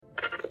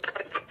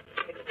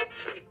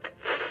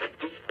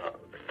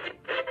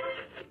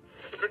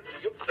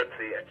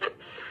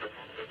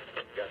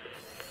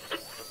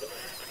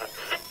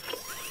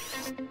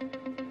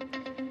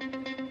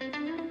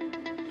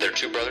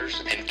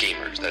storytellers, and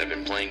gamers that have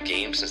been playing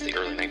games since the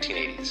early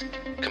 1980s.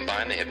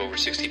 Combined, they have over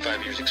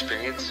 65 years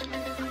experience.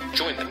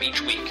 Join them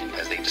each week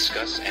as they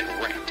discuss and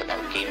rant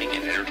about gaming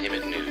and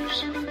entertainment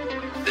news.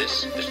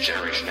 This is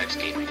Generation X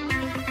Gaming.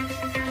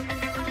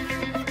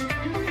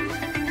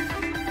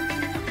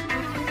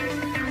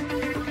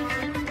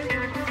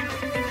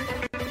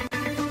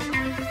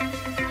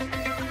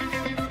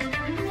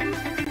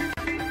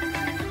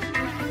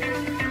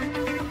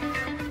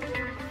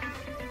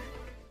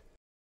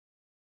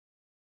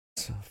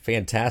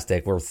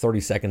 Fantastic. We're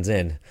 30 seconds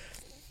in.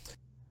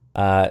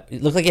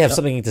 It looks like you have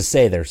something to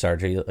say there,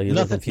 Sarge. Are you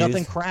confused?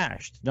 Nothing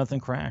crashed.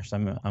 Nothing crashed.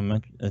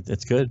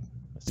 It's good.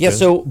 Good.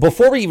 So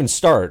before we even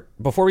start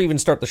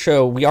the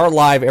show, we are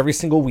live every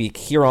single week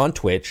here on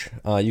Twitch.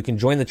 You can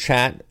join the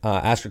chat,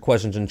 ask your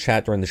questions in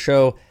chat during the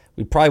show.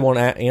 We probably won't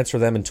answer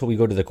them until we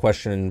go to the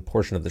question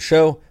portion of the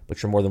show,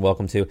 but you're more than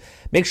welcome to.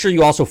 Make sure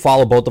you also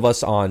follow both of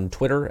us on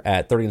Twitter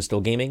at 30 and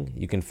Still Gaming.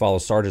 You can follow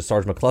Sarge at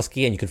Sarge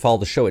McCluskey, and you can follow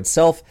the show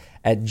itself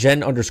at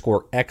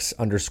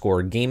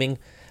Gen_X_Gaming,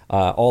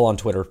 all on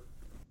Twitter.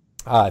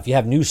 If you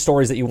have news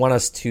stories that you want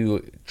us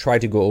to try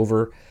to go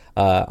over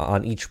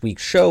on each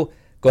week's show,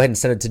 go ahead and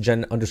send it to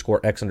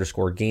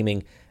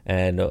Gen_X_Gaming,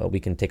 and we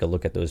can take a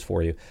look at those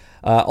for you.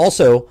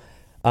 Also,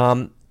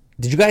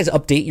 did you guys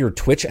update your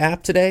Twitch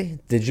app today?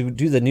 Did you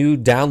do the new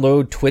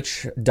download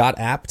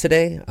twitch.app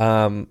today?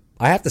 I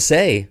have to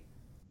say,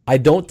 I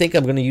don't think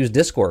I'm going to use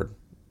Discord.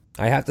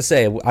 I have to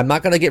say, I'm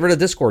not going to get rid of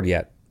Discord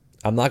yet.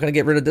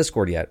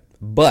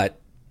 But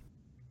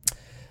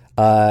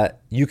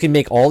you can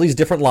make all these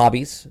different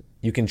lobbies.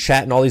 You can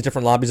chat in all these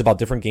different lobbies about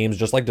different games,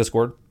 just like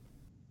Discord.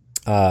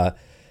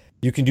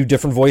 You can do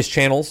different voice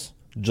channels,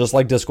 just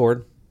like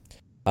Discord.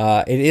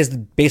 It is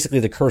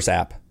basically the Curse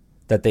app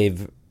that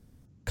they've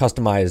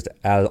customized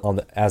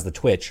as the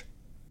Twitch.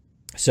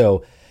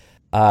 So,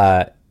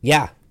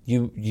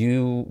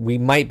 we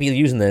might be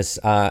using this.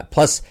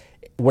 Plus,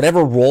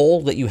 whatever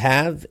role that you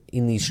have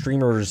in the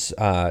streamer's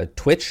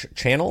Twitch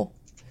channel,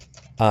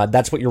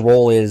 that's what your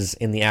role is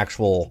in the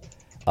actual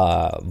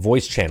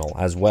voice channel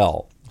as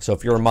well. So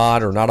if you're a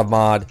mod or not a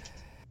mod,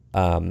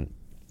 are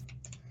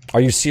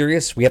you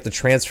serious? We have to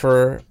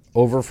transfer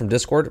over from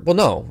Discord? Well,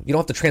 no, you don't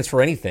have to transfer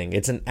anything.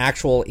 It's an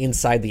actual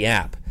inside the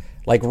app.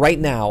 Like right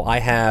now, I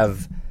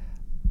have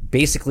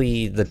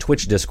basically the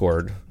Twitch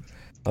Discord,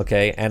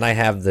 okay, and I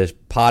have the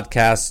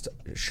podcast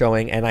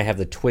showing, and I have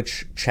the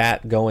Twitch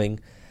chat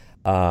going.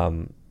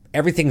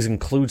 Everything's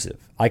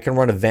inclusive. I can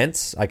run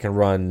events. I can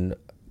run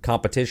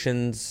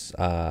competitions,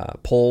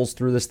 polls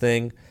through this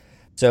thing.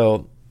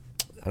 So,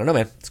 I don't know,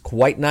 man. It's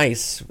quite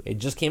nice. It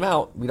just came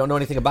out. We don't know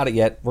anything about it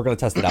yet. We're going to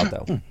test it out,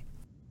 though.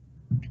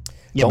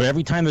 Yeah, but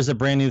every time there's a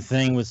brand new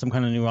thing with some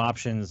kind of new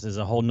options, there's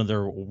a whole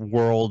nother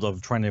world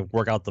of trying to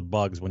work out the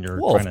bugs when you're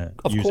trying to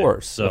use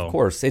it. Of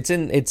course. It's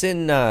in its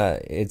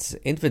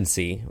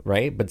infancy,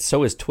 right? But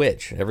so is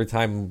Twitch. Every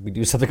time we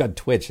do something on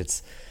Twitch,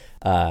 it's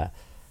so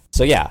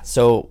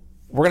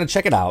we're gonna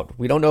check it out.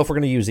 We don't know if we're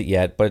gonna use it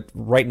yet, but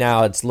right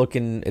now it's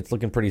looking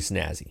pretty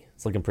snazzy.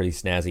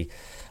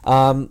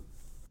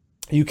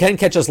 You can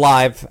catch us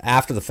live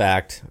after the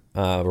fact,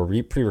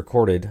 or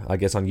pre-recorded, I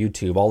guess, on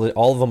YouTube.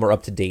 All of them are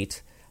up to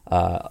date.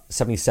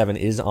 77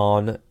 is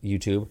on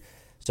YouTube.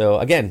 So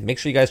again, make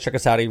sure you guys check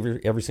us out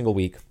every single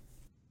week.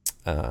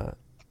 It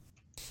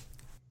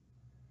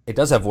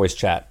does have voice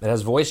chat. It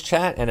has voice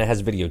chat and it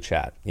has video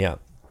chat. Yeah.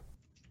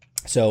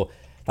 So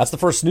that's the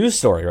first news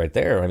story right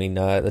there. I mean,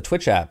 the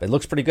Twitch app, it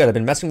looks pretty good. I've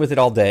been messing with it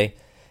all day.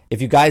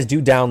 If you guys do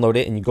download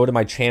it and you go to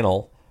my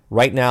channel,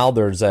 right now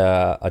there's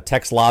a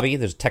text lobby,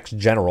 there's text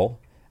general,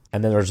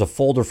 and then there's a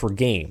folder for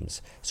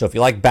games. So if you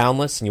like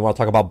Boundless and you want to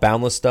talk about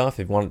Boundless stuff,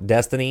 if you want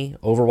Destiny,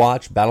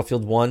 Overwatch,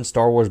 Battlefield 1,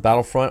 Star Wars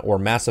Battlefront, or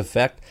Mass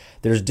Effect,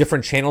 there's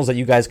different channels that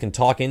you guys can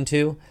talk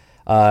into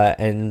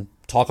and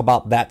talk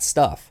about that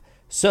stuff.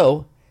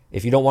 So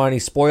if you don't want any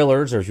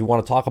spoilers, or if you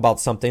want to talk about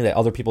something that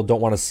other people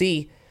don't want to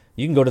see,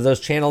 you can go to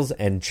those channels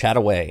and chat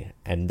away.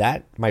 And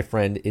that, my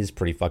friend, is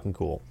pretty fucking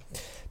cool.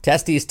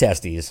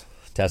 Testes.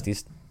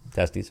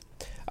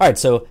 All right,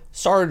 so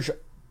Sarge,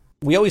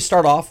 we always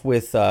start off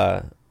with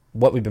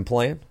what we've been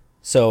playing.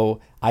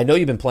 So I know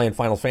you've been playing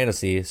Final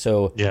Fantasy.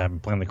 So yeah, I've been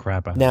playing the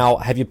crap out. Now,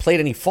 have you played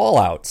any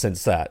Fallout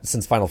since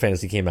Final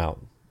Fantasy came out?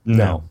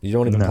 No, you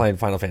don't even playing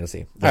Final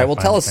Fantasy. All right, well,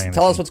 tell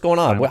us what's going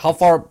on. How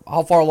far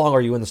along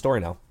are you in the story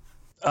now?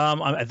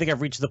 I think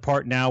I've reached the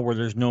part now where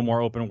there's no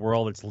more open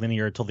world. It's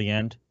linear till the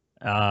end.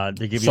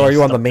 They give so are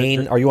you on the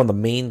main? Are you on the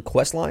main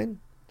quest line?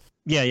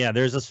 Yeah.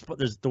 There's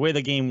the way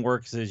the game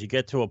works is you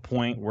get to a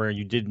point where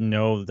you didn't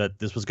know that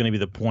this was going to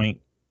be the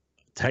point,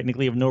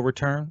 technically, of no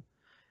return.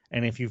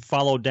 And if you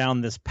follow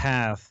down this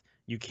path,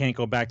 you can't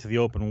go back to the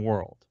open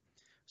world.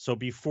 So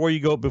before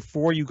you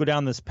go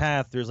down this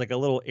path, there's like a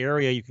little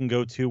area you can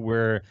go to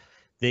where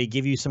they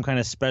give you some kind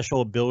of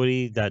special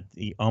ability that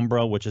the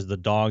Umbra, which is the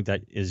dog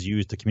that is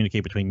used to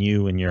communicate between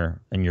you and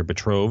your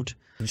betrothed.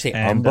 Did you say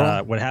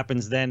Umbra? What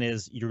happens then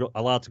is you're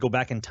allowed to go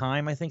back in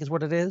time, I think is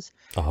what it is.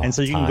 Oh, and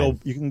so you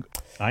can go.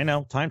 I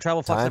know time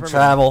travel. Time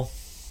travel.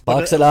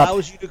 Box it it up.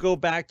 allows you to go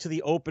back to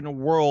the open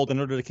world in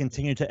order to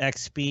continue to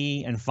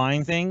XP and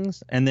find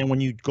things. And then when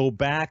you go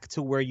back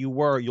to where you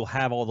were, you'll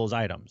have all those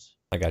items.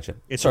 I got you.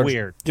 It's Sarge,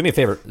 weird. Do me a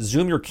favor.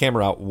 Zoom your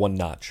camera out one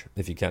notch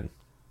if you can.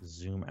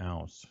 Zoom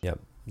out. Yep.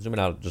 Zoom it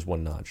out just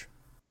one notch.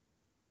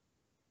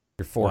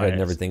 Your forehead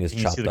and everything is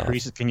chopped off.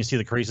 Creases? Can you see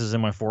the creases in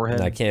my forehead?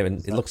 And I can't even.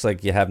 It looks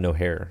like you have no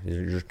hair.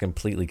 You're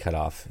completely cut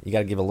off. You got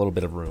to give a little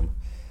bit of room.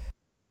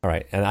 All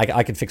right, and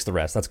I can fix the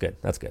rest. That's good.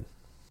 That's good.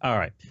 All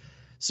right.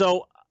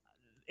 So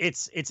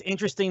it's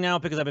interesting now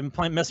because I've been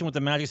messing with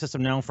the magic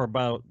system now for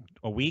about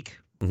a week,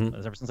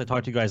 ever since I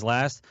talked to you guys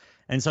last.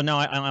 And so now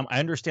I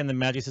understand the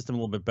magic system a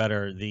little bit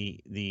better.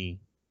 The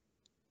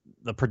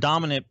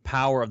predominant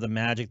power of the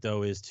magic,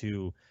 though, is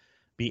to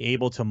be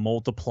able to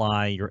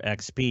multiply your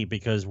XP,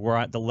 because we're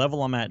at the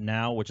level I'm at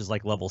now, which is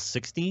like level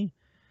 60.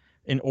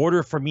 In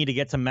order for me to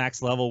get to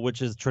max level,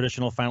 which is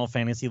traditional Final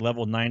Fantasy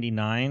level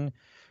 99,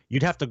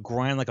 you'd have to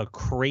grind like a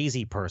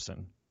crazy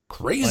person.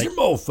 Crazy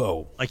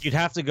mofo. Like you'd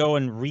have to go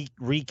and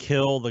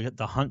re-kill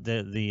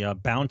the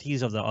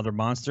bounties of the other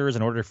monsters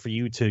in order for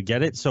you to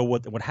get it. So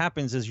what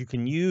happens is you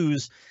can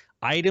use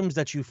items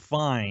that you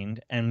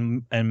find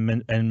and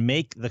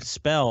make the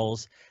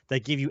spells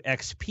that give you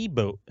XP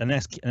boost. I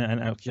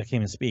can't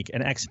even speak.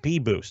 An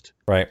XP boost.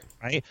 Right.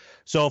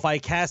 So if I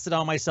cast it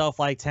on myself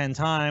like 10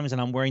 times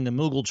and I'm wearing the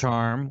Moogle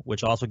charm,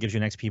 which also gives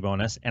you an XP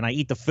bonus, and I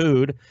eat the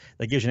food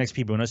that gives you an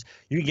XP bonus,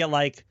 you can get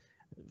like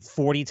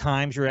 40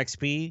 times your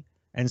XP.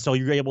 And so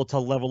you're able to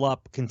level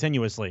up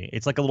continuously.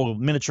 It's like a little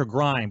miniature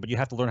grind, but you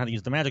have to learn how to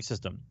use the magic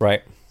system.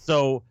 Right.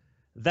 So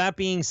that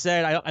being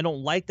said, I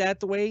don't like that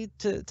the way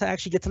to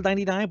actually get to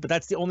 99, but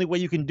that's the only way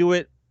you can do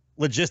it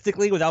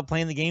logistically without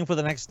playing the game for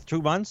the next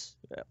 2 months.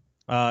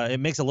 It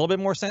makes a little bit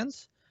more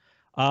sense.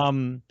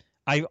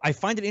 I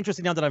find it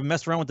interesting now that I've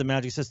messed around with the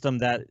magic system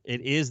that it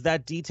is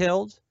that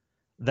detailed,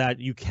 that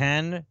you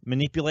can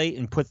manipulate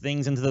and put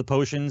things into the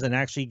potions and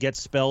actually get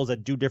spells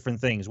that do different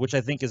things, which I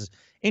think is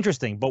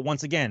interesting. But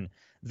once again,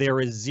 there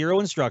is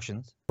 0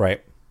 instructions.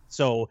 Right.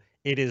 So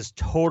it is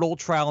total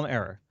trial and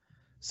error.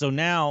 So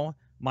now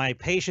my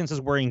patience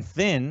is wearing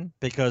thin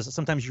because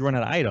sometimes you run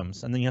out of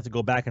items and then you have to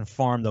go back and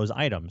farm those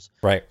items.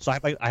 Right. So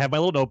I have my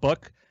little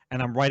notebook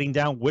and I'm writing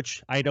down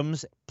which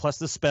items plus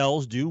the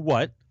spells do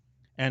what.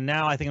 And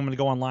now I think I'm going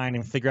to go online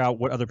and figure out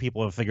what other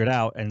people have figured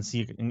out and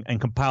see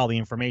and compile the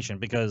information,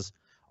 because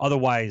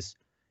otherwise,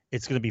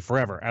 it's going to be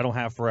forever. I don't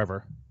have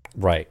forever.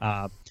 Right.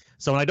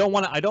 So I don't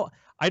want to.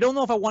 I don't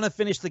know if I want to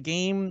finish the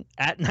game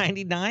at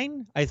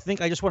 99. I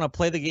think I just want to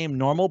play the game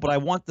normal. But I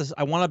want this.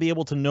 I want to be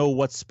able to know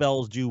what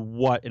spells do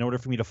what in order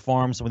for me to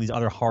farm some of these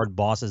other hard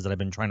bosses that I've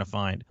been trying to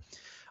find.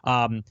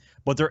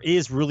 But there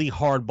is really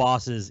hard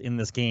bosses in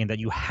this game that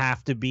you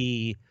have to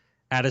be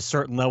at a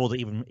certain level to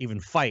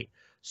even fight.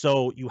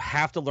 So you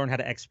have to learn how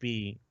to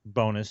XP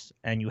bonus,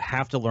 and you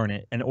have to learn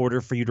it in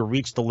order for you to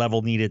reach the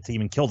level needed to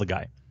even kill the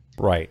guy.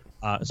 Right.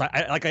 So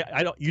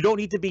I don't. You don't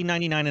need to be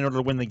 99 in order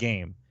to win the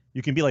game.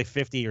 You can be like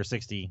 50 or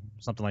 60,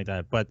 something like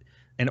that. But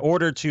in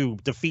order to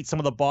defeat some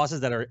of the bosses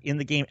that are in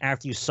the game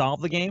after you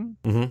solve the game,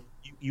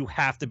 you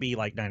have to be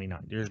like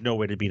 99. There's no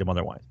way to beat them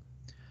otherwise.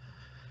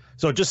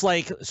 Just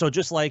like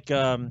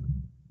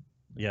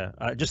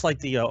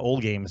the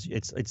old games,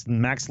 it's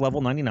max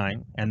level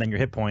 99, and then your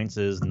hit points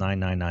is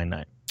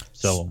 9999.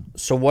 So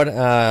what?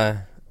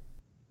 I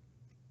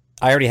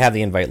already have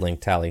the invite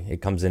link, Tally.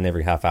 It comes in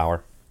every half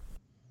hour.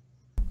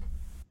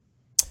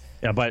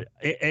 Yeah, but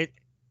it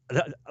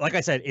like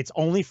I said, it's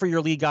only for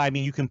your league guy. I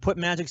mean, you can put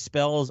magic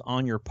spells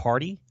on your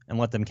party and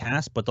let them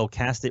cast, but they'll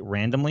cast it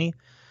randomly.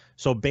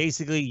 So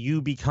basically,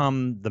 you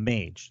become the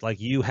mage. Like,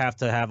 you have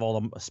to have all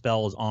the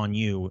spells on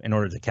you in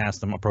order to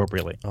cast them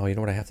appropriately. Oh, you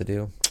know what I have to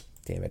do?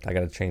 Damn it! I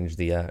got to change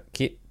the.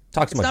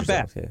 Talk too much. It's not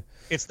bad. Yeah.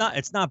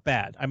 It's not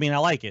bad. I mean, I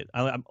like it.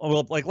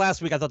 Well, like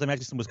last week, I thought the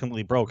magic system was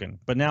completely broken,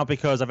 but now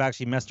because I've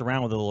actually messed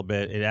around with it a little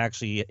bit,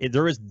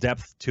 there is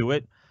depth to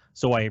it.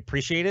 So I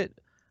appreciate it.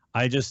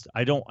 I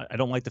don't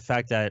like the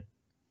fact that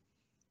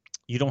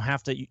you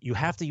have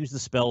to use the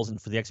spells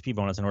for the XP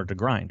bonus in order to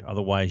grind.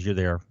 Otherwise, you're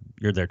there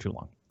too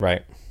long.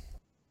 Right.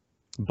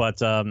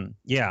 But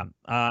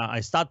I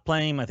stopped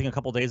playing, I think, a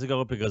couple days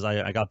ago because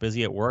I got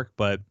busy at work.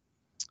 But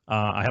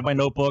I have my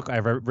notebook.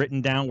 I've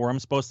written down where I'm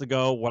supposed to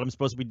go, what I'm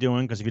supposed to be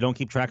doing, because if you don't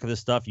keep track of this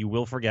stuff, you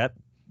will forget.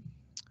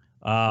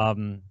 But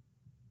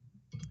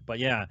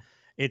yeah,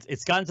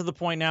 it's gotten to the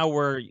point now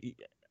where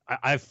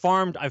I've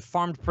farmed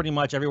pretty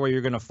much everywhere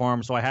you're going to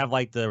farm. So I have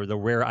like the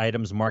rare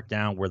items marked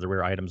down where the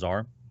rare items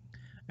are.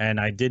 And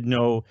I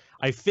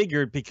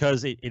figured,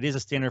 because it is a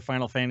standard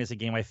Final Fantasy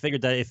game, I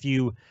figured that if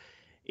you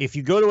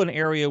go to an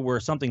area where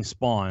something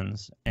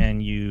spawns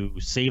and you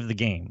save the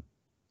game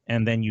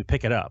and then you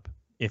pick it up,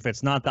 if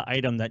it's not the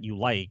item that you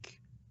like,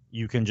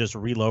 you can just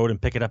reload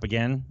and pick it up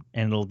again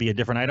and it'll be a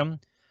different item.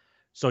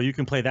 So you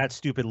can play that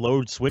stupid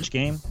load switch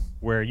game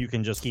where you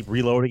can just keep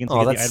reloading until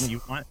you get the item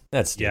you want.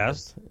 That's stupid.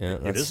 Yes, yeah,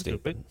 it is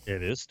stupid.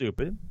 It is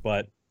stupid,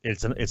 but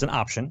it's an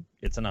option.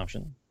 It's an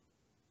option.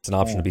 It's an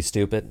option to be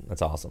stupid.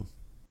 That's awesome.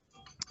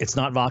 It's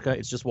not vodka.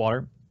 It's just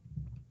water.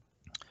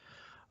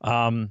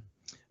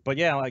 But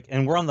yeah, like,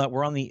 and we're on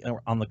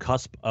the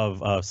cusp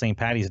of St.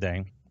 Patty's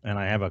Day, and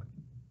I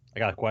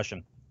got a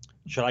question.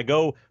 Should I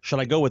go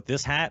with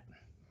this hat?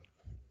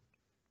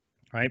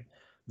 Right,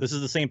 this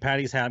is the St.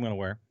 Patty's hat I'm gonna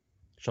wear.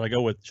 Should I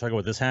go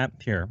with this hat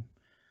here?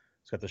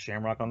 It's got the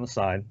shamrock on the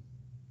side,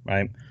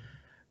 right?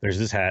 There's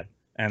this hat,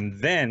 and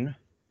then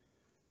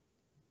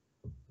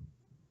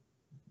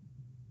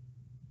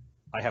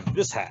I have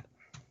this hat,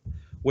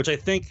 which I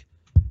think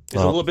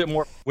is a little bit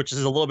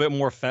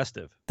more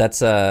festive.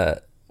 That's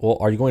well,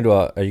 are you going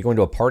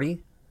to a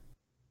party?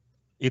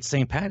 It's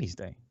St. Patty's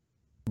Day.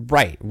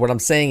 Right. What I'm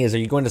saying is, are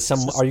you going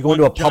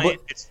to a public?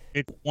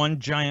 It's one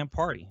giant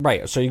party.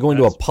 Right. So are you going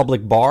to a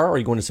public bar, or are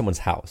you going to someone's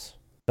house?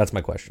 That's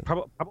my question.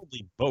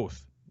 Probably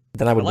both.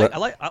 Then I would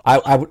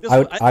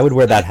I would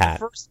wear that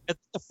hat.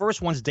 The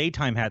first one's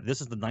daytime hat.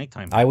 This is the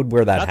nighttime hat. I would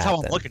wear that hat. That's how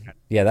I'm then. looking at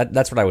it. Yeah,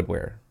 that's what I would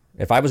wear.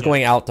 If I was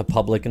going out to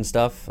public and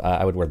stuff,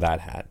 I would wear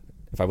that hat.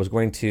 If I was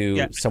going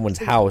to someone's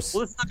house,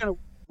 well, it's not going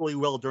to really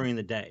well during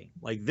the day.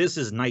 Like, this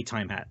is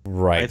nighttime hat.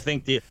 Right. I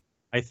think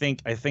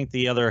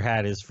the other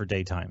hat is for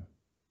daytime.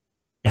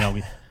 You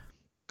know,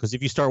 because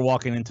if you start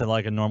walking into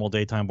like a normal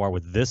daytime bar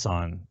with this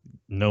on,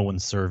 no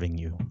one's serving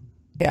you.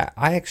 Yeah,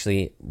 I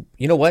actually,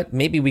 you know what?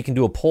 Maybe we can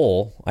do a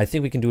poll. I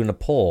think we can do it in a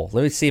poll.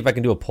 Let me see if I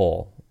can do a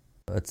poll.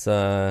 Let's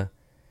no,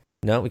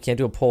 we can't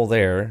do a poll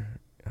there.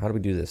 How do we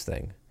do this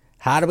thing?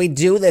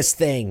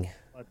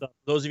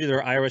 Those of you that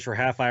are Irish or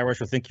half Irish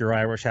or think you're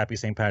Irish, happy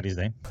St. Patty's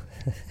Day.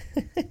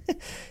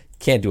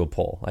 Can't do a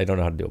poll. I don't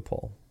know how to do a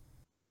poll.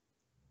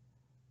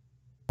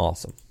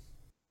 Awesome.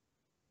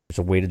 There's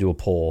a way to do a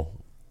poll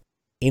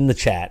in the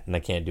chat, and I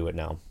can't do it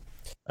now.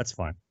 That's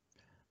fine.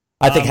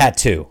 I think hat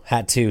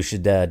two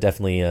should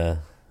definitely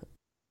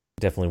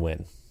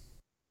win.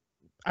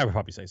 I would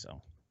probably say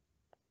so.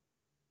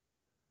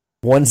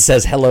 1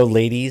 says hello,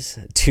 ladies.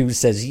 2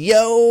 says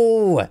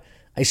yo.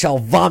 I shall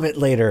vomit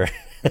later.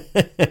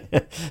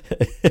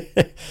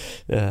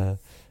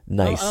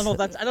 Nice. I don't know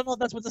if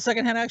that's what the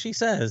second hat actually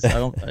says.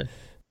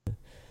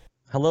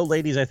 Hello,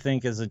 ladies. I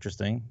think is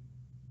interesting.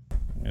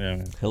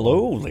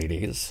 Hello,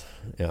 ladies.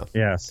 Yeah.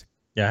 Yes.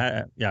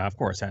 Yeah. Of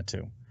course, hat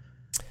two.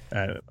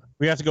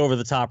 We have to go over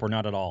the top or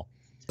not at all.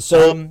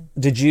 So,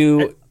 did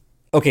you?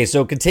 Okay,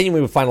 so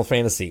continuing with Final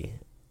Fantasy.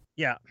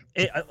 Yeah.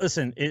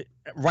 Listen.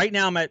 Right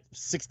now I'm at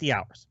 60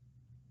 hours.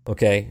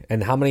 Okay,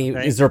 and how many?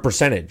 Okay. Is there a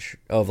percentage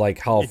of like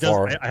how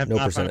far? I have no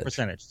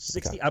percentage.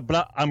 60. Okay.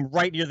 But I'm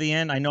right near the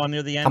end. I know I'm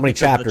near the end. How many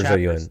chapters are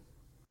you in?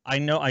 I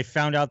know. I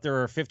found out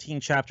there are 15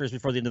 chapters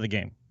before the end of the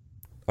game.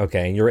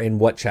 Okay, and you're in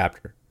what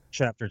chapter?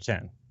 Chapter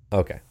 10.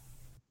 Okay.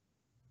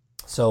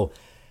 So,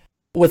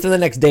 within the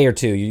next day or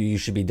two, you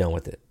should be done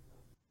with it.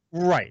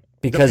 Right.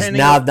 Because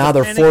now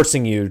they're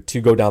forcing you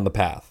to go down the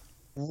path.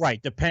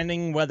 Right.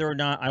 Depending whether or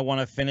not I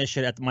want to finish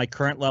it at my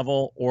current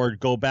level or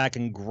go back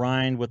and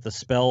grind with the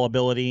spell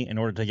ability in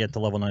order to get to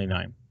level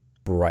 99.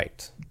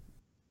 Right.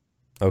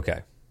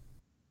 Okay.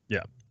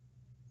 Yeah.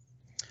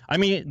 I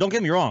mean, don't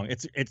get me wrong.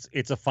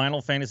 It's a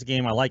Final Fantasy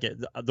game. I like it.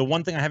 The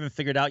one thing I haven't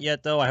figured out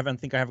yet, though, I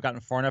haven't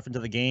gotten far enough into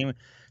the game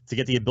to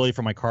get the ability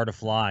for my car to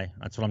fly.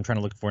 That's what I'm trying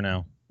to look for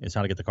now, is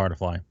how to get the car to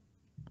fly.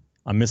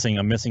 I'm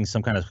missing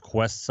some kind of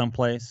quest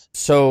someplace.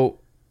 So,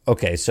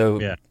 okay,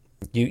 so yeah.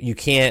 You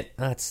can't.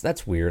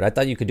 That's weird. I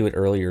thought you could do it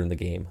earlier in the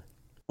game.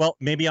 Well,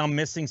 maybe I'm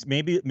missing.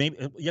 Maybe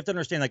you have to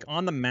understand. Like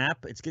on the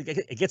map,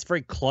 it gets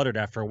very cluttered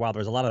after a while.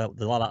 There's a lot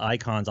of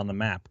icons on the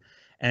map,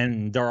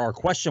 and there are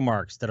question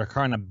marks that are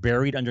kind of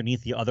buried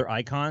underneath the other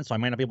icons. So I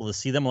might not be able to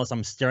see them unless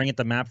I'm staring at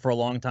the map for a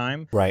long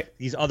time. Right.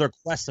 These other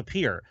quests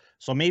appear.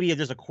 So maybe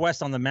there's a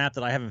quest on the map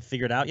that I haven't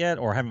figured out yet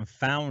or haven't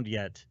found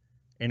yet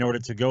in order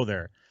to go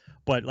there.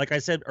 But like I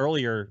said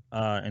earlier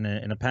in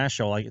a past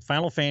show, like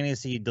Final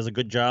Fantasy does a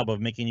good job of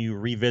making you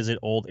revisit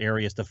old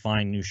areas to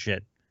find new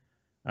shit.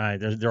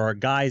 There are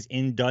guys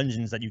in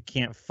dungeons that you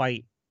can't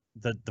fight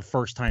the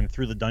first time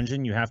through the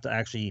dungeon. You have to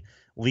actually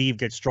leave,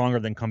 get stronger,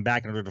 then come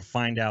back in order to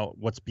find out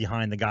what's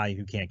behind the guy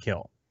who can't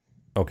kill.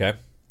 Okay.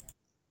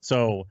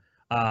 So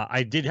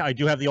I do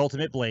have the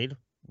ultimate blade,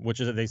 which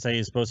is they say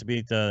is supposed to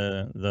be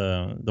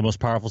the most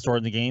powerful sword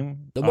in the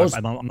game. The most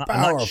I'm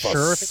not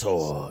sure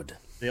sword.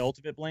 The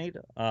ultimate blade,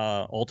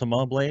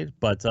 Ultima blade,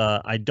 but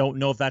I don't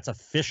know if that's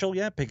official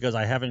yet because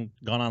I haven't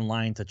gone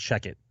online to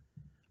check it.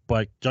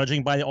 But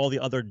judging by all the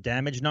other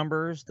damage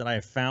numbers that I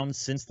have found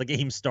since the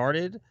game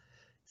started,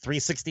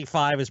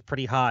 365 is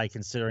pretty high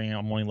considering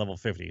I'm only level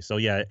 50. So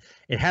yeah,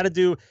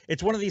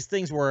 it's one of these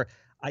things where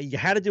I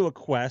had to do a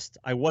quest.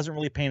 I wasn't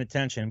really paying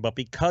attention, but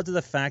because of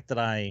the fact that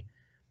I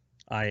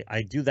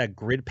do that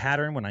grid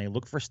pattern when I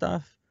look for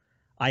stuff,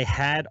 I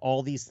had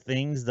all these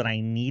things that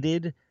I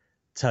needed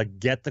to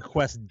get the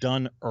quest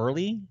done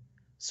early.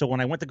 So when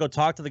I went to go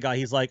talk to the guy,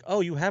 he's like,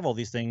 "Oh, you have all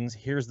these things.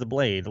 Here's the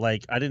blade."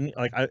 Like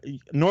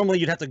normally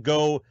you'd have to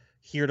go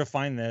here to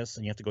find this,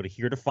 and you have to go to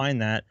here to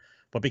find that.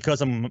 But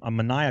because I'm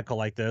maniacal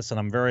like this, and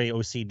I'm very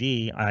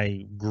OCD,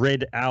 I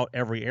grid out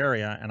every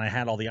area, and I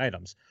had all the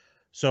items.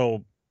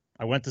 So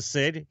I went to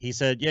Sid. He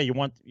said, "Yeah, you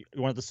want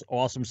this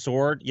awesome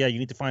sword? Yeah, you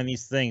need to find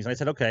these things." And I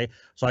said, "Okay."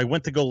 So I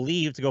went to go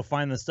leave to go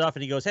find the stuff,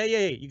 and he goes,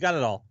 "Hey, you got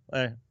it all."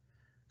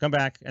 come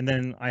back, and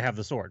then I have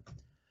the sword.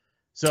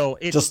 So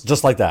it's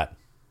just like that.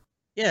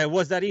 Yeah, it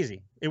was that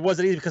easy. It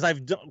wasn't easy because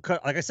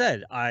like I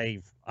said,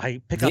 I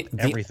pick up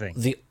everything.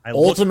 The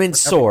ultimate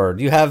sword.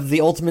 You have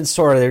the ultimate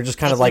sword. They're just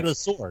kind of like the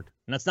sword,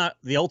 and that's not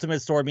the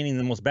ultimate sword, meaning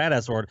the most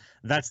badass sword.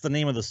 That's the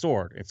name of the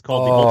sword. It's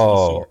called the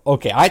ultimate sword.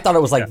 Okay. I thought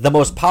it was like the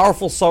most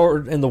powerful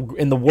sword in the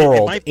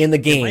world in the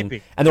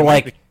game, and they're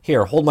like,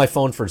 here, hold my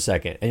phone for a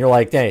second, and you're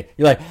like,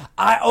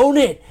 I own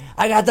it.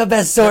 I got the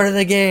best sword in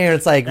the game. And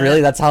it's like,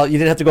 really? That's how you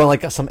didn't have to go on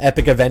like some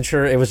epic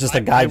adventure. It was just a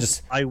guy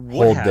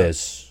hold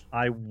this.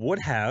 I would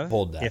have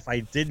Hold that. if I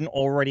didn't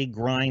already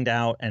grind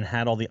out and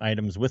had all the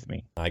items with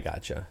me. I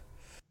gotcha.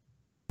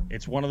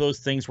 It's one of those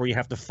things where you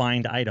have to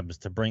find items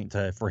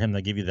for him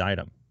to give you the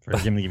item, for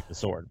him to give you the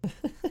sword.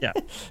 Yeah.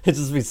 It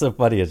just be so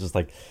funny. It's just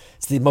like,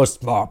 it's the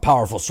most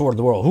powerful sword in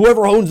the world.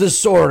 Whoever owns this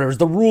sword is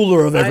the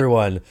ruler of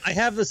everyone. I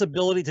have this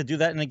ability to do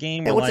that in a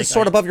game. Hey, what's the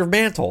sword above your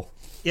mantle?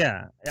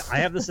 Yeah, I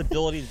have this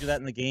ability to do that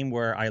in the game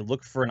where I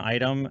look for an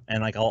item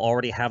and like I'll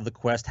already have the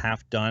quest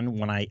half done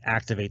when I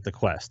activate the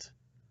quest.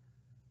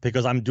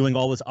 Because I'm doing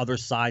all this other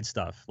side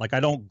stuff. Like I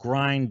don't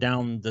grind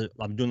down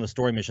I'm doing the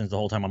story missions the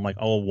whole time. I'm like,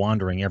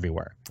 wandering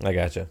everywhere. I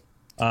gotcha.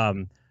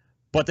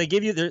 But they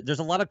give you, there's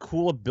a lot of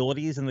cool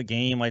abilities in the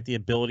game, like the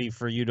ability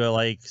for you to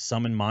like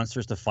summon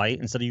monsters to fight.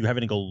 Instead of you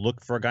having to go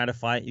look for a guy to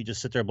fight, you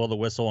just sit there, blow the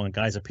whistle, and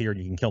guys appear and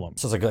you can kill them.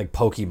 So it's like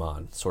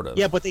Pokemon, sort of.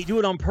 Yeah, but they do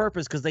it on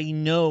purpose because they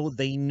know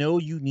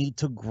you need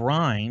to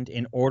grind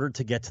in order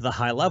to get to the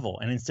high level.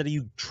 And instead of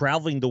you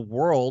traveling the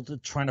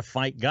world trying to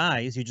fight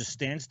guys, you just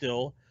stand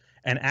still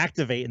and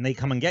activate, and they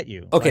come and get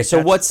you. Okay, like,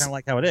 so what's kind of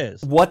like how it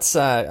is? What's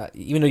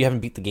even though you haven't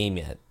beat the game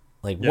yet,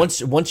 like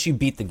once you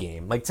beat the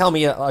game, like tell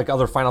me like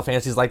other Final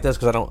Fantasies like this,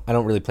 because I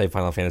don't really play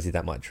Final Fantasy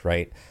that much,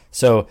 right?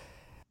 So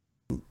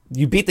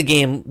you beat the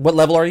game. What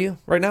level are you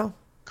right now?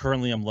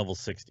 Currently, I'm level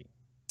 60.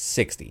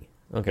 60.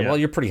 Okay, well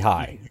you're pretty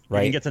high,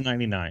 right? You can get to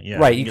 99. Yeah,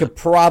 right. You could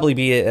probably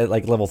be at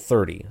like level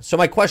 30. So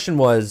my question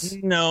was,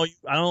 no,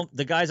 I don't.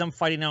 The guys I'm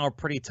fighting now are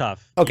pretty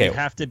tough. Okay, you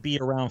have to be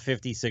around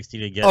 50, 60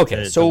 to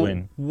get. To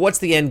win. What's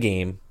the end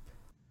game?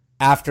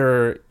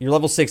 After you're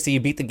level 60, you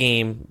beat the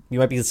game, you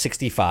might be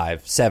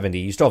 65, 70.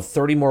 You still have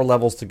 30 more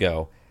levels to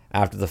go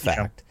after the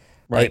fact.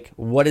 Yeah, right. Like,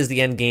 what is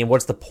the end game?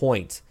 What's the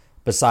point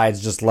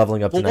besides just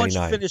leveling up to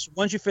 99?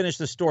 Once you finish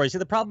the story, see,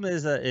 the problem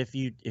is that if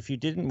you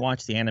didn't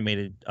watch the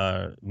animated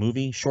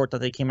movie short that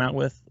they came out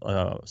with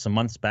some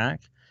months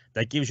back,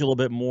 that gives you a little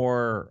bit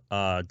more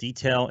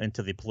detail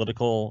into the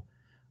political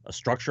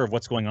structure of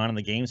what's going on in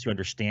the game, so you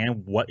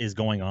understand what is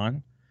going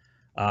on.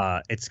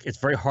 It's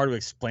very hard to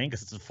explain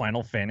because it's a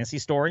Final Fantasy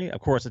story. Of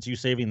course, it's you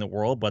saving the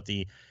world, but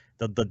the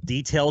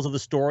details of the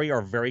story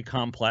are very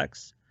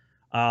complex.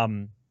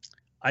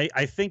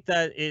 I think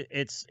that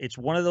it's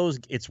one of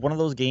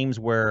those games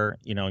where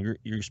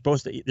you're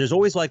supposed to. There's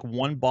always like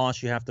one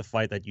boss you have to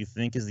fight that you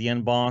think is the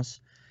end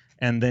boss,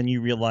 and then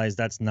you realize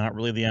that's not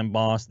really the end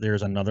boss.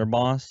 There's another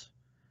boss.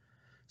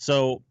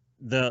 So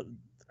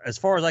as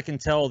far as I can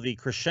tell, the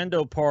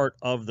crescendo part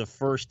of the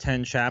first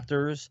 10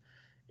 chapters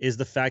is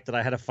the fact that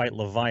I had to fight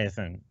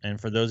Leviathan. And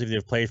for those of you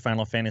that have played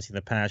Final Fantasy in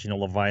the past,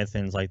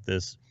 Leviathan's like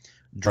this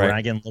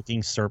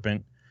dragon-looking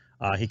serpent.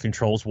 He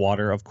controls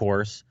water, of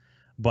course.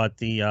 But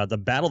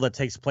the battle that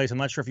takes place, I'm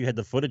not sure if you had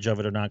the footage of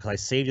it or not, because I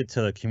saved it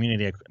to the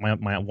community. My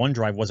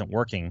OneDrive wasn't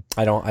working.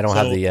 I don't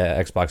have the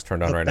Xbox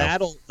turned on right now.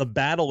 The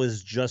battle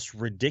is just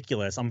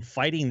ridiculous. I'm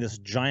fighting this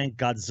giant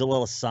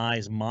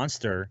Godzilla-sized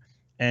monster,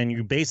 and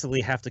you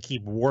basically have to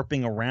keep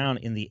warping around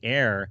in the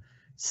air,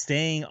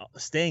 staying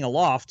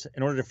aloft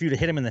in order for you to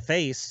hit him in the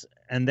face,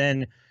 and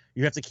then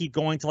you have to keep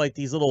going to like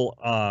these little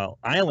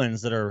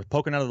islands that are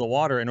poking out of the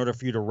water in order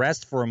for you to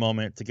rest for a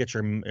moment to get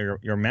your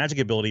magic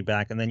ability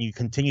back, and then you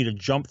continue to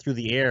jump through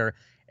the air.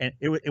 And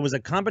it was a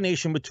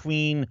combination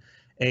between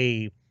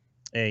a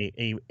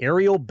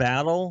aerial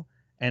battle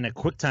and a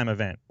quick time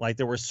event. Like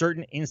there were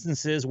certain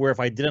instances where if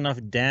I did enough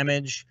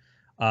damage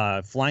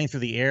flying through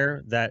the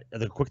air, that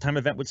the quick time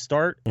event would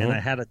start, and I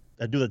had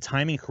to do the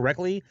timing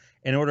correctly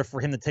in order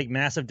for him to take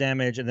massive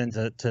damage and then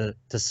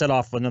to set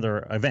off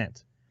another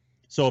event.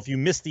 So if you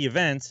miss the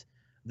event,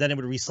 then it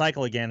would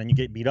recycle again and you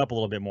get beat up a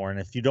little bit more. And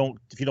if you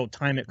don't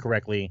time it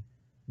correctly,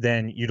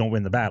 then you don't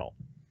win the battle.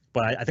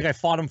 But I think I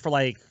fought him for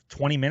like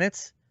 20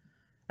 minutes,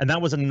 and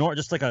that was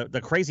just like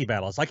the crazy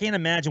battle. So I can't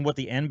imagine what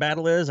the end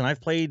battle is. And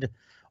I've played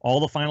all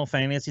the Final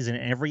Fantasies, and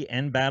every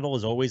end battle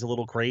is always a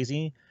little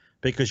crazy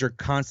because you're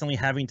constantly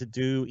having to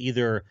do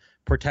either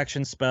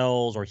protection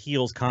spells or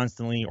heals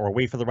constantly or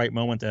wait for the right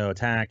moment to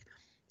attack.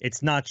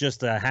 It's not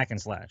just a hack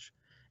and slash.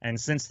 And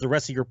since the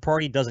rest of your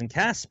party doesn't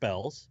cast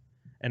spells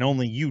and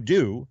only you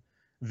do,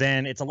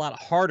 then it's a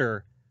lot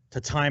harder to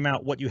time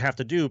out what you have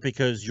to do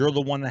because you're the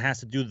one that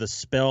has to do the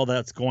spell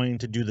that's going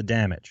to do the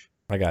damage.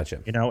 I got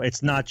you.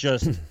 It's not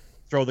just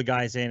throw the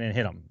guys in and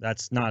hit them.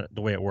 That's not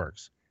the way it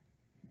works.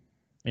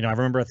 I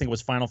remember, I think it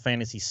was Final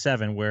Fantasy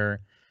VII, where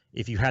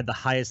if you had the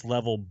highest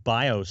level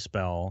bio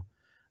spell,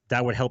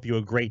 that would help you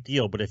a great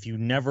deal. But if you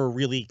never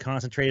really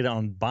concentrated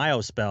on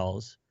bio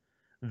spells,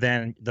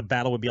 then the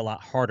battle would be a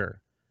lot harder.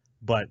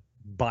 But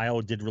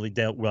bio did really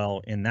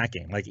well in that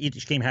game. Like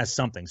each game has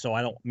something. So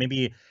I don't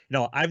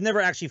I've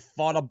never actually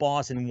fought a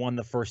boss and won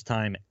the first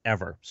time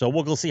ever. So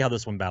we'll see how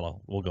this one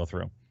battle will go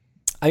through.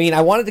 I mean,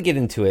 I wanted to get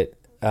into it.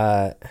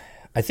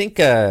 I think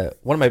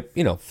one of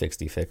my,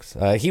 Fixty Fix,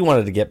 he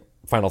wanted to get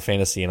Final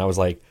Fantasy, and I was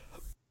like,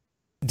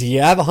 do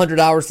you have 100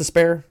 hours to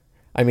spare?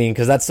 I mean,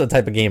 because that's the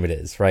type of game it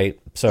is, right?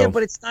 So yeah,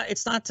 but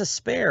it's not to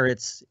spare.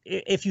 It's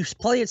if you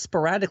play it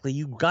sporadically,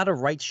 you got to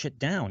write shit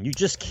down. You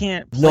just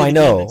can't. Play I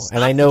know,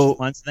 and I know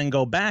once, then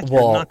go back.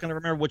 Well, you're not going to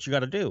remember what you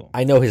got to do.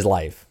 I know his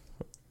life,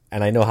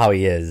 and I know how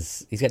he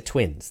is. He's got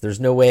twins. There's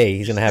no way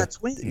he's going to have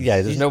twins.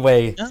 Yeah, there's no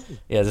way. No.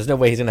 Yeah, there's no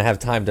way he's going to have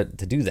time to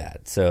do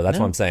that. So that's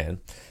what I'm saying.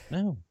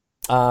 No.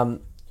 All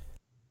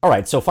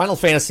right. So Final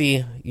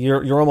Fantasy,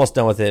 you're almost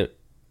done with it.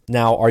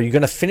 Now, are you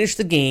going to finish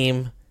the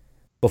game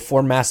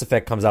before Mass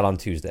Effect comes out on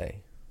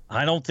Tuesday?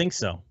 I don't think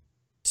so.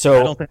 So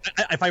I don't think,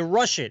 if I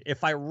rush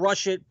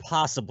it,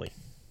 possibly.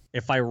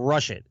 If I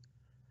rush it,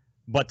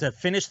 but to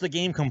finish the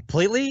game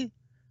completely,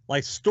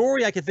 like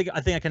story, I think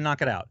I can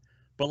knock it out.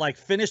 But like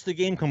finish the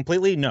game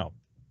completely, no.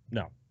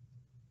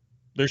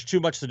 There's too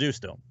much to do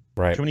still.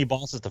 Right. Too many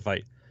bosses to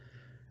fight.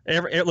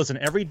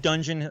 Every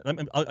dungeon.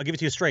 I'll give it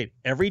to you straight.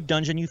 Every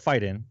dungeon you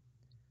fight in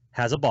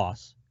has a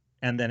boss.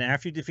 And then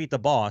after you defeat the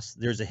boss,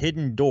 there's a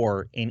hidden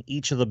door in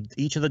each of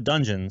the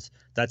dungeons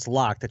that's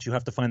locked that you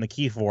have to find the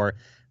key for.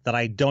 That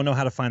I don't know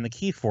how to find the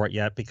key for it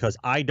yet because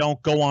I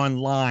don't go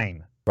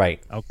online.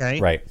 Right.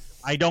 Okay. Right.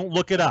 I don't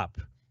look it up,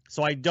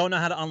 so I don't know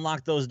how to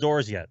unlock those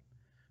doors yet.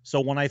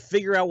 So when I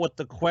figure out what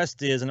the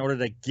quest is in order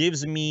that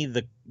gives me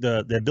the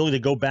ability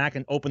to go back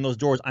and open those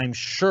doors, I'm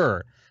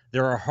sure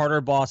there are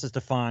harder bosses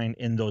to find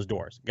in those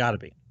doors. Got to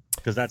be,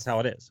 because that's how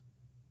it is.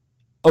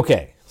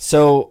 Okay.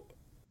 So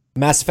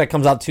Mass Effect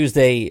comes out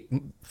Tuesday.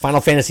 Final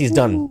Fantasy's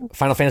done. Ooh.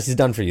 Final Fantasy's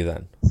done for you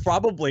then.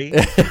 Probably.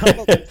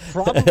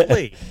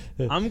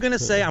 I'm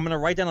gonna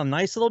write down a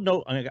nice little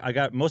note. I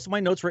got most of my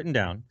notes written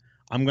down.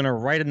 I'm gonna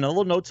write another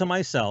little note to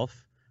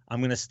myself.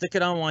 I'm gonna stick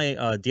it on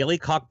my daily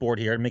cockboard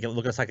here and make it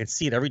look as I can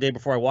see it every day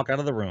before I walk out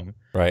of the room.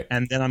 Right.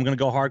 And then I'm gonna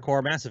go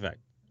hardcore Mass Effect.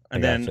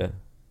 And then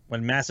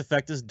when Mass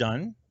Effect is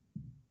done,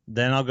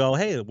 then I'll go,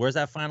 hey, where's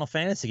that Final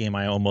Fantasy game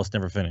I almost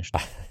never finished?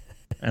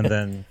 And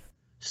then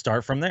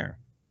start from there.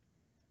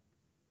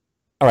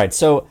 All right,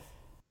 so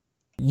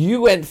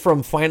you went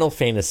from Final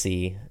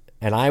Fantasy,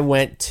 and I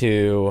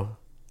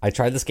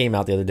tried this game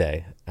out the other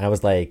day, and I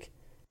was like,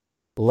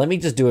 let me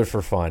just do it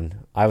for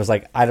fun. I was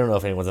like, I don't know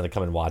if anyone's going to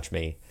come and watch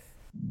me.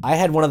 I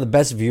had one of the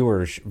best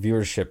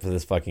viewership for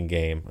this fucking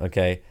game,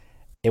 okay?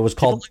 It was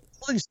called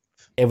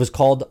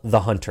The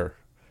Hunter,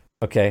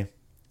 okay?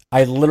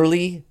 I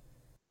literally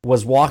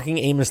was walking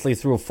aimlessly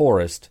through a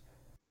forest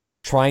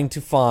trying to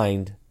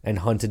find and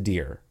hunt a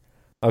deer,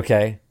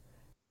 okay?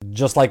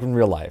 Just like in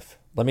real life.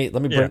 Let me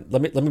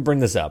bring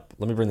this up.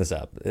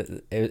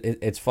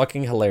 It's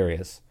fucking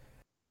hilarious.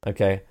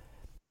 Okay,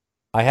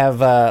 I have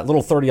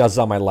little 30s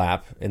on my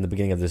lap in the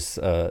beginning of this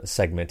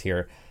segment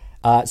here.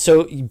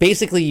 So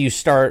basically, you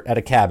start at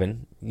a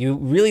cabin. You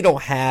really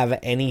don't have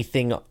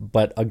anything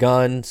but a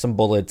gun, some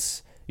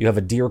bullets. You have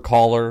a deer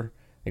collar.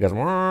 It goes. Did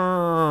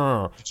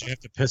you have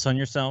to piss on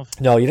yourself?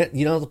 No, you don't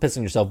have to piss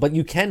on yourself, but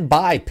you can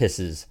buy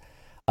pisses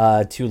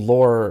to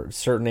lure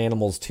certain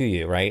animals to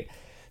you, right?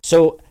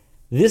 So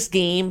this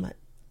game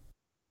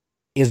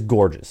is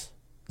gorgeous.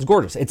 It's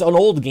gorgeous. It's an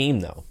old game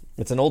though.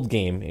 It's an old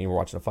game, and you're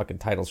watching a fucking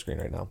title screen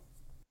right now.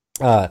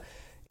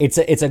 It's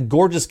a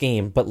gorgeous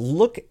game, but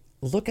look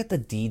at the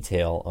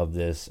detail of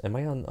this. Am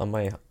I on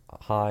my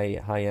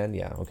high end?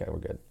 Yeah, okay, we're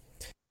good.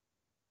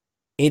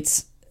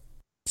 It's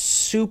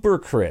super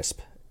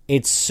crisp.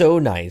 It's so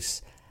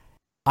nice.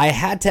 I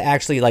had to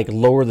actually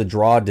lower the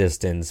draw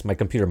distance. My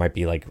computer might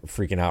be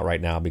freaking out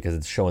right now because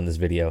it's showing this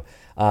video.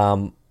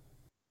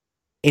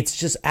 It's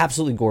just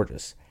absolutely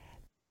gorgeous.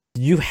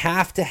 You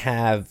have to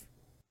have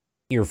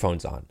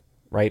earphones on,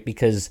 right?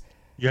 Because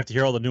you have to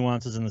hear all the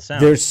nuances in the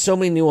sound. There's so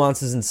many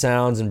nuances and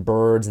sounds and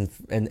birds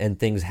and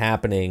things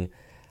happening.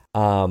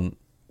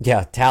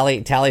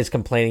 Tally is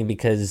complaining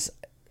because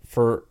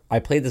I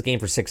played this game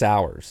for 6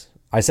 hours.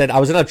 I said I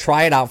was going to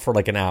try it out for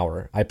an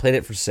hour. I played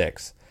it for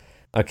 6.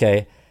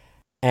 Okay.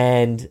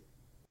 And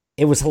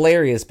it was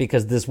hilarious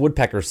because this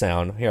woodpecker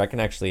sound here, I can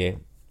actually,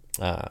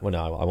 I won't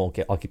I'll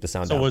keep the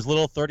sound down. So was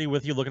little 30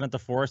 with you looking at the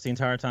forest the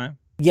entire time?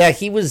 Yeah,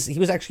 he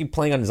was actually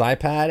playing on his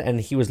iPad,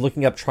 and he was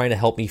looking up trying to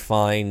help me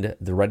find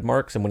the red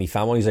marks. And when he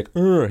found one, he's like,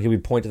 he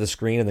would point to the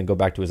screen and then go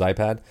back to his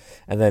iPad,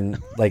 and then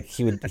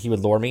he would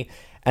lure me.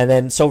 And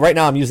then so right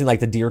now I'm using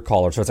the deer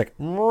collar, so it's and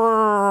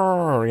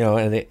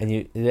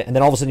then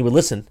all of a sudden you would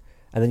listen,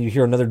 and then you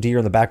hear another deer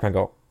in the background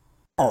go,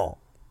 oh,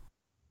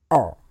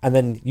 and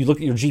then you look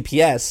at your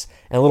GPS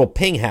and a little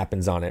ping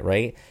happens on it,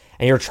 right?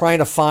 And you're trying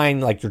to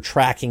find you're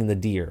tracking the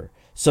deer,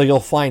 so you'll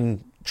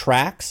find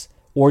tracks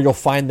or you'll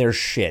find their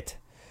shit.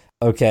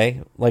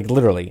 Okay,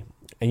 literally,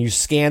 and you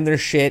scan their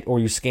shit or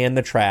you scan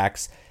the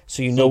tracks,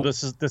 so you know.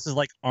 So this is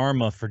like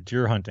Arma for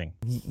deer hunting.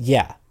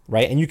 Yeah,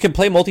 right, and you can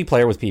play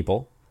multiplayer with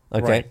people.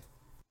 Okay,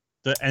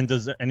 right. And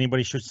does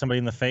anybody shoot somebody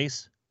in the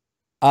face?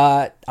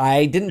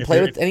 I didn't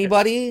play with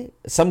anybody.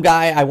 Some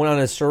guy, I went on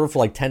his server for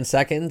like 10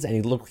 seconds,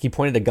 and he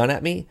pointed a gun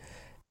at me,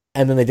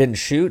 and then they didn't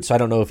shoot, so I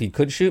don't know if he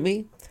could shoot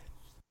me.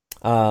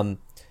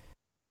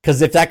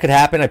 Because if that could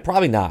happen, I'd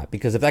probably not.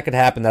 Because if that could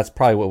happen, that's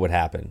probably what would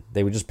happen.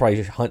 They would just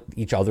probably hunt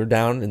each other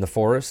down in the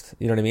forest.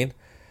 You know what I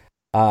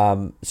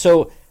mean?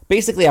 So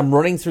basically, I'm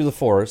running through the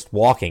forest,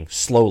 walking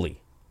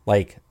slowly.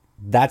 Like,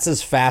 that's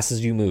as fast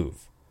as you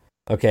move.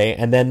 Okay?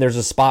 And then there's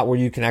a spot where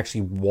you can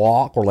actually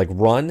walk or like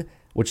run,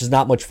 which is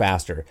not much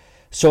faster.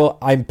 So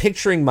I'm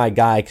picturing my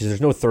guy, because there's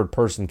no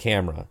third-person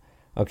camera.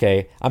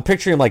 Okay? I'm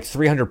picturing him like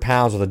 300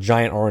 pounds with a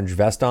giant orange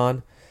vest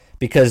on.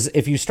 Because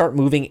if you start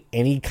moving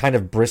any kind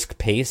of brisk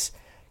pace,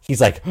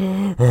 he's like, he's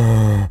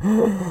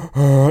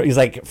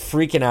like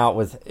freaking out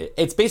with.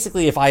 It's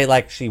basically if I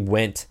actually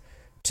went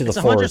to the forest.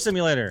 It's a hunter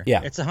simulator.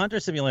 Yeah. It's a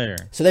hunter simulator.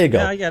 So there you go.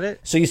 Yeah, I get it.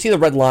 So you see the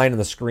red line on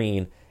the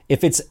screen.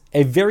 If it's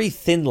a very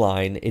thin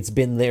line, it's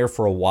been there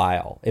for a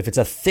while. If it's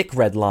a thick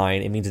red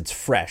line, it means it's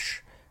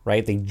fresh,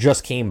 right? They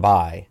just came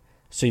by.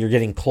 So you're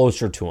getting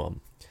closer to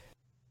them.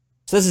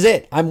 So this is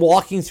it. I'm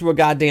walking through a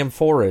goddamn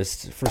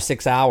forest for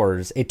 6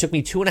 hours. It took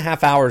me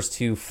 2.5 hours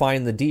to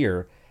find the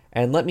deer.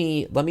 And let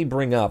me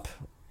bring up,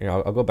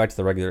 I'll go back to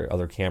the regular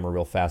other camera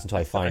real fast until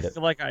I find it.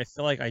 I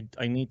feel like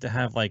I need to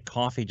have like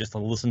coffee just to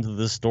listen to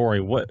this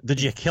story. What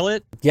did you kill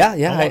it? Yeah,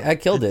 I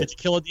killed it. Did you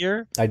kill a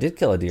deer? I did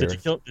kill a deer.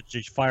 Did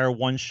you fire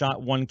one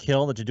shot, one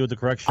kill? Did you do the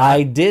correct shot?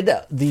 I did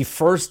the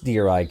first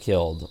deer I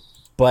killed,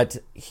 but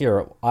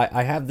here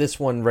I have this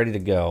one ready to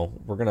go.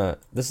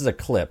 This is a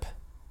clip.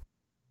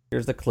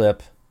 Here's the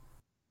clip.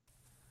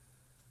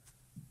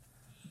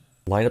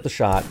 Line up the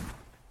shot.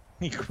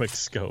 Quick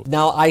scope.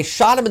 Now, I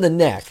shot him in the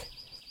neck.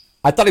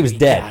 I thought he was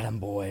dead. Got him,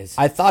 boys.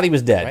 I thought he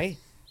was dead. Right?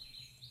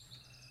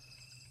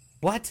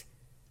 What?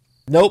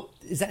 Nope.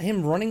 Is that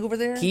him running over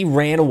there? He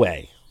ran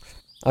away.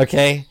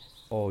 Okay?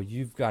 Oh,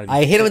 you've got to be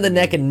I hit him in the kidding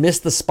neck me. and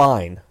missed the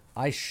spine.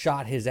 I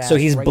shot his ass. So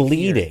he's right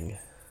bleeding. Here.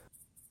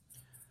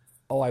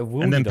 Oh, I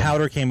wounded And then him.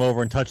 Powder came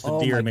over and touched the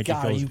Oh deer my and made God,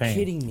 you feel are his you pain.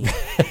 kidding me?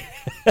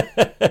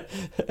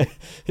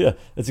 Yeah,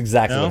 that's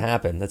exactly No? what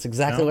happened. That's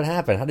exactly No? what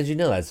happened. How did you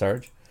know that,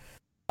 Sarge?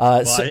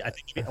 Well, I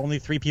think only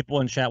 3 people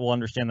in chat will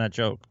understand that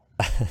joke.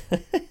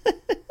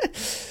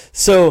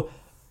 So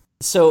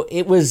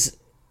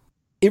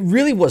it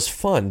really was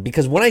fun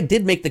because when I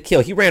did make the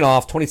kill, he ran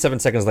off. 27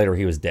 seconds later,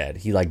 he was dead.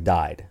 He like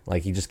died.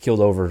 Like he just killed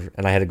over,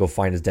 and I had to go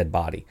find his dead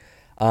body.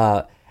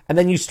 And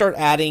then you start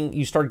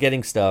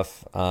getting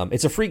stuff.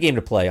 It's a free game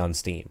to play on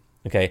Steam.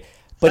 Okay,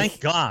 but Thank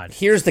God.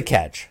 Here's the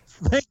catch.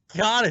 Thank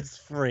God it's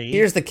free.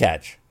 Here's the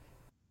catch.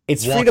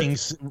 It's free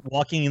to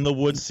Walking in the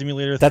Woods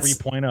Simulator That's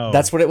 3.0.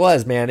 That's what it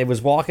was, man. It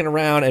was walking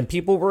around, and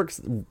people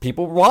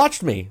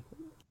watched me.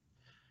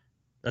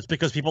 That's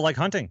because people like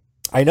hunting.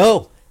 I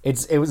know.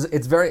 It's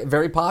very,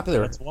 very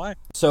popular. That's why.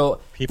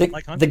 So People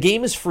like hunting. the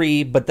game is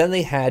free, but then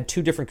they had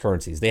 2 different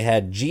currencies. They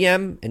had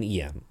GM and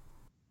EM.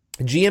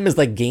 GM is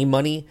like game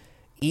money.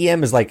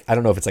 EM is like, I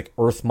don't know if it's like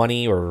Earth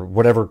money or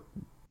whatever.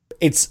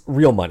 It's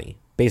real money,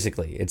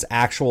 basically. It's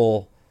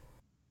actual.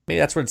 Maybe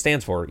that's what it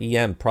stands for.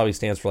 EM probably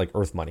stands for like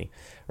Earth money,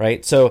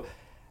 right? So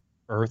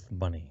Earth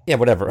money. yeah,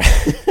 whatever.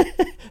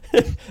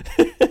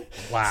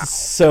 Wow.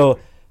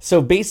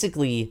 So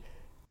basically,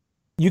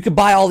 you could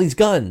buy all these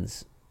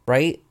guns,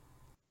 right?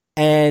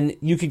 And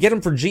you could get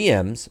them for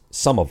GMs,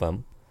 some of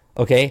them,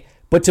 okay?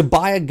 But to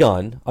buy a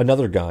gun,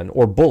 another gun,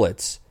 or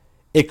bullets,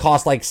 it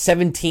costs like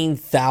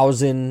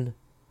 17,000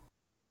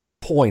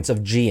 points of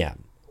GM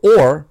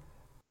or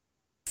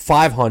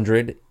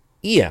 500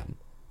 EM.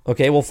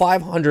 Okay, well,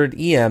 500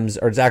 EMs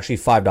are actually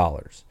 $5.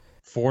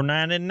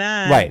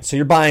 $4.99. Right, so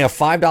you're buying a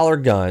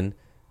 $5 gun,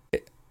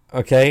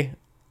 okay?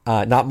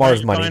 Not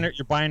Mars money.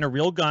 You're buying a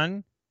real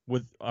gun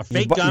with a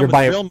fake bu- gun you're with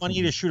buying- real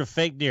money to shoot a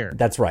fake deer.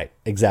 That's right,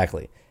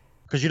 exactly.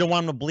 Because you don't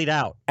want them to bleed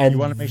out. And you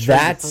want to make sure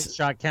your that's- first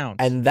shot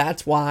counts. And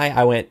that's why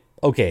I went,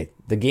 okay,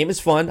 the game is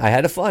fun. I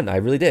had fun. I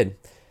really did.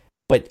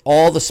 But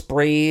all the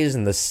sprays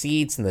and the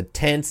seats and the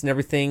tents and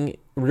everything,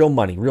 real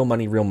money, real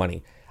money, real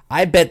money.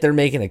 I bet they're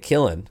making a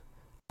killing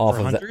off For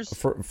of hunters? that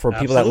for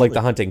people that like Absolutely.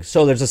 the hunting.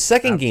 So there's a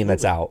second game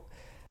that's Absolutely. out.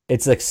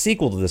 It's a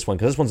sequel to this one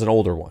because this one's an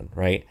older one,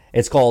 right?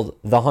 It's called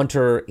The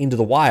Hunter Into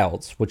the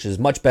Wilds, which is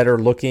much better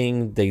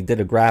looking. They did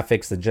a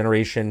graphics, the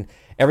generation,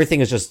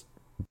 everything is just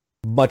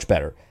much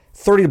better.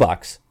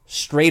 $30,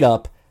 straight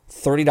up,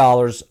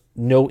 $30,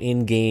 no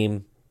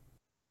in-game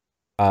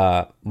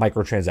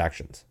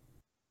microtransactions.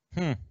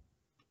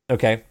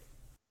 Okay.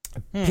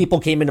 People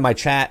came into my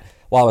chat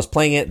while I was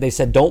playing it. They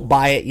said, don't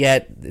buy it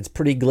yet. It's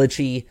pretty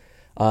glitchy.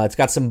 It's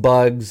got some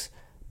bugs,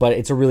 but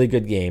it's a really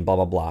good game, blah,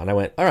 blah, blah. And I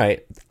went, all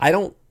right,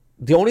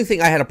 the only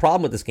thing I had a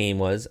problem with this game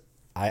was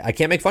I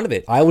can't make fun of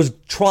it. I was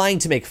trying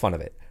to make fun of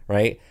it,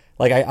 right?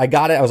 Like I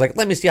got it. I was like,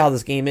 let me see how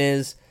this game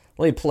is.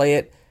 Let me play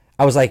it.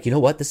 I was like, you know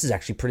what? This is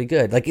actually pretty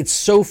good. Like it's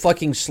so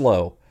fucking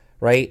slow,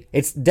 right?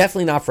 It's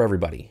definitely not for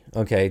everybody.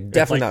 Okay.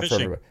 Definitely like not fishing.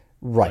 for everybody.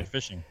 Right. Like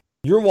fishing.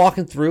 You're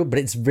walking through, but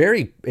it's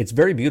very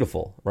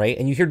beautiful, right?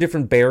 And you hear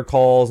different bear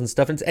calls and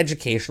stuff. And it's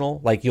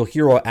educational. Like you'll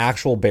hear an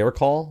actual bear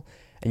call,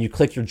 and you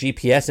click your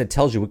GPS, and it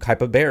tells you what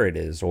type of bear it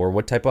is, or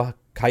what type of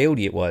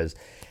coyote it was.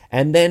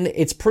 And then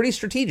it's pretty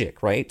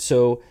strategic, right?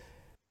 So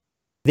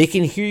they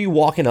can hear you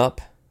walking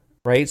up,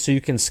 right? So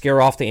you can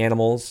scare off the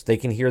animals. They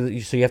can hear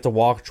that, so you have to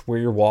watch where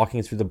you're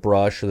walking through the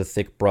brush or the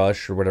thick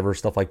brush or whatever,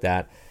 stuff like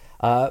that.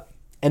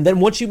 And then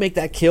once you make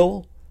that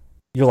kill,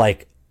 you're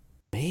like,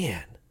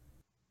 man,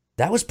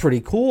 that was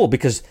pretty cool.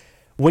 Because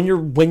when you're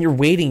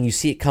waiting, you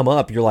see it come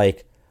up, you're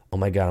like, oh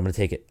my God, I'm gonna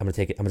take it. I'm gonna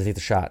take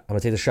the shot.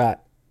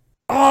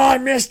 Oh, I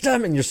missed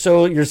him. And you're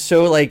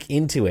so like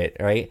into it,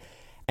 right?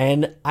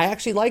 And I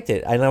actually liked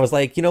it. And I was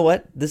like, you know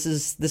what? This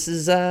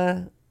is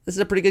a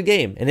pretty good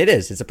game. And it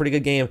is. It's a pretty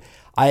good game.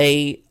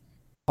 I'm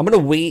gonna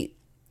wait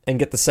and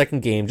get the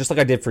second game, just like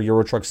I did for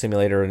Euro Truck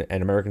Simulator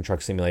and American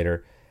Truck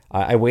Simulator.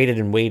 I waited,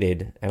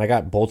 and I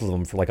got both of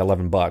them for like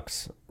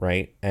 $11,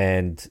 right?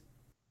 And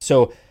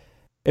so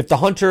if the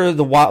Hunter,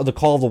 the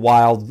Call of the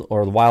Wild,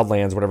 or the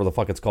Wildlands, whatever the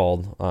fuck it's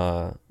called,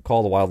 Call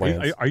of the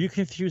Wildlands. Are you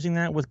confusing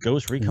that with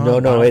Ghost Recon?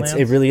 No,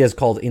 it really is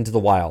called Into the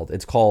Wild.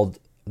 It's called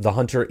The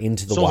Hunter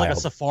Into the Wild. So it's like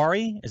a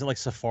safari? Is it like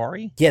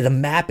safari? Yeah, the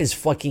map is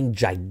fucking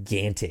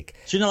gigantic.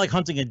 So you're not like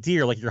hunting a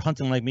deer, like you're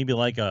hunting like maybe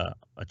like a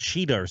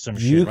cheetah or some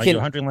shit, right?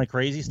 You're hunting like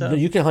crazy stuff? No,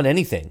 you can hunt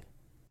anything.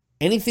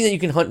 Anything that you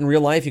can hunt in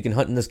real life, you can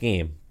hunt in this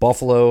game.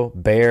 Buffalo,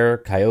 bear,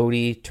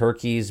 coyote,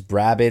 turkeys,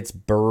 rabbits,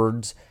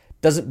 birds.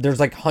 There's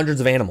like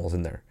hundreds of animals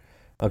in there.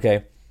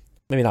 Okay?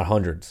 Maybe not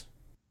hundreds.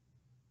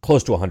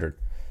 Close to 100.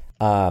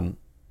 But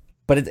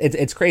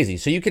it's crazy.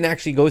 So you can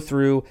actually go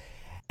through,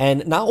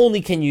 and not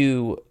only can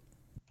you,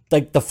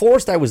 like, the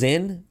forest I was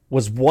in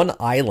was one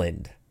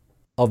island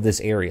of this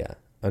area.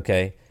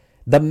 Okay?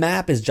 The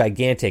map is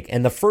gigantic,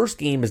 and the first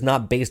game is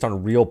not based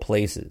on real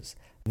places.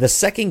 The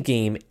second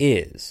game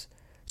is.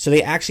 So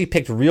they actually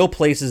picked real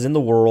places in the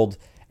world,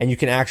 and you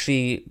can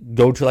actually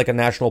go to like a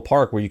national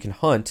park where you can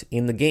hunt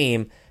in the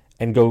game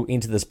and go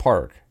into this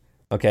park.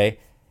 Okay?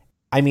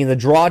 I mean, the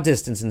draw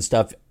distance and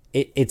stuff,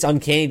 it's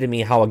uncanny to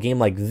me how a game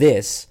like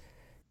this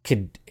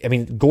could, I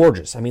mean,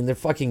 gorgeous. I mean, they're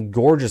fucking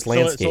gorgeous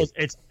landscape.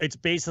 So it's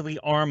basically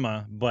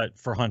Arma, but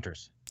for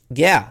hunters.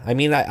 Yeah, I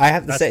mean, I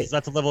have to say.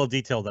 That's a level of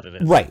detail that it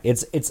is. Right.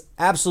 It's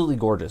absolutely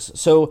gorgeous.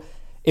 So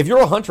if you're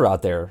a hunter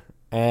out there,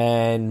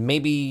 and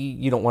maybe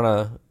you don't want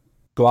to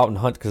go out and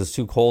hunt because it's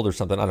too cold or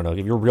something. I don't know.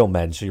 If you're real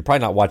men, so you're probably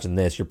not watching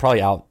this. You're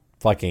probably out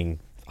fucking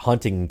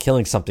hunting and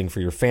killing something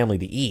for your family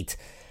to eat,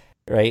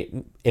 right?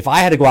 If I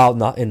had to go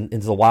out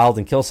into the wild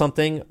and kill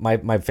something,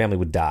 my family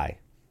would die.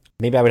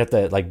 Maybe I would have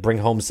to like bring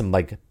home some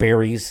like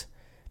berries,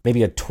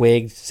 maybe a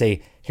twig.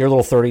 Say, here,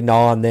 little 30,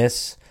 gnaw on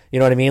this. You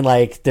know what I mean?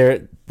 Like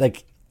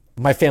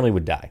my family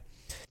would die.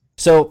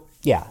 So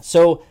yeah,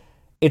 so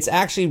it's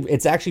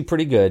actually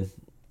pretty good.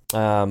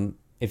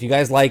 If you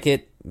guys like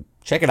it,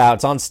 check it out.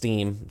 It's on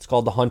Steam. It's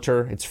called The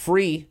Hunter. It's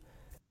free.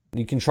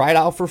 You can try it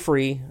out for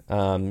free.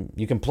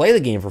 You can play the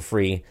game for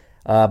free,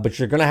 but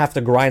you're going to have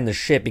to grind the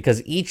shit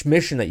because each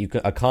mission that you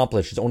can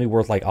accomplish is only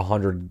worth like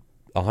 100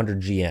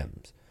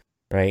 GMs,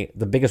 right?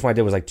 The biggest one I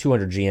did was like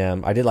 200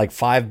 GM. I did like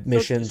 5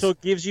 missions. So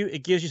it gives you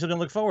something to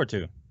look forward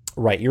to.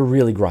 Right. You're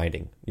really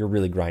grinding.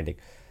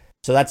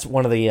 So that's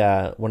one of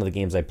the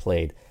games I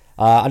played.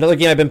 Another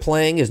game I've been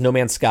playing is No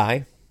Man's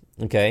Sky.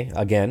 Okay,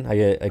 again,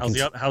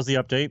 how's the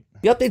update?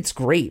 The update's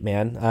great,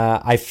 man.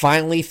 I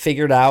finally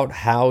figured out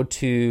how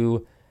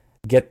to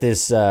get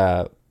this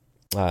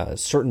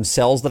certain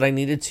cells that I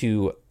needed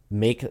to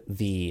make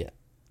the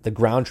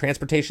ground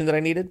transportation that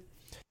I needed.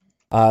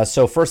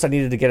 So first I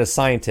needed to get a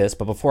scientist,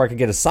 but before I could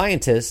get a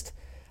scientist,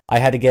 I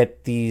had to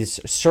get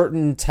these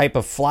certain type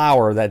of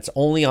flower that's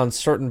only on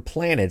certain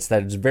planets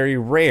that is very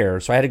rare.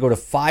 So I had to go to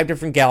 5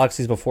 different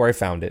galaxies before I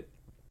found it.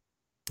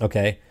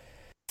 Okay.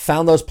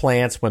 Found those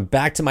plants, went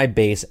back to my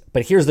base,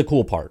 but here's the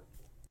cool part.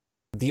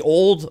 The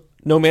old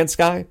No Man's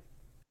Sky,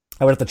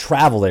 I would have to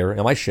travel there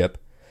in my ship,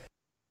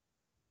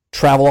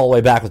 travel all the way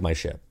back with my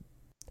ship.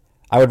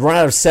 I would run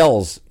out of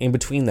cells in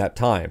between that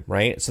time,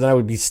 right? So then I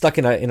would be stuck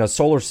in a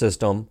solar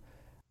system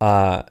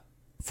for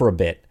a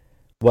bit.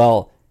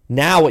 Well,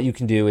 now what you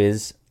can do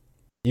is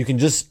you can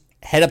just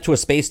head up to a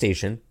space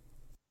station,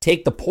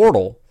 take the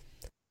portal,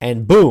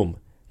 and boom,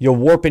 you'll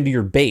warp into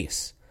your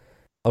base,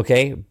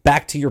 okay?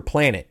 Back to your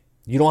planet.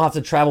 You don't have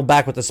to travel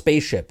back with the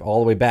spaceship all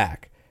the way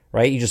back,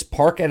 right? You just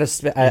park at a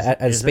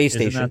space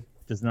station.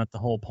 Isn't that the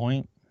whole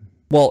point?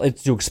 Well,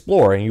 it's to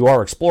explore, and you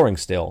are exploring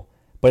still.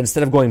 But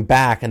instead of going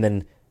back and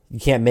then you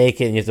can't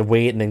make it and you have to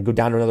wait and then go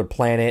down to another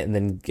planet and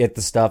then get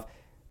the stuff,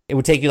 it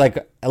would take you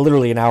like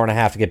literally an hour and a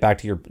half to get back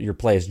to your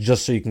place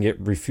just so you can get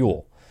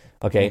refuel.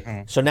 Okay?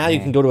 Mm-hmm. So now you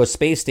can go to a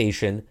space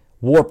station,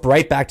 warp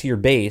right back to your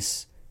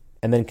base,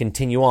 and then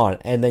continue on.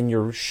 And then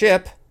your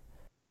ship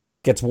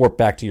gets warped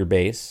back to your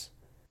base.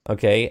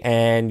 Okay,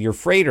 and your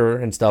freighter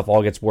and stuff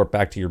all gets warped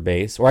back to your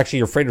base, or actually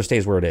your freighter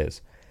stays where it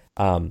is.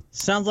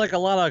 Sounds like a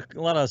lot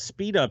of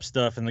speed up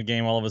stuff in the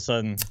game all of a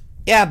sudden.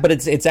 Yeah, but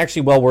it's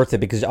actually well worth it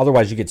because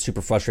otherwise you get super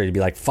frustrated. You'd be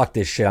like, "Fuck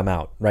this shit, I'm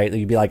out." Right?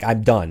 You'd be like,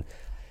 "I'm done."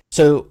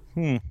 So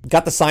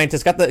got the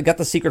scientist, got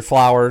the secret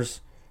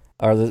flowers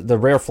or the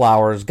rare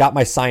flowers. Got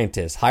my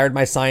scientist, hired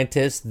my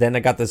scientist. Then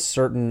I got this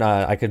certain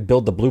I could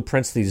build the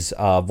blueprints, these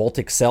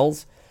Voltic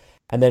cells.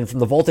 And then from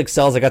the Voltic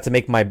cells, I got to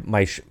make my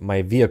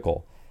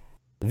vehicle.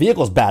 The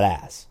vehicle's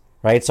badass,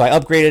 right? So I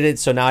upgraded it,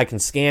 so now I can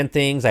scan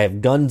things. I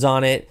have guns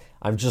on it.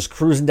 I'm just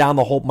cruising down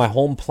my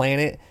home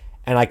planet,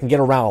 and I can get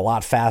around a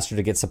lot faster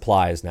to get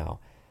supplies now.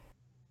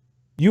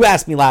 You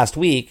asked me last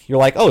week, you're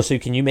like, oh, so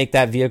can you make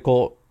that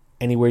vehicle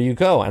anywhere you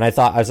go? And I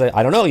was like,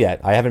 I don't know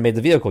yet. I haven't made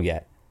the vehicle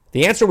yet.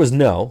 The answer was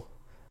no.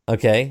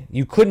 Okay,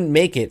 you couldn't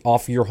make it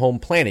off your home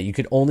planet. You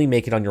could only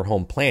make it on your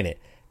home planet.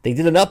 They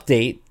did an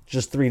update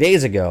just 3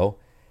 days ago,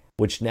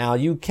 which now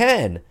you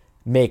can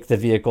make the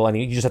vehicle, and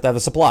you just have to have the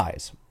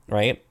supplies,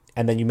 right?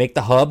 And then you make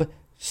the hub,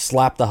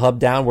 slap the hub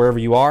down wherever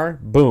you are,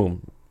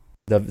 boom.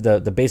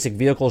 The basic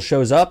vehicle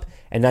shows up,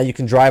 and now you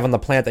can drive on the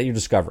planet that you're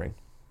discovering.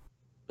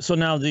 So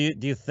now, do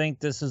you think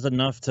this is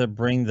enough to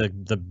bring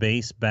the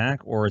base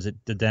back, or is it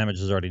the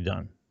damage is already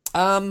done?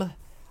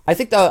 I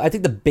think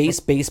the base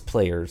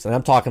players, and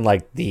I'm talking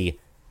like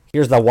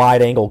here's the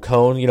wide angle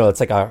cone. You know, it's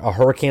like a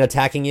hurricane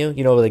attacking you.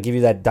 You know, they give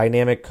you that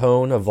dynamic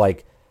cone of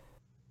like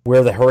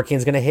where the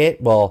hurricane's gonna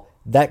hit. Well,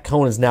 that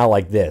cone is now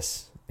like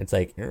this. It's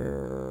like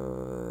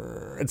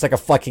a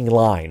fucking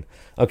line.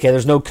 Okay,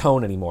 there's no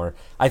cone anymore.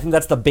 I think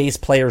that's the base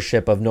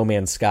playership of No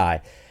Man's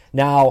Sky.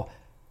 Now,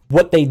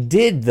 what they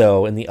did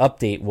though in the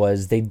update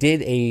was they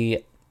did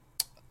a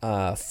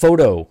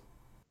photo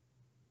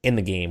in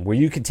the game where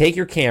you could take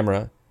your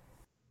camera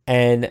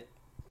and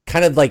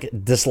kind of like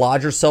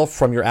dislodge yourself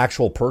from your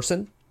actual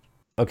person,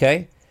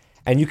 okay?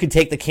 And you can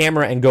take the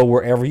camera and go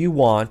wherever you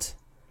want,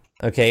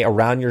 okay,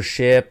 around your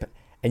ship,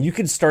 and you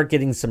can start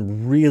getting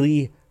some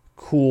really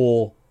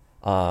cool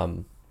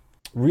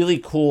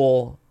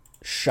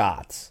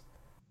shots.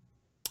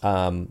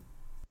 Hold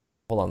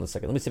on a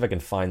second. Let me see if I can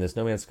find this.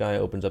 No Man's Sky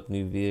opens up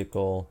new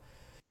vehicle.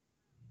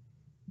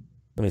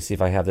 Let me see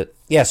if I have it.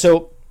 Yeah,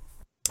 so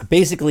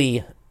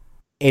basically,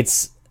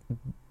 it's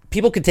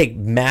people can take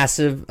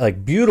massive,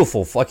 like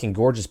beautiful, fucking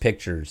gorgeous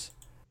pictures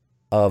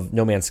of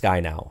No Man's Sky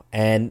now,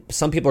 and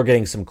some people are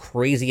getting some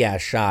crazy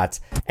ass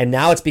shots. And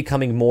now it's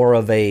becoming more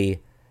of an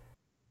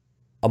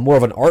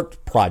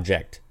art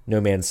project. No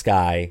Man's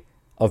Sky,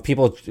 of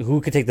people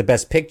who could take the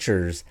best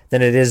pictures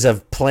than it is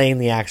of playing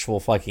the actual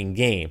fucking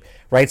game,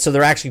 right? So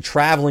they're actually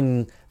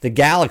traveling the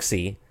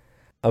galaxy,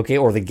 okay,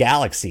 or the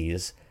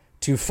galaxies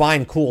to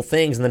find cool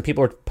things, and then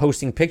people are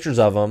posting pictures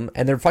of them,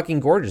 and they're fucking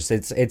gorgeous.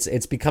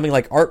 It's becoming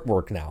like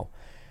artwork now.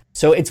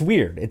 So it's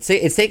weird. It's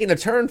taking a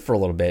turn for a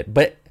little bit,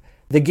 but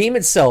the game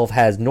itself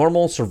has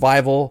normal,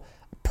 survival,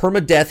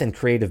 permadeath, and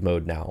creative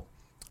mode now.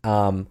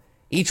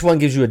 Each one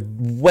gives you a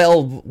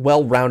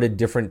well-rounded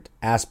different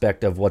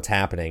aspect of what's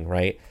happening,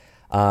 right?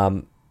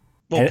 Well,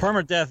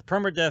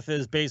 permadeath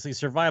is basically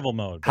survival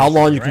mode. How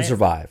long you can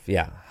survive.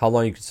 Yeah, how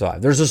long you can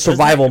survive. There's a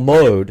survival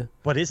mode.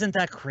 But isn't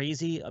that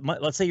crazy?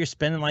 Let's say you're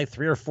spending like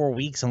 3 or 4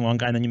 weeks on one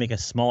guy, and then you make a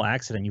small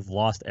accident. You've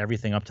lost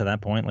everything up to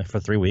that point, like for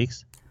 3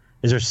 weeks.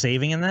 Is there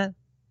saving in that?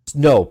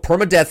 No,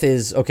 permadeath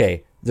is,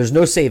 okay, there's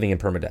no saving in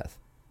permadeath.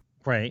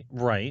 Right,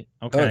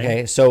 okay.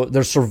 Okay, so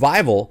there's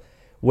survival,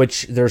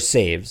 which there's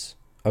saves,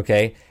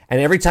 okay?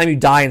 And every time you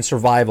die in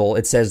survival,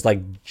 it says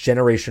like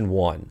generation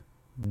 1.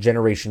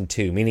 Generation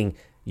 2, meaning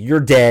you're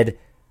dead,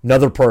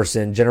 another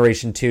person,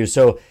 generation 2.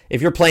 So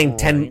if you're playing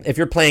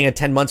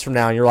 10 months from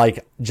now and you're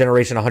like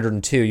generation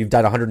 102, you've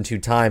died 102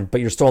 times, but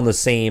you're still on the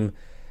same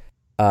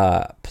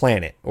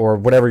planet or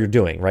whatever you're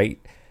doing, right?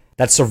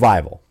 That's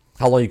survival.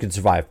 How long you can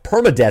survive.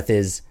 Permadeath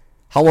is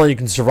how long you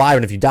can survive,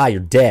 and if you die, you're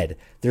dead.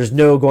 There's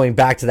no going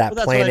back to that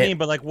that's planet. What I mean,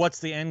 but like, what's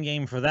the end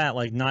game for that?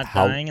 Like, not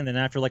dying, and then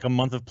after like a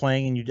month of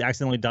playing and you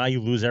accidentally die, you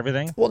lose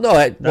everything? Well, no,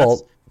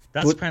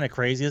 that's kind of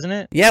crazy, isn't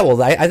it? Yeah,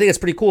 well, I think it's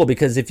pretty cool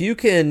because if you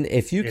can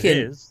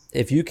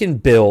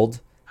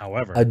build,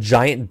 however, a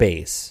giant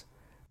base,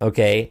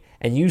 okay,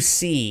 and you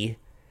see,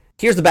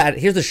 here's the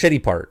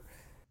shitty part.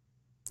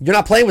 You're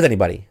not playing with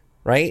anybody,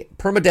 right?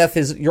 Permadeath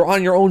is you're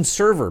on your own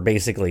server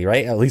basically,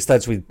 right? At least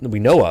that's we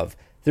know of.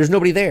 There's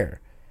nobody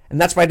there. And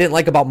that's what I didn't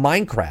like about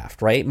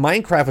Minecraft, right?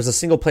 Minecraft was a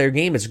single-player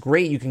game. It's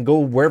great. You can go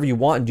wherever you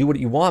want and do what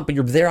you want, but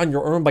you're there on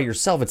your own by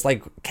yourself. It's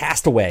like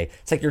Castaway.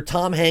 It's like you're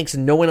Tom Hanks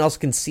and no one else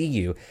can see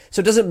you. So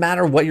it doesn't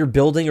matter what you're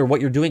building or what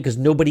you're doing because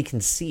nobody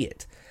can see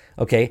it,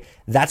 okay?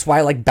 That's why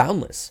I like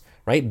Boundless,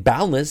 right?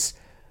 Boundless,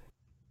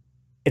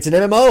 it's an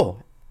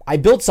MMO. I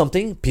built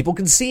something. People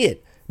can see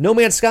it. No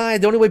Man's Sky,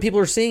 the only way people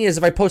are seeing it is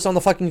if I post on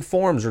the fucking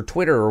forums or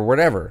Twitter or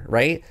whatever,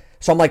 right?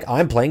 So I'm like,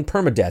 I'm playing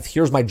permadeath.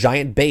 Here's my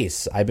giant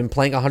base. I've been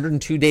playing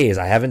 102 days.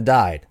 I haven't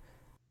died.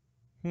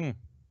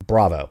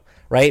 Bravo,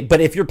 right?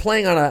 But if you're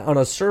playing on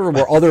a server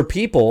where other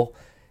people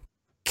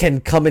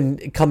can come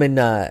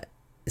and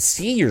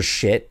see your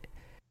shit,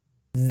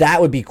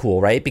 that would be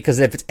cool, right? Because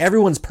if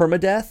everyone's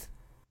permadeath,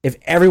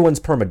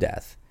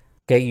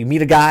 okay, you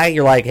meet a guy,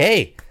 you're like,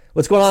 hey,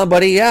 what's going on,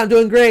 buddy? Yeah, I'm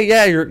doing great.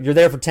 Yeah, you're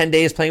there for 10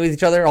 days playing with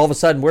each other. All of a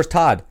sudden, where's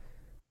Todd?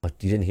 What,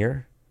 you didn't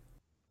hear?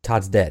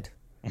 Todd's dead.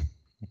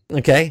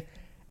 Okay?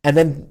 And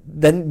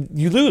then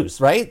you lose,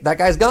 right? That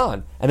guy's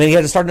gone. And then he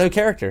has to start a new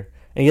character.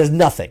 And he has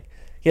nothing.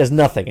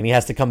 And he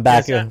has to come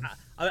back. Yes,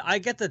 I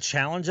get the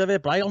challenge of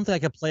it, but I don't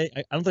think I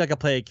could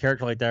play a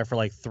character like that for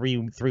like three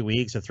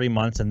weeks or 3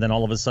 months, and then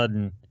all of a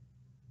sudden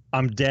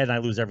I'm dead and I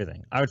lose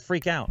everything. I would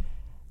freak out.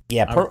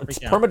 Yeah,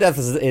 permadeath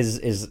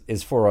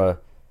is for a.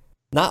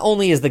 Not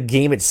only is the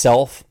game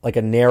itself like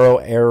a narrow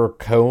error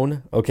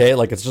cone, okay,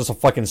 like it's just a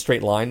fucking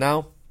straight line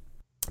now,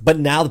 but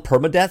now the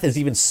permadeath is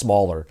even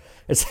smaller.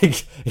 It's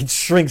like it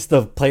shrinks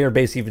the player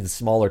base even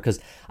smaller because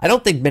I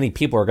don't think many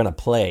people are gonna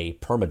play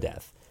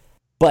permadeath,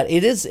 but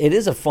it is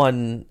a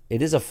fun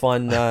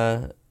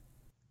a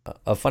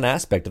fun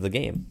aspect of the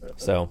game.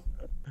 So,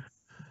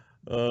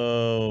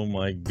 oh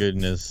my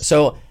goodness!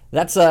 So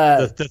that's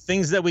the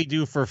things that we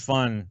do for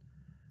fun.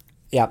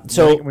 Yeah,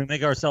 so we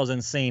make ourselves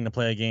insane to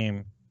play a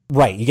game.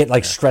 Right, you get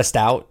like stressed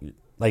out,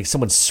 like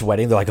someone's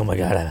sweating. They're like, "Oh my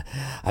god,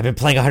 I've been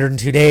playing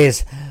 102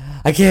 days,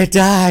 I can't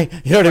die."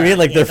 You know what I mean?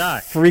 Like they're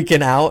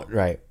freaking out.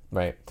 Right.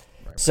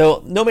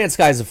 So No Man's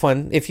Sky is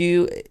fun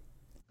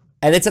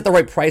and it's at the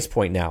right price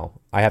point now.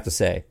 I have to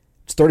say,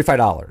 it's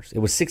 $35. It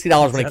was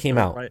 $60 when it came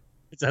out.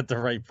 It's at the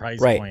right price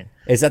point.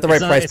 It's at the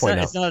right price point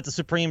now. It's not at the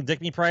Supreme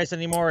Dickney price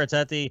anymore. It's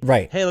at the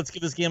Hey, let's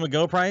give this game a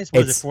go price.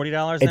 What is it?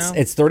 $40 now?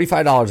 It's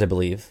 $35, I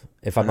believe,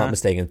 if I'm not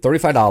mistaken.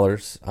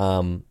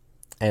 $35.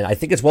 And I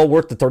think it's well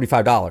worth the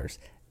 $35.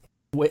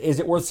 Is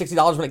it worth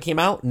 $60 when it came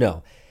out?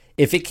 No.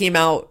 If it came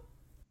out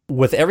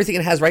with everything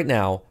it has right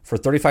now for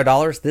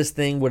 $35, this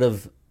thing would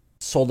have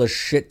sold a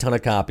shit ton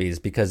of copies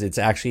because it's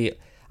actually,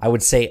 I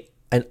would say,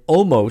 an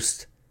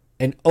almost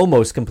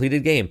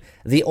completed game.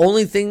 The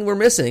only thing we're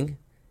missing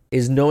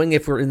is knowing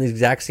if we're in the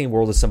exact same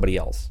world as somebody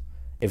else.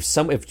 If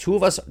two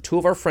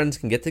of our friends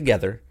can get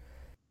together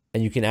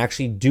and you can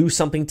actually do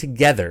something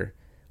together,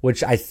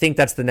 which I think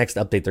that's the next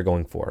update they're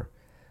going for.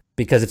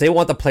 Because if they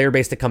want the player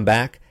base to come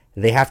back,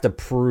 they have to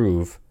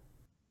prove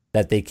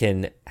that they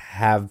can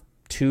have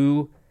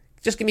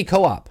just give me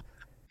co-op.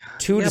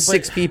 2 to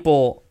 6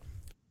 people,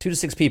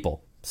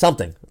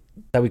 something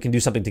that we can do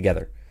something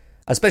together.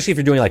 Especially if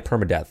you're doing like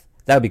permadeath.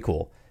 That would be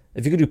cool.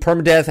 If you could do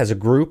permadeath as a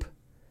group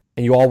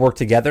and you all work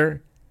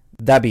together,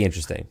 that'd be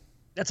interesting.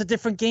 That's a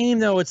different game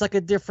though. It's like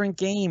a different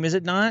game, is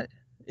it not?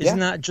 Isn't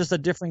that just a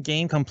different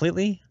game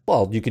completely?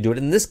 Well, you could do it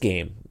in this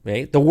game,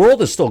 right? The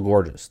world is still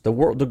gorgeous.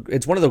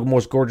 It's one of the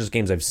most gorgeous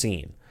games I've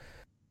seen.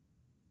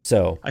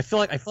 So I feel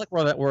like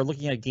we're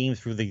looking at games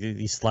through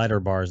these slider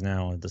bars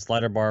now. The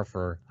slider bar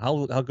for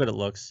how good it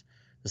looks,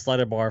 the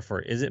slider bar for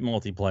is it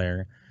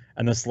multiplayer,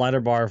 and the slider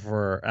bar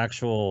for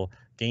actual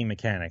game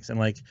mechanics. And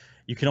like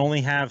you can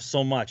only have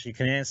so much. You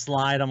can't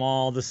slide them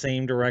all the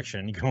same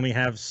direction. You can only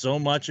have so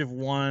much of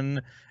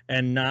one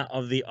and not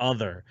of the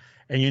other.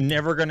 And you're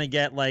never going to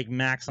get like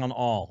max on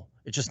all.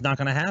 It's just not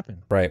going to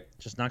happen. Right.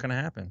 It's just not going to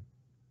happen.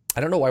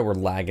 I don't know why we're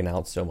lagging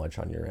out so much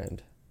on your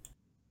end.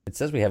 It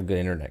says we have good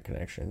internet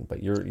connection,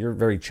 but you're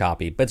very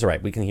choppy. But it's all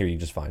right. We can hear you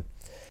just fine.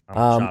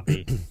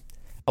 Choppy.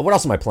 What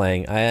else am I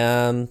playing?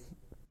 I'm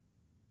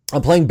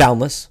playing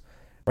Boundless,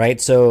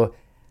 right? So,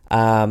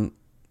 that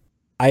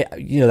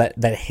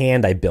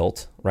hand I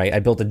built, right? I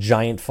built a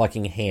giant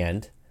fucking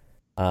hand.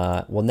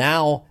 Well,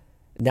 now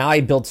I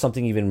built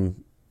something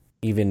even.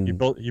 You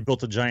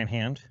built a giant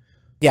hand?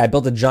 Yeah, I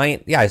built a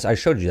giant. Yeah, I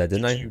showed you that,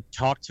 didn't I? Did you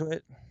talk to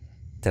it?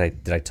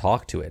 Did I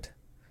talk to it?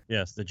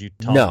 Yes. Did you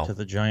talk to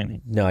the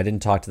giant? No, I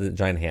didn't talk to the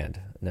giant hand.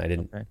 No, I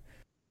didn't. Okay.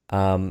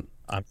 I'm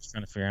just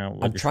trying to figure out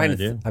what you're trying to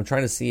do. I'm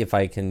trying to see if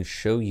I can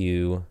show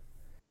you.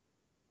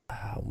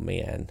 Oh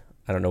man,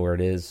 I don't know where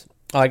it is.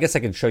 Oh, I guess I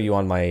can show you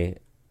on my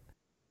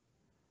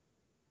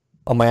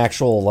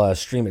actual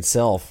stream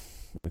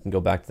itself. We can go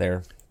back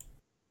there.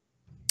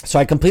 So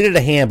I completed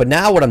a hand, but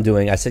now what I'm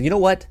doing, I said, you know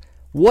what?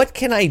 What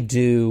can I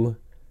do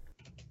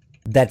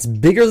that's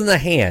bigger than the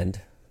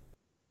hand?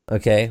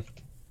 Okay.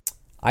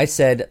 I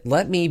said,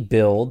 let me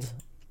build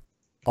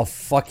a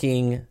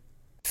fucking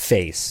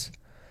face.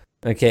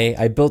 Okay.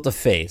 I built a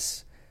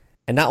face.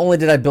 And not only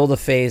did I build a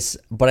face,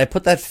 but I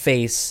put that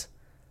face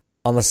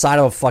on the side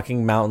of a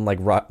fucking mountain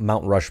like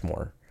Mount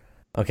Rushmore.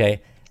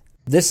 Okay.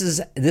 This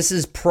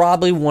is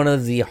probably one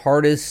of the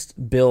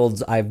hardest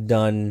builds I've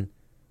done,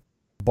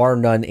 bar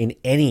none, in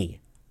any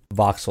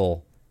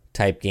voxel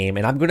type game.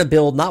 And I'm going to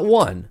build not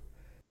 1,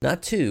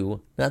 not 2,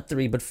 not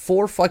 3, but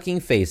 4 fucking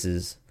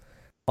faces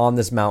on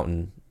this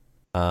mountain.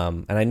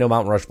 And I know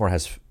Mount Rushmore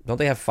don't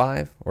they have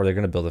 5? Or they're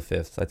going to build a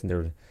 5th? I think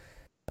they're...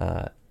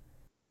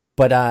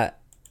 But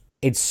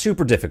it's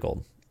super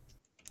difficult.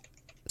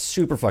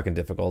 Super fucking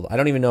difficult. I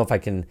don't even know if I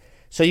can...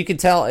 So you can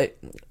tell...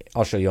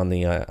 I'll show you on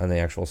the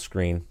actual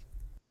screen.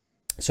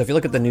 So if you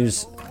look at the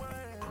news...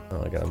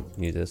 Oh, I gotta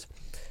mute this.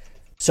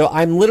 So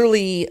I'm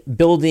literally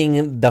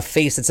building the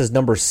face that says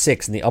number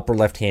 6 in the upper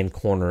left-hand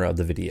corner of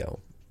the video.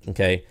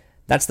 Okay?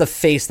 That's the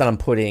face that I'm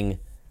putting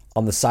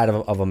on the side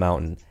of a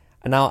mountain.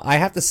 And now I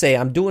have to say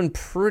I'm doing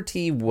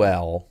pretty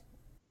well.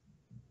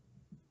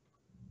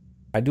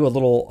 I do a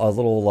little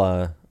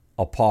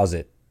I'll pause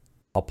it.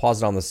 I'll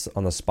pause it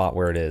on the spot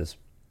where it is.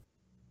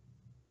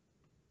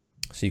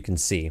 So you can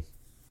see.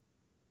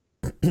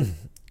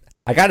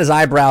 I got his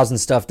eyebrows and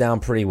stuff down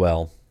pretty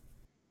well.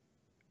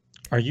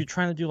 Are you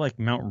trying to do like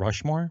Mount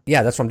Rushmore?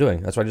 Yeah, that's what I'm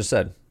doing. That's what I just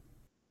said.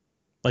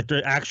 Like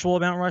the actual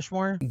Mount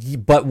Rushmore?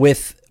 But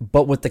with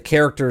the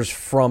characters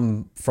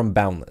from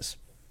Boundless.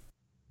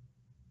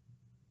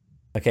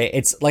 Okay,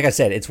 it's like I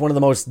said, it's one of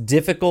the most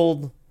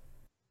difficult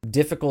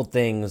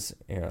things.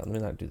 Here, let me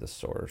not do the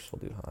source.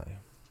 We'll do high.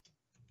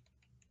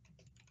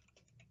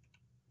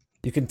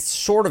 You can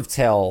sort of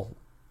tell.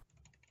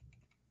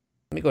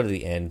 Let me go to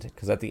the end,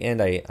 because at the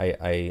end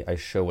I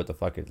show what the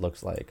fuck it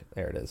looks like.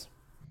 There it is.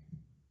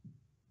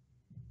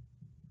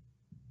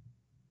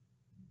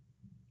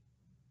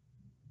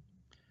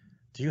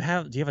 Do you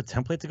have a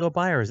template to go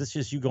by, or is this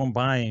just you going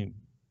by?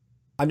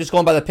 I'm just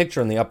going by the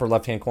picture in the upper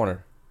left-hand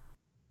corner.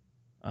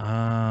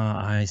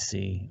 I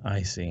see.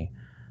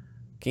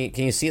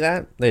 Can you see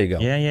that? There you go.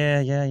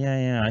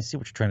 Yeah. I see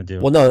what you're trying to do.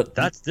 Well, no,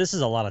 this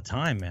is a lot of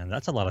time, man.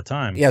 That's a lot of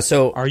time. yeah.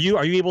 So Are you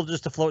able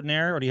just to float in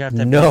air, or do you have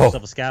to No. build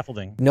yourself a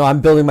scaffolding? no, I'm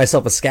building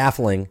myself a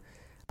scaffolding,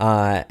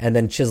 and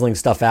then chiseling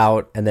stuff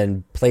out, and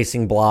then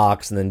placing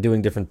blocks, and then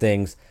doing different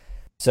things.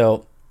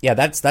 So yeah,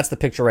 that's the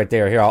picture right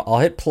there. Here, I'll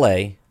hit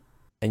play,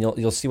 and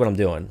you'll see what I'm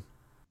doing.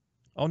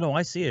 Oh no,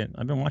 I see it.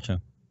 I've been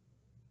watching.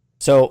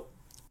 So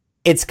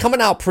it's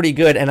coming out pretty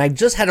good, and I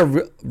just had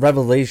a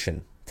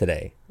revelation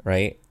today.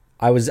 Right,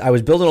 I was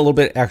building a little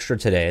bit extra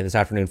today, this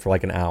afternoon, for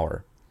like an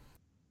hour,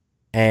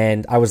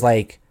 and I was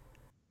like,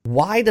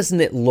 why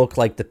doesn't it look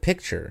like the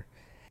picture?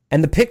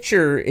 And the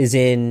picture is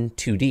in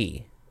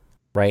 2D,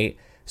 right?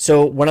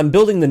 So when I'm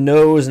building the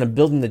nose and I'm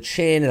building the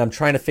chin and I'm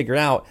trying to figure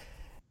out,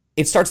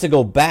 it starts to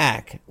go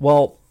back.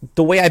 Well,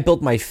 the way I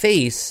built my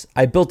face,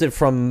 I built it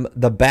from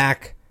the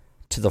back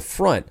to the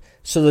front.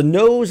 So the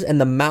nose and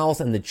the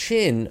mouth and the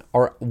chin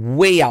are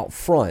way out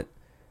front,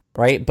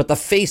 right? But the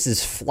face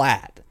is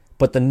flat.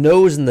 But the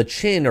nose and the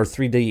chin are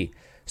 3D.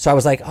 So I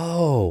was like,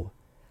 oh,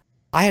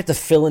 I have to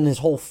fill in his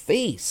whole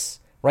face,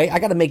 right? I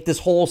got to make this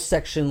whole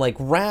section like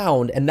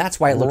round, and that's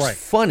why it looks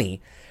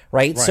funny,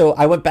 right? So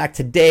I went back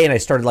today and I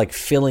started like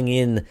filling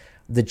in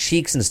the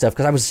cheeks and stuff,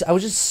 because I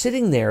was just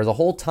sitting there the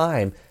whole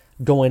time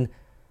going,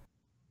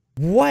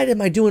 what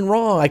am I doing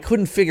wrong? I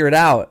couldn't figure it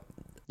out.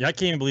 Yeah, I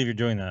can't even believe you're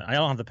doing that. I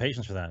don't have the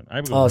patience for that.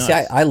 See,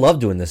 I love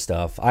doing this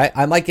stuff.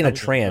 I'm like in a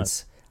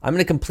trance. I'm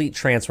in a complete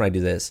trance when I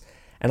do this,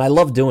 and I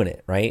love doing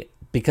it, right?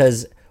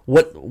 Because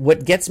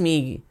what gets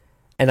me,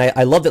 and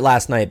I loved it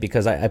last night,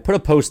 because I put a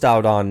post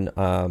out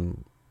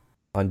on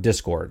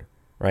Discord,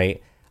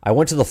 right? I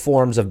went to the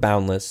forums of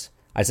Boundless.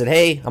 I said,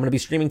 hey, I'm going to be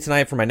streaming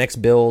tonight for my next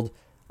build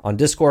on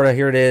Discord.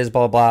 Here it is,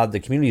 blah, blah, blah. The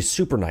community is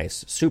super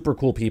nice, super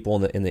cool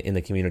people in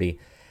the community.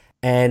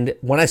 And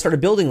when I started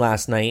building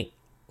last night,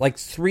 like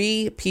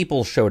 3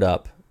 people showed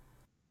up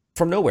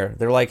from nowhere.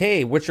 They're like,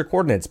 hey, what's your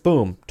coordinates?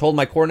 Boom. Told them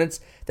my coordinates.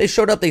 They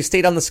showed up. They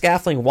stayed on the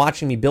scaffolding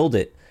watching me build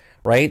it,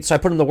 right? So I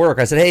put them to work.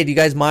 I said, hey, do you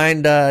guys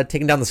mind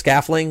taking down the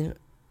scaffolding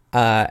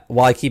while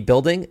I keep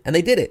building? And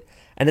they did it.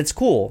 And it's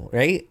cool,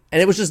 right?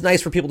 And it was just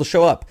nice for people to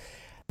show up.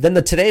 Then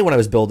today when I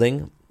was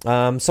building,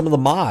 some of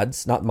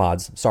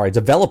the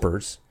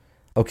developers,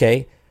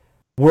 okay,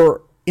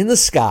 were in the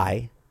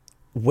sky,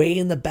 way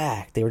in the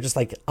back. They were just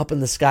like up in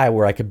the sky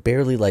where I could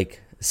barely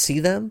like see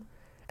them,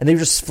 and they were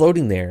just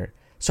floating there.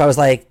 So I was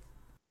like,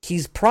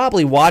 he's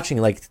probably watching,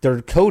 like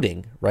they're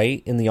coding,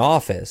 right, in the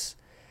office.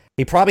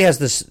 He probably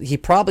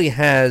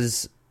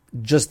has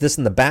just this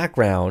in the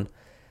background.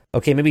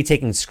 Okay, maybe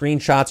taking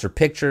screenshots or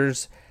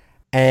pictures,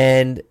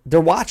 and they're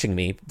watching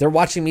me. They're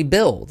watching me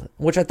build,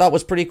 which I thought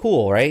was pretty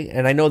cool, right?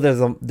 And I know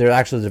they're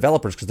actually the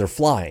developers, because they're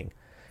flying,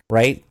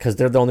 right? Because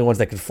they're the only ones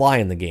that can fly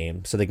in the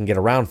game, so they can get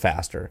around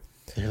faster.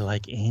 They're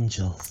like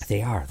angels.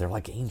 They are. They're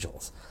like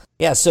angels.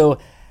 Yeah. So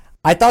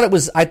I thought it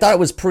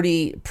was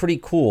pretty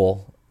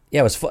cool.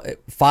 Yeah, it was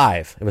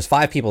 5. It was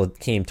 5 people that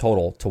came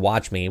total to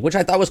watch me, which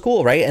I thought was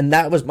cool, right? And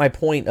that was my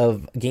point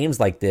of games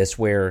like this,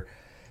 where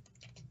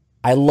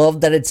I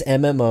love that it's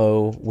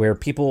MMO, where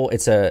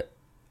it's a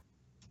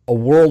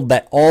world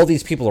that all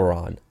these people are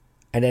on,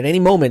 and at any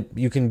moment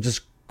you can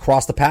just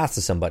cross the path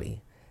to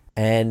somebody,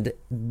 and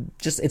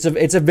just it's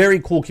a very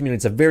cool community.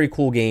 It's a very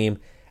cool game,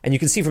 and you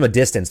can see from a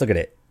distance. Look at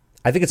it.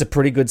 I think it's a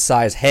pretty good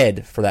size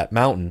head for that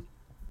mountain.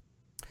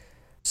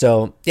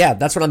 So yeah,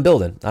 that's what I'm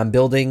building. I'm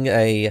building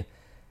a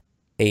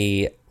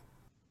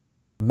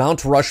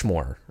Mount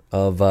Rushmore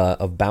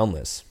of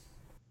Boundless.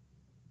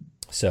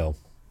 So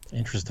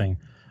interesting.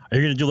 Are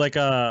you gonna do like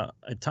not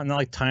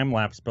like time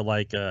lapse, but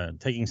like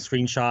taking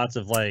screenshots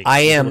of like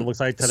I am what it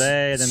looks like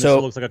today, and then so,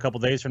 this looks like a couple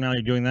days from now?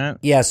 You're doing that?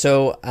 Yeah.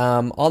 So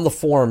on the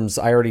forums,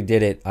 I already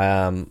did it.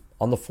 On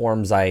the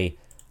forums, I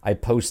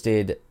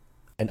posted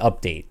an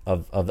update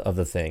of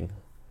the thing.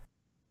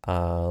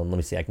 Let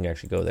me see. I can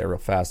actually go there real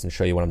fast and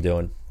show you what I'm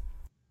doing.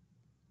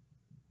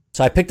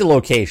 So I picked a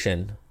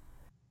location,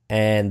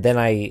 and then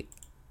I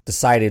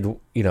decided,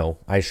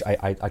 I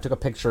took a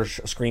picture,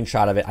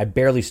 screenshot of it. I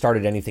barely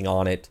started anything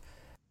on it.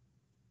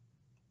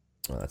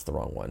 Oh, that's the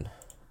wrong one.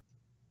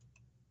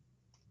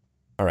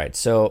 All right,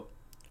 so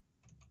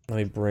let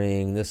me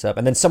bring this up.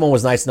 And then someone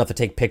was nice enough to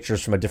take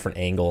pictures from a different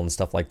angle and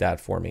stuff like that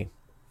for me.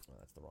 Oh,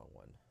 that's the wrong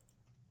one.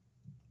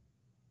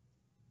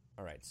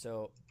 All right,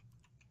 so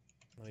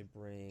let me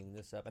bring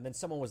this up. And then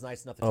someone was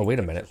nice enough to take wait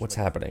a pictures minute. from What's a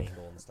different happening?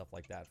 angle and stuff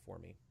like that for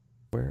me.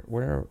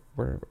 Where?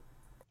 All right,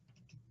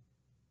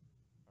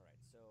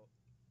 so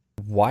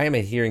why am I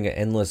hearing an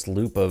endless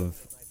loop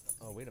of...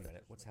 Oh, wait a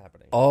minute. What's What's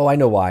happening? Oh, I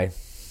know why.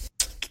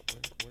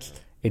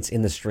 It's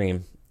in the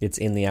stream. It's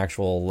in the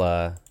actual.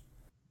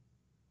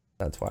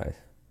 That's why.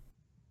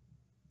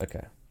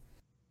 Okay.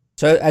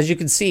 So as you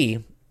can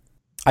see,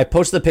 I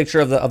posted a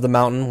picture of the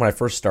mountain when I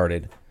first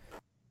started,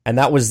 and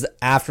that was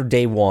after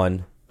day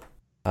one.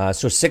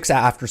 So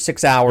after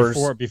 6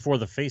 hours before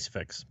the face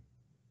fix.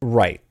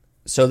 Right.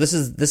 So this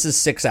is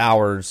 6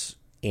 hours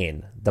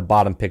in the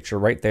bottom picture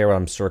right there. What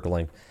I'm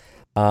circling.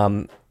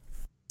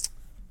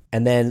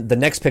 And then the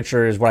next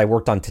picture is what I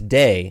worked on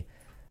today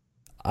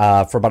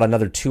for about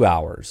another 2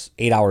 hours,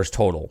 8 hours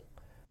total.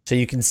 So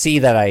you can see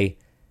that I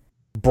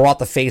brought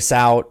the face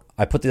out.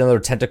 I put the other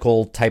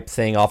tentacle type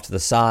thing off to the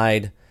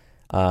side.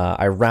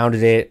 I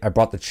rounded it. I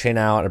brought the chin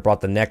out. I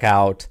brought the neck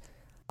out.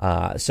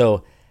 But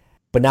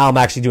now I'm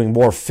actually doing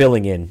more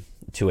filling in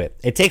to it.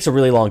 It takes a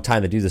really long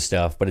time to do this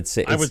stuff, but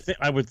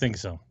I would think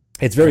so.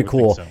 It's very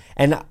cool. So.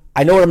 And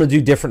I know what I'm going to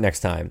do different next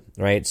time,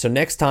 right? So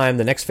next time,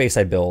 the next face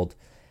I build,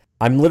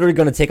 I'm literally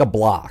going to take a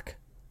block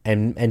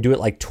and do it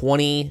like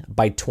 20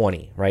 by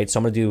 20, right? So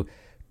I'm going to do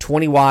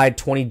 20 wide,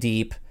 20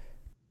 deep,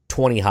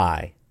 20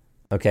 high,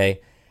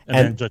 okay? And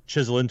then just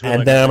chisel into it.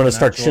 And then I'm going to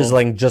start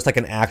chiseling just like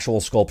an actual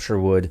sculpture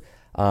would,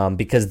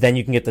 because then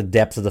you can get the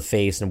depth of the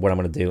face and what I'm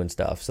going to do and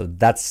stuff. So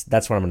that's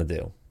what I'm going to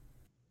do.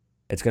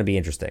 It's going to be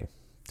interesting.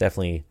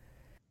 Definitely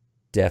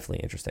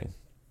interesting.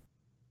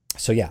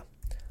 So yeah,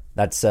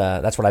 that's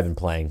what I've been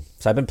playing.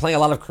 So I've been playing a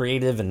lot of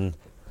creative and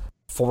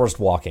forest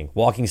walking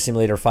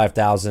simulator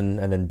 5000,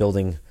 and then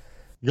building.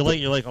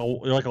 You're like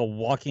a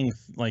walking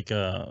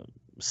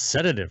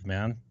sedative,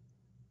 man.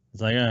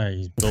 It's like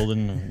he's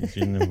building.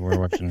 We're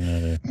watching.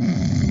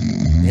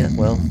 Yeah,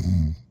 well,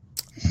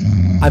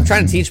 I'm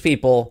trying to teach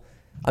people.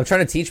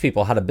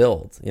 how to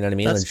build. You know what I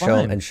mean? That's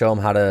and show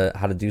them how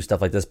to do stuff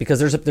like this, because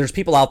there's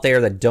people out there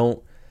that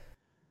don't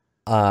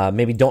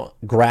maybe don't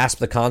grasp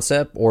the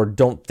concept or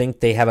don't think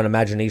they have an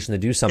imagination to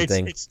do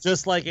something. It's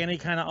just like any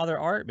kind of other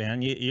art,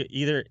 man. You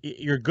either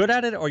you're good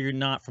at it or you're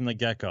not from the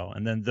get-go.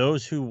 And then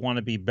those who want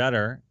to be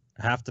better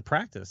have to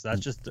practice. That's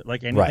just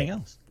like anything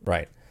else.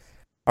 Right.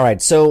 All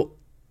right. So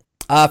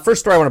first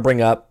story I want to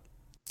bring up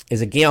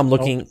is a game I'm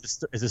looking.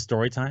 Is it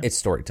story time? It's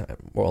story time.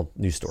 Well,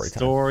 new story time.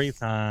 Story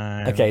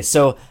time. Okay,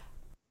 so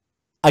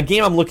a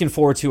game I'm looking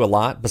forward to a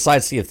lot,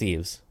 besides Sea of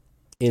Thieves,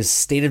 is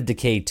State of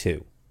Decay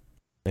 2.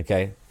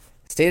 Okay?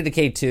 State of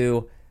Decay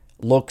 2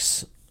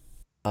 looks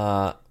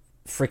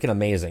freaking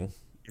amazing.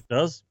 It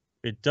does.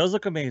 It does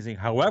look amazing.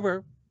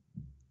 However,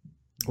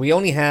 we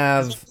only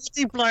have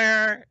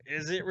multiplayer.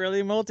 Is it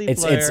really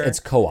multiplayer? It's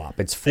co-op.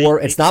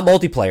 It's not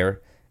multiplayer.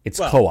 It's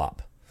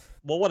co-op.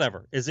 Well,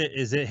 whatever. Is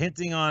it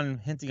hinting on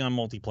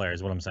multiplayer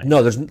is what I'm saying.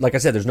 No, like I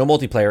said, there's no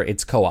multiplayer.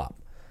 It's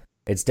co-op.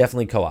 It's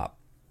definitely co-op.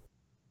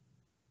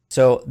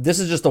 So this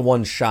is just the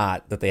one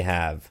shot that they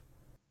have.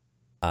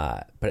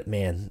 But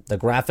man, the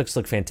graphics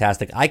look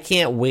fantastic. I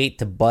can't wait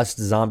to bust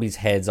zombies'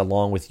 heads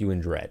along with you in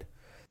Dread.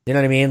 You know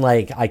what I mean?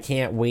 Like, I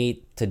can't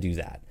wait to do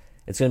that.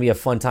 It's going to be a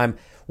fun time.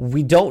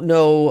 We don't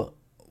know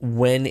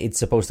when it's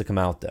supposed to come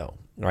out, though.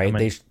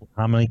 Right?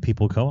 How many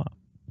people co-op?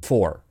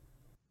 4.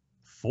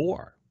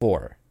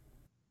 4.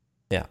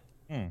 Yeah.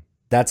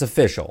 That's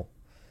official.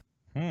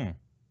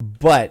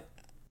 But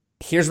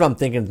here's what I'm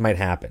thinking might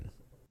happen.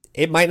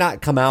 It might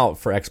not come out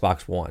for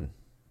Xbox One.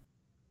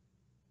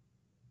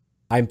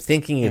 I'm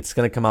thinking it's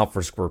going to come out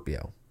for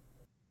Scorpio.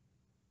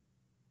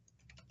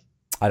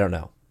 I don't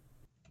know.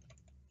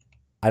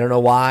 I don't know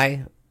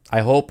why.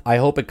 I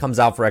hope it comes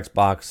out for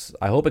Xbox.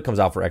 I hope it comes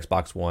out for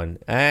Xbox One.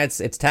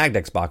 It's tagged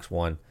Xbox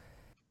One.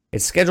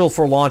 It's scheduled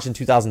for launch in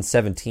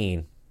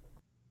 2017.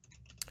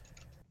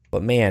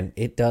 But man,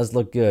 it does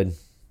look good.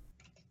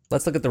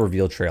 Let's look at the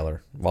reveal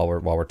trailer while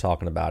we're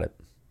talking about it.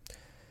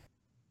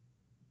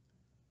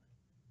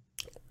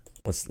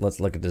 Let's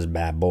look at this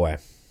bad boy.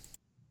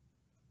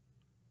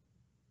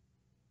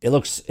 It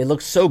looks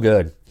so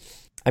good.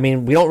 I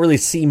mean, we don't really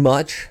see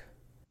much.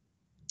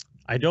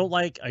 I don't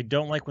like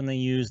when they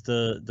use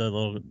the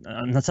little.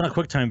 That's not a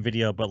QuickTime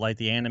video, but like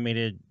the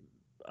animated.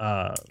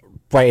 Right,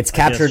 it's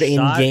captured in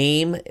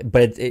game,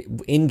 but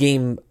in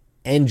game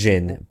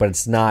engine, but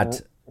it's not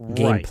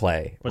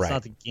gameplay. But it's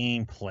not the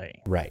gameplay.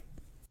 Right.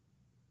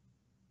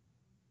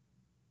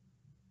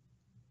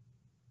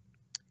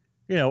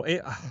 You know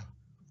it.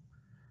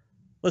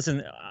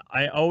 Listen,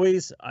 I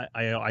used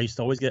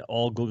to always get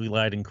all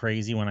googly-eyed and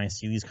crazy when I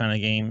see these kind of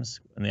games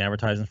and the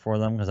advertising for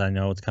them, because I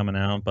know it's coming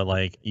out. But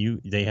like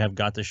they have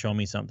got to show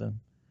me something.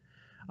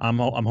 I'm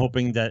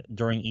hoping that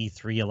during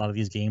E3, a lot of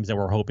these games that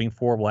we're hoping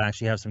for will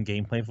actually have some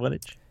gameplay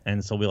footage,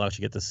 and so we'll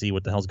actually get to see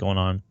what the hell's going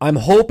on. I'm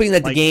hoping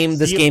that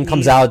this game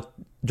comes out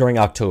during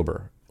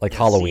October, like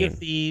Halloween. Sea of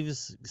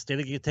Thieves, State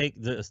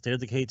of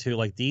Decay 2,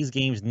 like these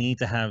games need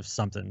to have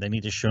something. They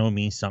need to show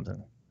me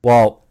something.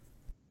 Well,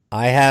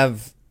 I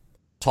have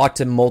talked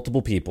to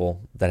multiple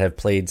people that have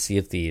played Sea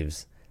of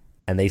Thieves,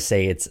 and they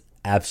say it's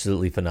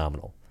absolutely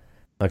phenomenal.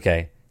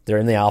 Okay, they're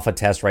in the alpha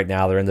test right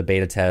now. They're in the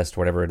beta test,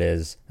 whatever it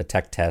is, the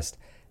tech test.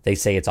 They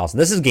say it's awesome.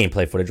 This is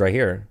gameplay footage right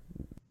here.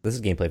 This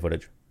is gameplay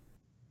footage.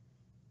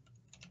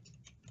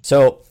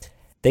 So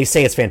they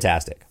say it's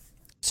fantastic.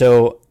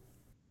 So,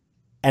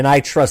 and I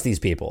trust these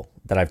people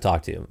that I've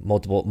talked to.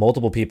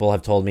 Multiple people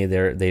have told me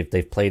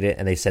they've played it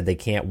and they said they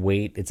can't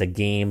wait. It's a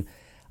game.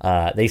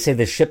 They say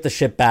the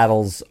ship-to-ship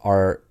battles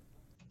are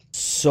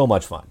so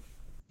much fun.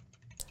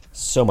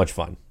 So much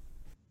fun.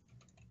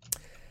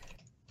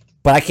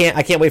 But I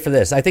can't wait for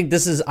this. I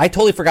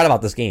totally forgot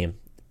about this game.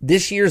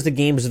 This year's the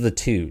games of the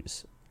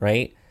twos,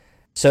 right?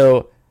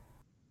 So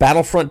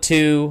Battlefront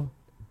 2,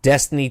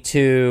 Destiny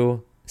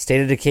 2,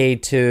 State of Decay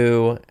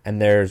 2,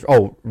 and there's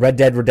Red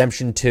Dead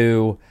Redemption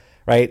 2,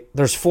 right?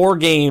 There's 4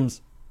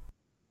 games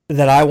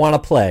that I want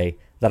to play,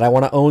 that I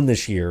want to own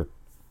this year.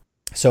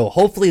 So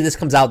hopefully this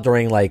comes out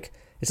during it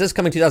says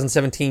coming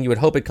 2017. You would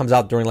hope it comes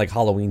out during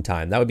Halloween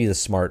time. That would be the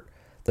smart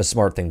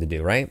thing to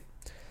do, right?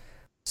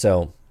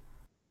 So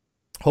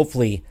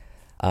hopefully,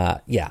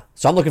 yeah.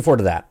 So I'm looking forward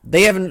to that.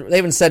 They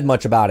haven't said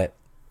much about it,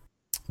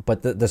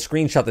 but the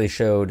screenshot they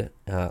showed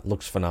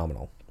looks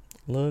phenomenal.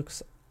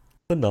 Looks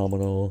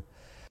phenomenal.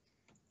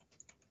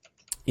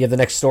 You have the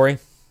next story?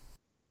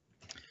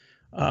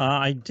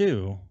 I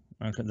do.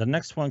 Okay, the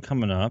next one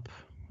coming up.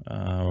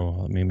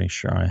 Let me make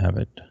sure I have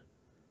it.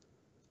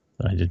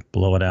 I did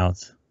blow it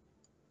out.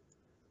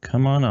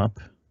 Come on up.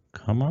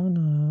 Come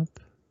on up.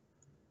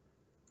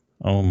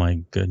 Oh my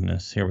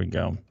goodness. Here we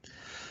go.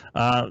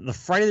 The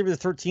Friday the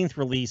 13th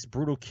release,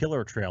 Brutal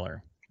Killer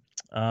trailer.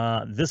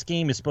 This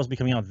game is supposed to be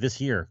coming out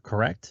this year,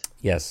 correct?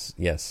 Yes.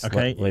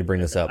 Okay. Let me bring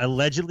this up.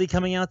 Allegedly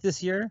coming out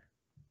this year?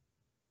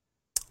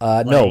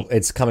 No,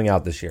 it's coming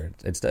out this year.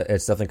 It's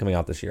definitely coming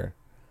out this year.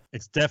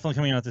 It's definitely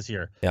coming out this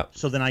year. Yeah.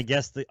 So then I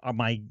guess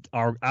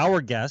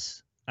our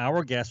guess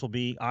will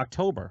be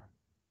October.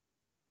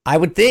 I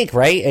would think,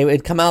 right? It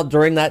would come out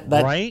during that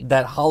Right?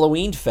 that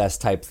Halloween fest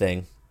type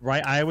thing.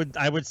 Right. I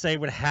would say it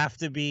would have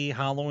to be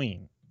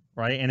Halloween.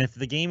 Right. And if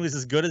the game is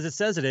as good as it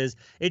says it is,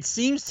 it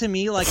seems to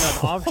me like an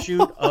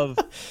offshoot of.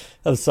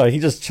 I'm sorry. He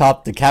just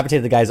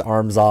decapitated the guy's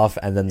arms off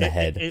and then the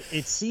head.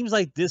 It seems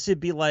like this would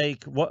be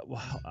like what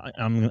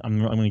I'm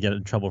going to get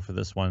in trouble for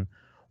this one.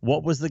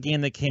 What was the game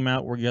that came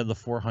out where you had the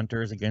 4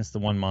 hunters against the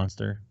one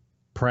monster?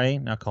 Prey?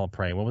 Not called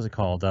Prey. What was it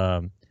called?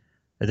 That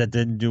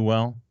didn't do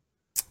well.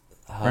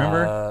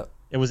 Remember?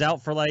 It was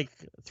out for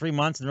 3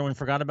 months and everyone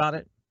forgot about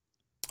it.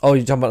 Oh,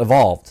 you're talking about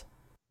Evolved.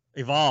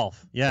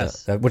 Evolve,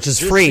 yes. Which is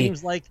free.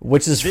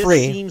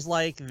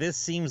 This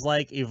seems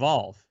like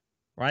Evolve,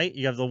 right?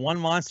 You have the one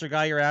monster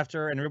guy you're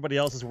after, and everybody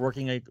else is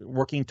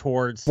working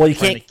towards trying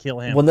to kill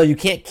him. Well, no, you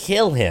can't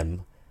kill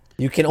him.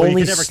 You can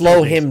only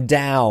slow him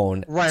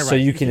down, right? So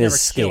you can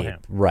escape. Him.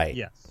 Right.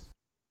 Yes.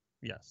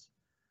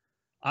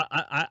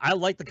 I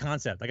like the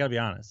concept. I gotta be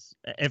honest.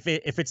 If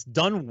it's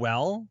done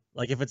well,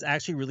 if it's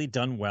actually really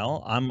done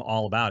well, I'm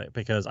all about it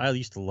because I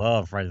used to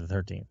love Friday the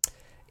 13th.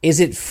 Is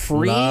it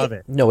free? Love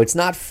it. No, it's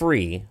not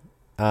free.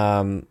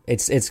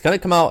 It's going to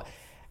come out.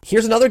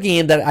 Here's another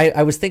game that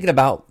I was thinking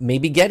about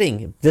maybe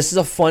getting. This is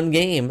a fun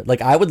game.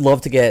 I would love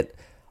to get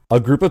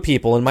a group of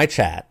people in my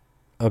chat,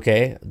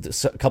 okay,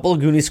 a couple of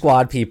Goonie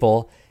Squad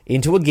people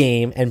into a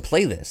game and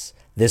play this.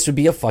 This would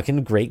be a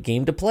fucking great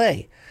game to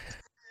play,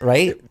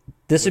 right?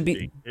 This would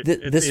be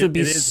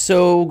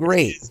so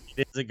great.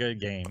 It is a good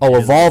game. Oh,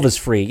 Evolve is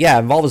free. Yeah,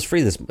 Evolve is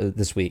free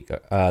this week,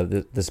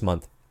 this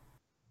month.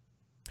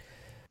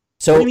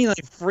 So what do you mean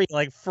free?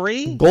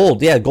 Free?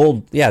 Gold, yeah,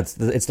 gold. Yeah,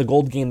 it's the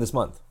gold game this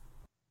month.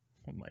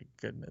 Oh my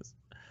goodness.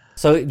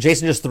 So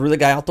Jason just threw the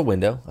guy out the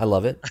window. I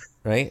love it.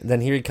 Right?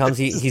 Then here he comes.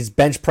 He's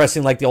bench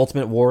pressing like the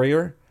Ultimate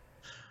Warrior.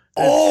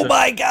 Oh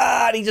my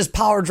god, he just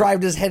power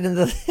drived his head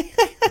into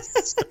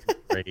so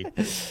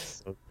great.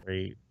 So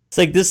great. It's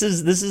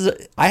this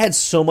is I had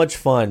so much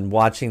fun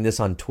watching this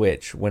on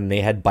Twitch when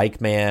they had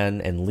Bike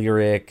Man and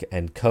Lyric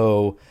and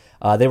Co.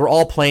 They were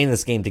all playing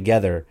this game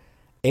together.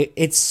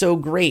 It's so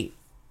great.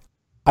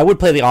 I would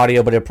play the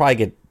audio, but it'd probably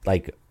get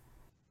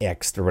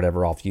X'd or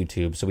whatever off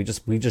YouTube. So we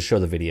just show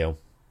the video.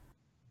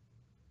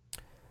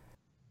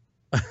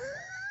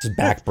 Just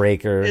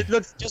backbreaker. It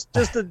looks just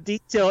the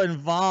detail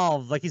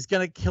involved. He's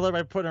gonna kill her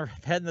by putting her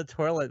head in the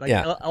toilet.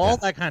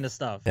 That kind of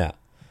stuff. Yeah.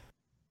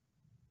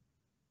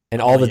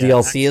 And all the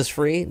DLC is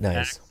free.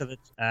 Nice.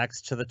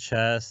 Axe to the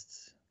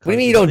chest. What do you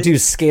mean you don't do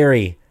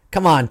scary?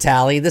 Come on,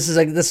 Tally.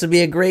 This would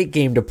be a great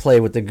game to play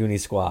with the Goonie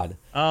Squad.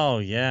 Oh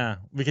yeah,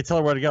 we could tell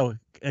her where to go.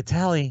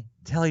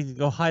 Tally,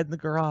 go hide in the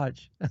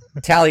garage.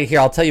 Tally, here,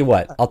 I'll tell you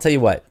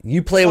what.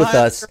 You play with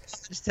us.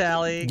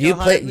 Tally, you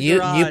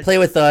play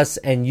with us,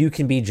 and you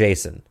can be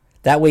Jason.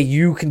 That way,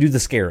 you can do the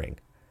scaring,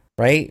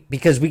 right?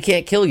 Because we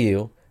can't kill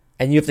you,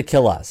 and you have to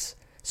kill us.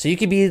 So you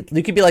could be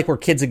like we're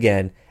kids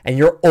again, and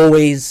you're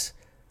always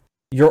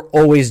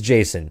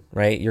Jason,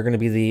 right? You're gonna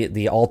be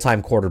the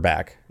all-time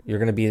quarterback. You're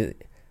gonna be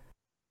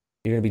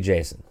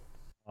Jason.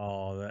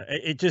 Oh,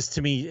 it just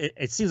to me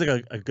it seems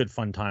like a good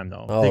fun time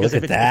though. Oh, because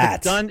look at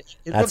that!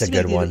 That's a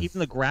good one. Even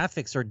the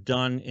graphics are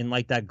done in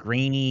that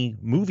grainy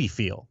movie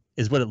feel,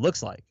 is what it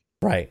looks like.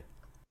 Right.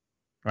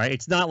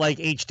 It's not like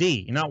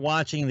HD. You're not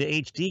watching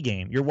the HD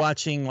game. You're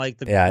watching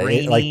the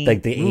grainy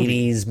like the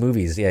movie. 80s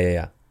movies.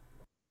 Yeah.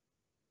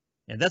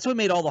 And that's what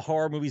made all the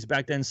horror movies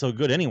back then so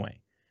good anyway.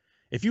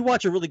 If you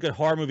watch a really good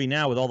horror movie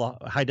now with all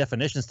the high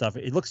definition stuff,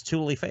 it looks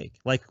totally fake,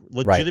 like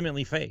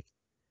legitimately fake.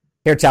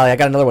 Here, Tally, I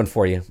got another one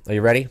for you. Are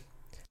you ready?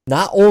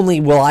 Not only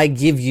will I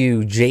give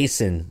you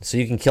Jason so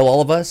you can kill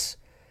all of us,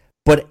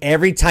 but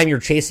every time you're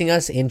chasing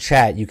us in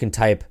chat, you can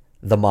type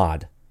the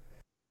mod,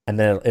 and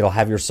then it'll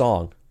have your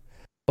song.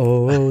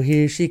 Oh,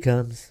 here she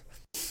comes.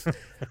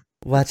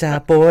 Watch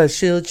out, boys,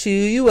 she'll chew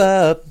you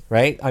up.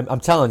 Right? I'm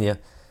telling you.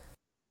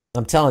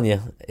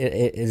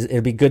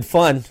 It'll be good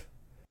fun.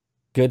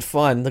 Good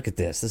fun. Look at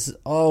this. This is,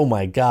 oh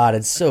my God,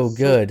 it's so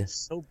good.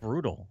 So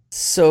brutal.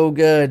 So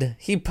good.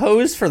 He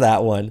posed for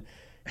that one.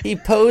 Wait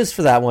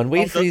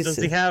for you. Does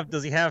he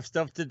have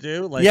stuff to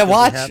do? Like, yeah,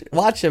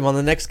 watch him on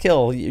the next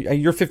kill.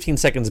 You're 15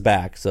 seconds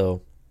back,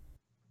 so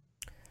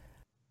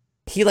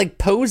he like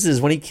poses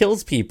when he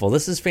kills people.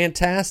 This is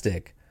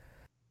fantastic.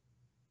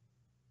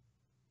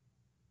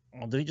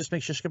 Oh, did he just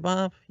make shish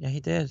kebab? Yeah,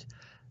 he did.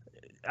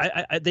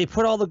 They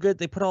put all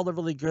the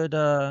really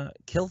good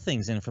kill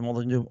things in from all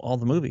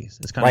the movies.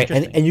 It's kind of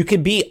interesting. And you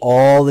can be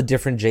all the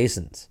different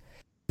Jasons.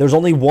 There's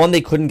only one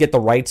they couldn't get the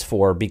rights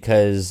for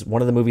because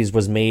one of the movies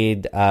was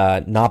made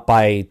not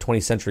by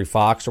 20th Century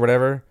Fox or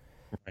whatever,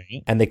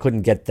 right. And they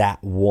couldn't get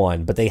that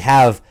one. But they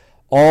have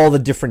all the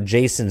different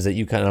Jasons that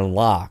you can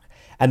unlock.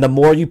 And the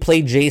more you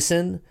play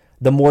Jason,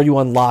 the more you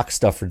unlock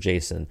stuff for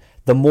Jason.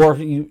 The more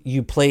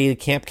you play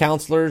camp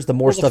counselors, the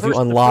more stuff you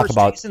unlock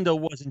about. Jason, though,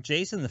 wasn't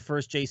Jason. The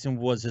first Jason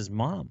was his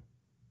mom.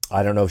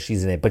 I don't know if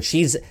she's in it, but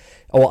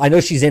I know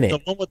she's in it.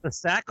 The one with the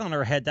sack on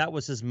her head, that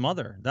was his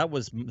mother. That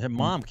was her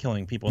mom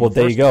killing people. Well,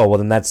 there you go. Well,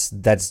 then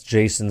that's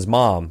Jason's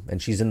mom,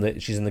 and she's in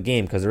the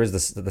game because there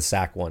is the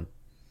sack one.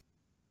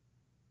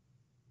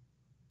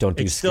 Don't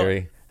do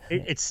scary.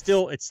 It's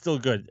still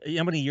good.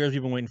 How many years have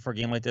you been waiting for a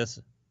game like this?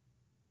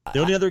 The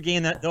only other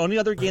game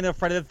that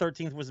Friday the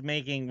 13th was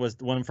making was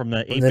the one from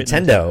the 8-bit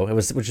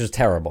Nintendo. Which was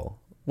terrible.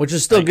 Which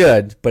is still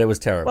good, but it was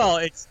terrible. Well,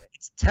 it's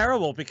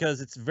terrible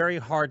because it's very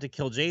hard to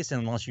kill Jason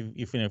unless you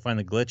find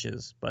the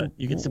glitches. But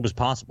you can see it was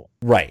possible.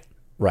 Right.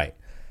 All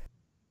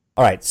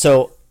right.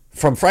 So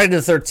from Friday the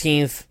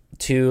 13th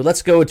to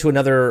let's go to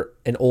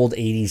an old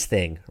 80s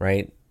thing,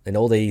 right? An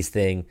old 80s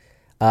thing.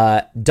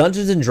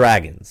 Dungeons and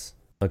Dragons.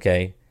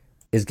 Okay.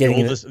 Is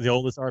getting the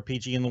oldest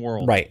RPG in the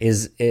world. Right,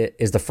 is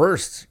the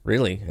first,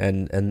 really,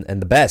 and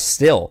the best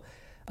still.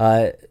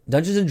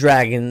 Dungeons and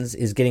Dragons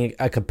is getting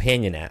a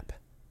companion app.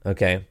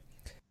 Okay.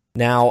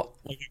 Now,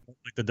 like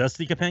the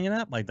Destiny companion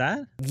app, like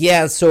that?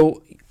 Yeah,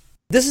 so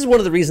this is one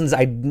of the reasons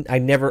I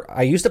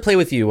used to play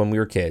with you when we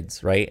were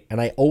kids, right? And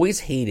I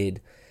always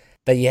hated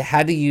that you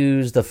had to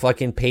use the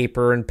fucking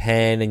paper and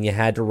pen and you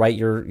had to write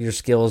your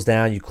skills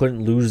down. You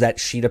couldn't lose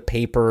that sheet of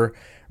paper.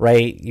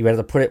 Right, you had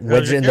to put it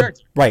wedge in the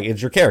right.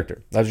 It's your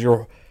character. That's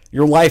your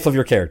life of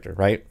your character,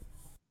 right?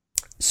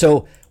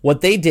 So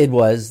what they did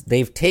was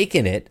they've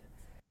taken it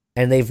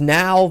and they've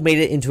now made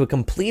it into a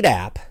complete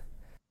app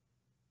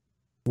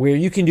where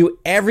you can do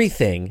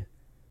everything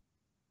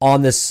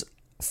on this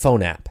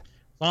phone app.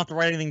 I don't have to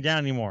write anything down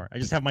anymore. I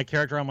just have my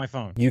character on my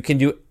phone. You can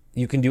do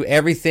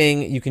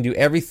everything. You can do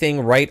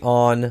everything right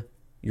on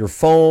your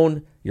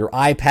phone, your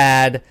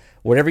iPad,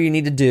 whatever you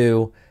need to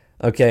do.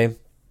 Okay.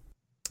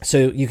 So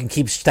you can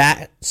keep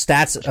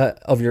stats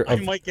of your. I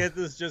might get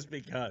this just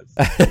because.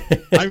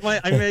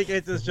 I may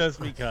get this just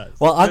because.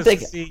 Well, I'm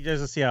thinking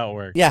just to see how it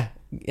works. Yeah.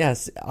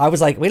 Yes. I was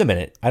like, wait a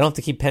minute. I don't have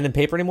to keep pen and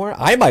paper anymore.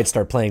 I might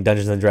start playing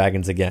Dungeons and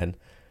Dragons again.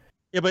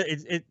 Yeah, but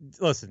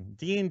listen,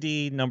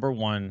 D&D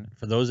 #1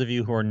 for those of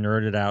you who are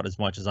nerded out as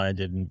much as I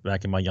did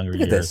back in my younger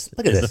years.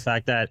 Look at this. The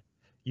fact that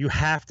you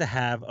have to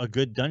have a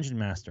good dungeon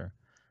master.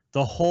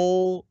 The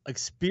whole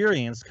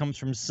experience comes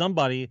from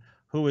somebody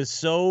who is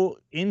so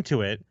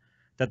into it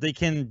that they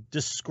can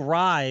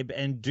describe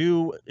and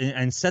do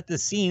and set the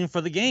scene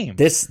for the game.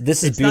 This is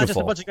beautiful. It's not just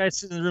a bunch of guys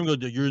sitting in the room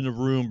go, "You're in the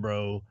room,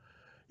 bro.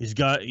 He's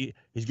got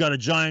a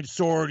giant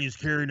sword. He's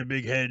carrying a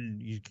big head.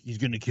 And he's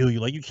going to kill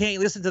you." Like, you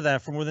can't listen to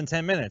that for more than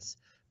 10 minutes.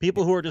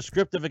 People who are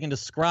descriptive and can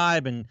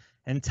describe and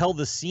tell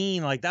the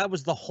scene, like, that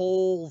was the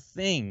whole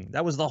thing.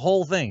 That was the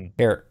whole thing.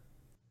 Here,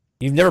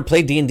 you've never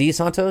played D&D,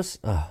 Santos?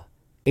 Oh,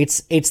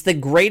 it's the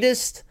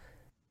greatest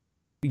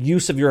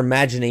use of your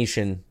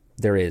imagination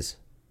there is.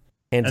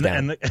 Hands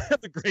down. And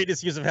the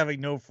greatest use of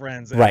having no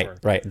friends ever.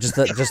 Right. Just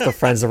the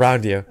friends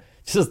around you.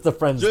 Just the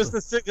friends. Just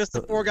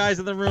the 4 guys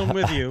in the room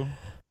with you.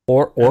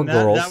 Or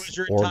girls.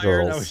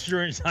 That was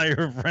your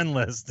entire friend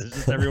list. It's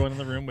just everyone in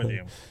the room with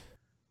you.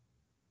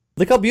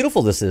 Look how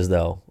beautiful this is,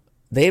 though.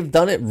 They've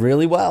done it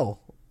really well.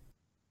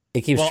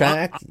 It keeps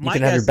track. You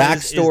can have your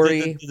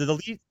backstory.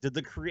 Did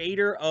the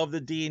creator of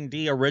the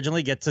D&D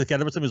originally get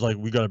together with them? He's like,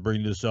 we got to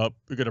bring this up.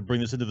 We got to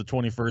bring this into the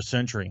 21st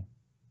century.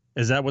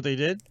 Is that what they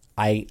did?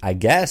 I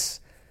guess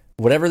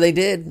whatever they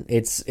did,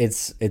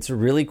 it's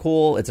really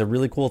cool. It's a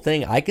really cool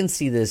thing. I can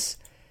see this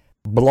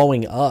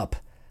blowing up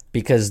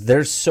because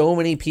there's so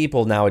many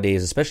people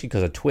nowadays, especially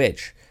because of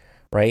Twitch,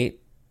 right?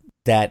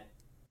 That,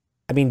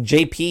 I mean,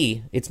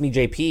 JP, it's me,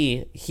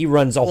 JP. He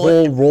runs a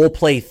whole role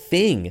play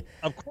thing.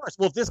 Of course.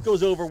 Well, if this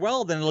goes over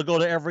well, then it'll go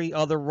to every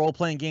other role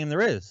playing game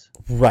there is.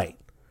 Right.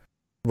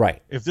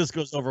 If this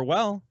goes over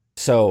well.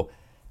 So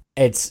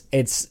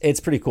it's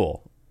pretty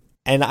cool.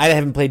 And I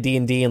haven't played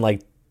D&D in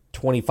like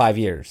 25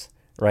 years,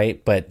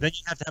 right? But then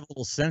you have to have a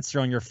little sensor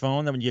on your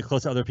phone that when you get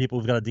close to other people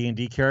who've got a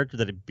D&D character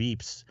that it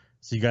beeps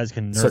so you guys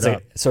can nerd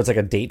up. So it's like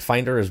a date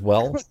finder as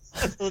well.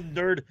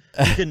 Nerd,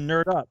 you can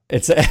nerd up.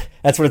 That's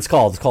what it's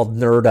called. It's called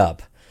Nerd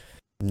Up.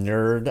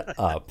 Nerd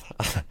Up.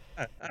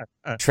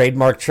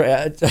 Trademark.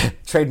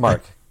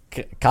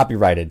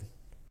 Copyrighted.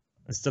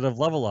 Instead of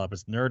level up,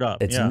 it's nerd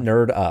up. It's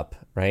Nerd Up,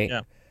 right?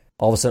 Yeah.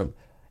 All of a sudden,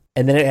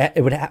 and then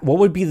it would. What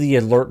would be the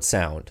alert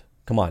sound?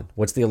 Come on,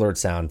 what's the alert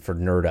sound for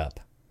Nerd Up?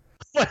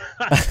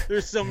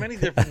 There's so many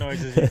different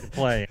noises you can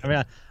play. I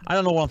mean, I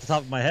don't know off the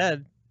top of my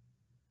head.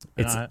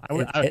 Maybe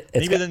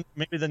the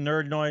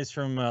nerd noise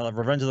from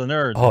Revenge of the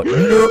Nerds. Oh,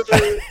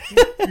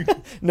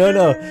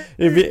 no!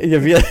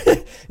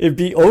 It'd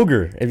be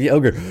ogre. It'd be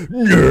ogre.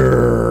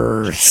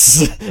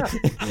 Nurse.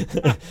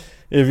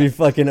 It'd be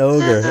fucking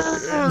ogre.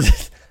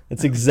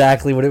 That's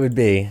exactly what it would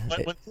be.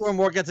 When two or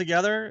more get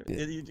together,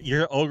 you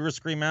hear ogre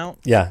scream out.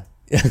 Yeah,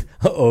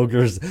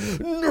 ogres,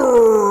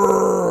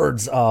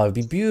 nerds. Oh, it'd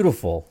be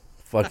beautiful.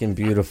 Fucking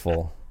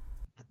beautiful.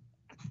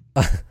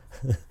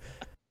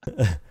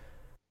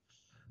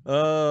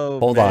 Oh,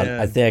 hold man. on.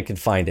 I think I can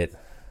find it.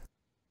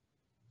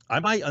 I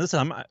might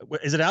listen.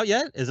 Is it out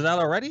yet? Is it out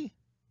already?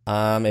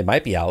 It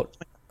might be out.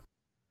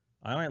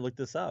 I might look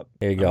this up.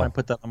 Here you go. I might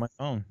put that on my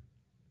phone.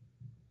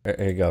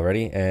 Here you go.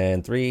 Ready?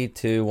 And 3,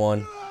 2,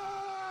 1.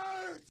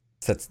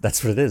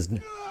 That's what it is.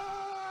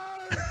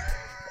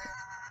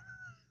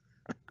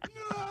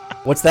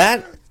 What's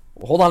that?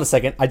 Hold on a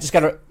second. I just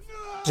got an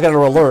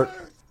alert.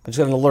 I just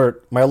got an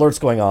alert. My alert's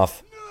going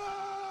off.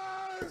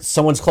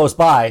 Someone's close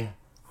by.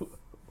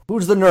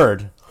 Who's the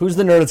nerd? Who's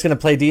the nerd that's going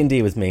to play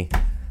D&D with me?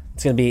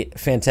 It's going to be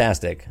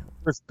fantastic.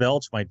 Chris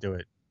Belch might do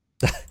it.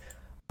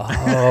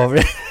 Oh,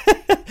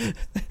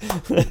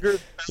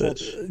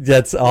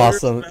 that's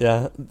awesome.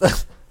 Yeah.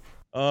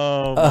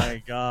 Oh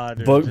my God.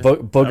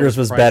 Boogers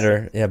was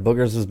better. Yeah,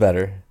 Boogers was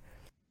better.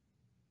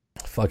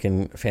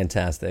 Fucking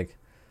fantastic.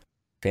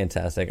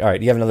 Fantastic. All right,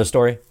 do you have another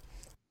story?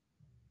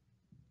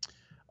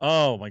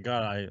 Oh my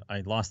God,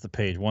 I lost the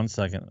page. 1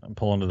 second. I'm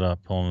pulling it up.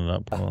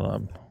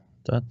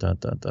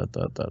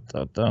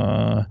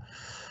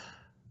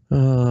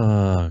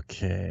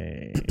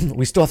 Okay.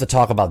 We still have to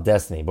talk about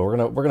Destiny, but we're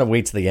gonna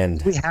wait to the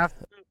end. We have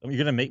to. You're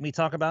gonna make me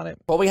talk about it?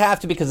 Well, we have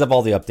to because of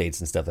all the updates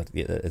and stuff that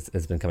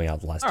it's been coming out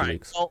the last 2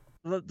 weeks. Well,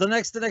 the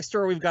next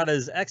story we've got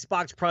is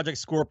Xbox Project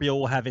Scorpio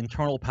will have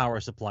internal power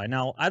supply.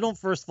 Now, I don't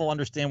first of all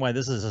understand why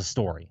this is a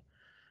story.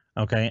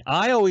 Okay,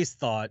 I always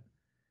thought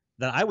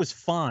that I was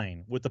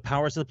fine with the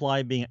power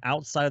supply being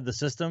outside of the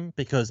system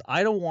because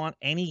I don't want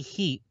any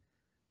heat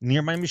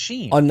near my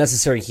machine.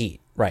 Unnecessary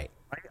heat, right?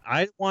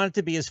 I want it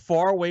to be as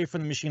far away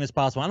from the machine as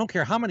possible. I don't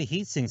care how many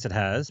heat sinks it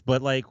has,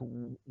 but like,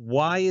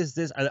 why is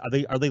this?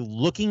 Are they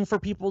looking for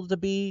people to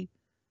be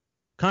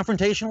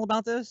confrontational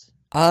about this?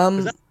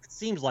 That's what it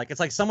seems like. It's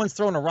like someone's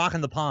throwing a rock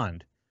in the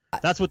pond.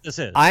 That's what this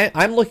is.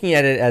 I'm looking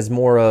at it as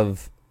more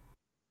of,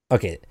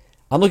 okay,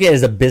 I'm looking at it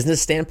as a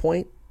business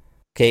standpoint.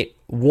 Okay,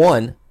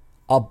 one,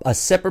 a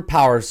separate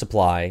power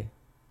supply,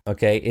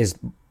 okay, is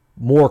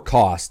more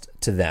cost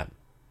to them.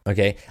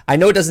 Okay, I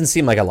know it doesn't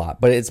seem like a lot,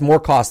 but it's more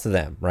cost to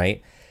them,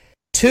 right?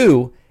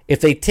 2, if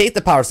they take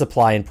the power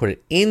supply and put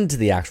it into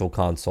the actual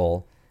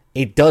console,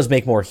 it does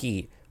make more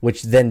heat,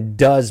 which then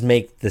does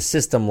make the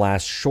system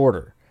last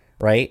shorter,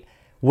 right?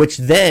 Which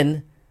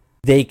then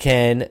they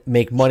can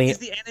make money.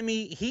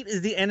 Heat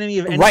is the enemy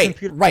of any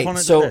computer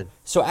component.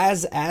 So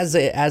as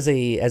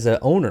a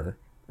owner,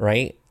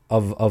 right,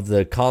 of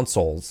the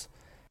consoles,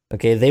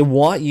 okay, they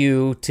want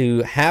you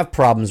to have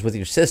problems with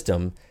your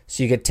system,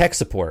 so you get tech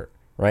support,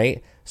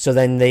 right? So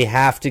then they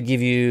have to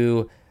give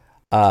you,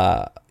 you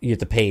have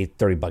to pay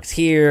 $30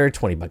 here,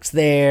 $20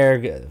 there,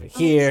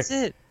 here. That's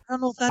it. I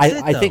don't know if that's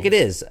it. I think it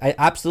is.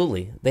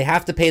 Absolutely. They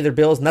have to pay their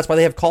bills, and that's why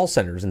they have call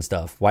centers and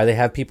stuff. Why they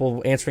have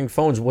people answering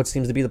phones. What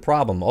seems to be the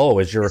problem?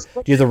 Oh, do you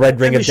have the red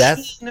ring of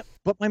death?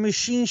 But my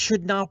machine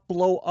should not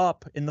blow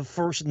up in the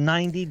first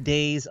 90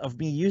 days of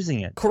me using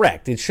it.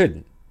 Correct. It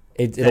shouldn't.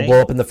 It'll blow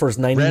up in the first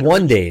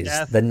 91 days.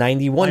 The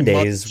 91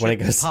 days when it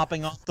goes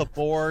popping off the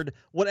board.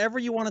 Whatever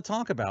you want to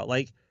talk about,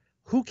 like.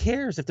 Who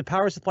cares if the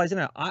power supply's in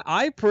it?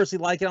 I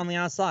personally like it on the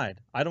outside.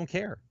 I don't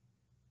care,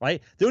 right?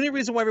 The only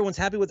reason why everyone's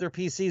happy with their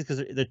PCs is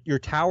because your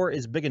tower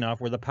is big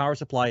enough where the power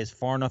supply is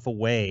far enough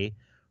away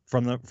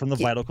from the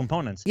vital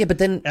components. Yeah, but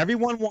then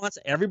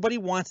everybody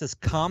wants this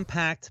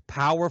compact,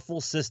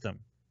 powerful system.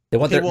 They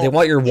want they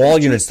want your wall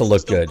units to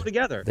look good.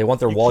 They want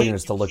their wall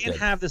units to look good. You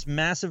can't have this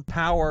massive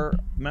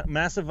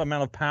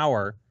amount of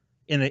power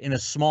in a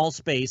small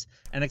space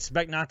and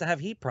expect not to have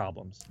heat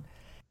problems.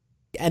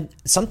 And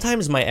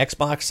sometimes my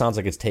Xbox sounds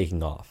like it's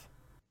taking off,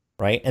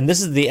 right? And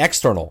this is the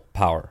external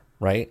power,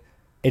 right?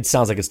 It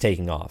sounds like it's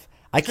taking off.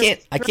 I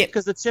can't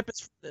because the chip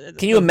is.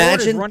 Can you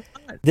imagine?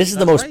 This is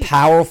the most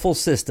powerful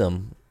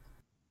system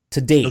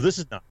to date. No, this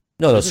is not.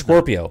 No, the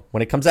Scorpio,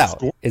 when it comes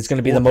out, it's going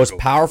to be the most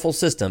powerful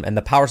system, and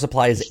the power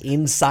supply is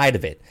inside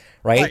of it,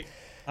 right?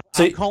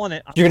 So I'm calling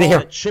it. You're going to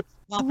hear chip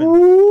flopping.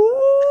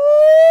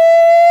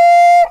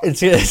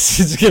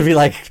 it's gonna be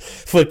like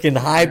fucking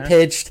high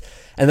pitched,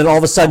 and then all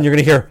of a sudden you're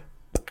gonna hear,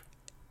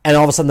 and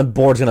all of a sudden the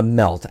board's gonna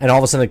melt, and all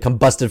of a sudden a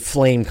combusted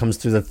flame comes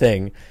through the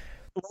thing.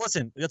 Well,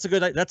 listen, that's a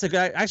good.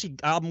 Actually,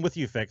 I'm with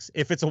you, Fix.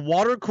 If it's a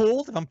water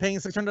cooled, if I'm paying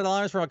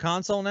 $600 for a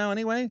console now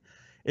anyway,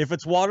 if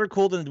it's water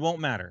cooled, then it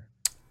won't matter.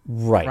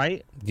 Right.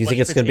 Right. Do you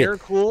think it's gonna be air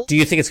cooled? Do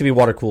you think it's gonna be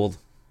water cooled?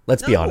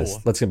 Let's be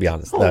honest. Let's be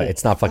honest. No,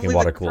 it's not fucking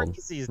water cooled.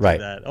 Right.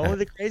 Only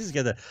the crazies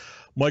get that.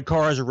 My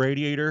car has a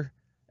radiator,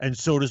 and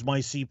so does my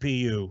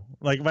CPU.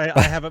 Like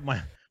I have it.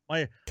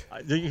 I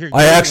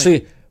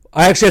actually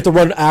have to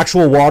run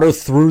actual water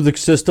through the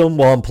system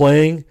while I'm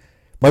playing.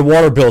 My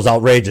water bill's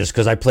outrageous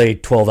because I play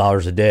 12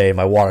 hours a day.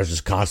 My water's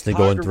just constantly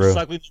going through.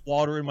 I'm recycling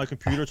water in my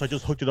computer, so I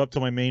just hooked it up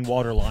to my main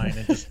water line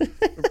and just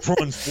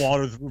runs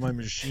water through my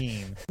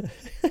machine.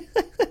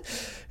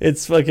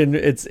 It's fucking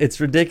it's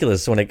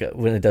ridiculous when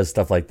it does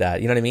stuff like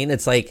that. You know what I mean?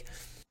 It's like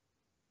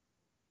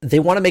they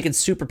want to make it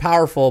super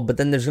powerful, but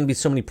then there's going to be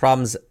so many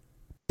problems.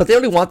 But they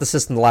only want the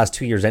system the last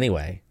 2 years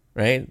anyway,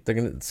 right? They're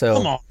gonna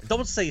come on,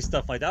 don't say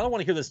stuff like that. I don't want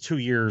to hear this 2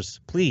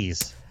 years,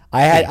 please.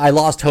 I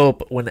lost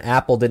hope when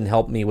Apple didn't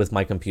help me with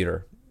my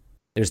computer.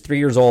 It was 3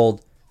 years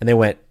old, and they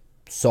went,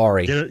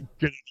 sorry. Get a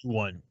new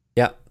one.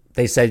 Yeah,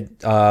 they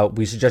said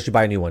we suggest you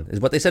buy a new one. Is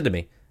what they said to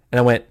me, and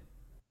I went,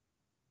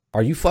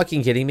 are you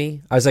fucking kidding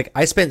me? I was like,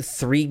 I spent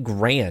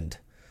 $3,000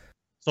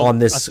 on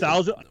this.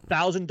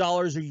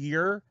 $1,000 a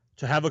year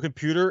to have a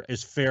computer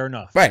is fair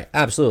enough. Right,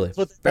 absolutely.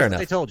 That's fair what enough.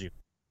 they told you.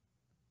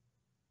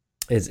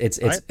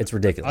 It's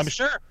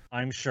ridiculous.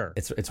 I'm sure.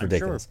 It's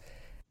ridiculous. Sure.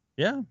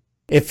 Yeah.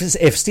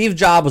 If Steve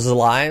Jobs was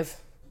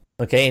alive,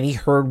 okay, and he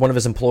heard one of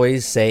his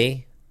employees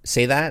say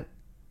that,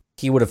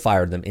 he would have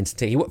fired them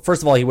instantly.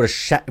 First of all, he would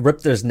have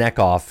ripped his neck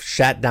off,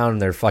 shat down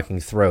their fucking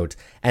throat,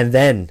 and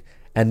then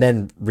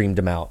reamed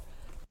them out.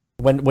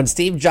 When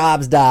Steve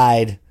Jobs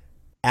died,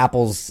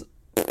 Apple's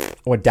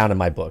went down in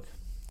my book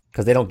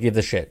because they don't give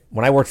the shit.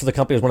 When I worked for the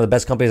company, it was one of the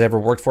best companies I ever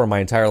worked for in my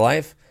entire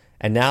life,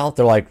 and now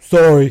they're like,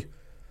 sorry,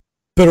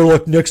 better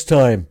luck next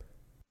time,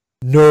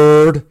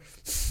 nerd.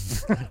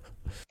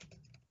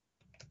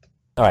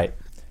 All right,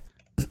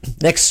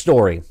 next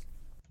story.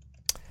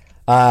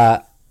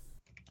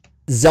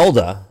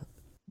 Zelda,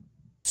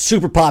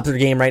 super popular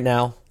game right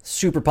now.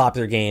 Super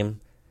popular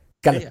game.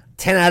 Got a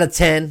 10 out of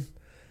 10.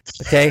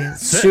 Okay,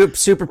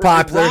 super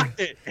popular,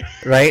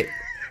 right?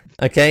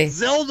 Okay,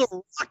 Zelda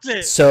rocked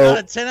it. So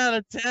got a 10 out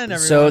of 10. Everyone.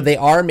 So they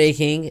are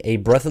making a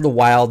Breath of the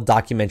Wild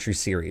documentary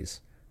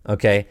series.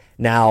 Okay,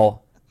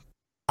 now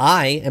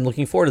I am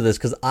looking forward to this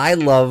because I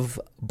love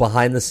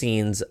behind the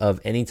scenes of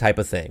any type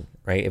of thing.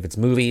 Right? If it's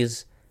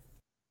movies,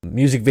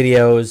 music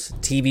videos,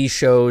 TV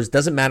shows,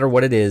 doesn't matter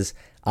what it is.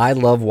 I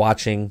love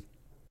watching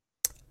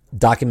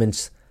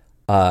documents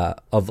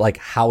of like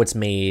how it's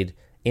made,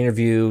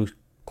 interview,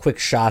 quick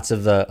shots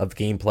of the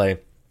gameplay.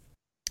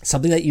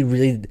 Something that you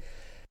really,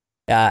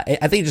 I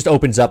think, it just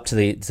opens up to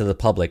the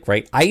public,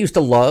 right? I used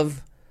to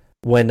love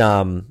when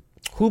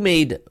who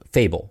made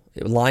Fable?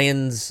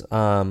 Lions is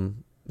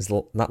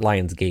not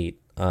Lionsgate.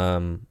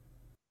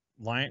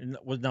 Lionhead?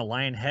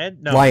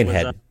 No,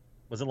 Lionhead.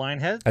 Was it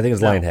Lionhead? I think it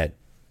was Lionhead.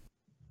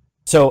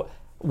 So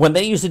when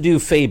they used to do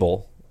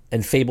Fable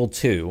and Fable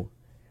 2,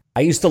 I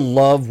used to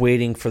love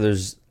waiting for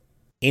those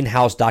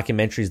in-house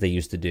documentaries they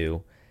used to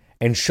do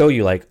and show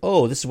you like,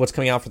 oh, this is what's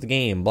coming out for the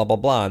game, blah, blah,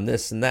 blah, and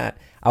this and that.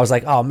 I was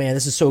like, oh, man,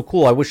 this is so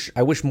cool. I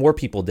wish more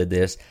people did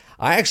this.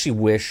 I actually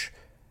wish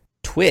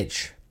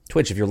Twitch,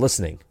 if you're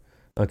listening,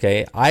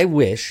 okay, I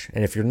wish,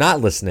 and if you're not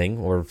listening,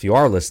 or if you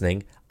are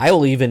listening, I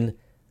will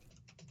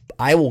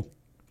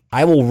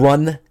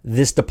run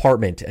this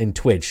department in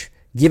Twitch.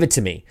 Give it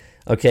to me,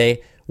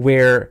 okay,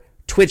 where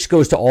Twitch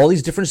goes to all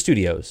these different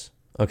studios,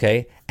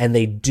 okay, and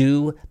they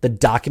do the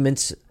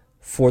documents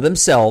for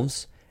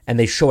themselves, and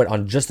they show it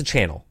on just the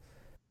channel,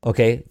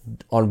 okay,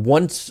 on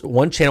one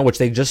channel, which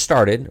they just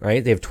started,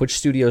 right? They have Twitch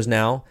Studios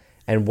now,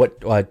 and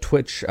what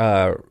Twitch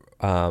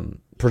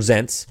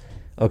presents,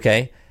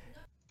 okay,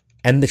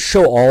 and they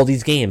show all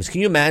these games.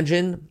 Can you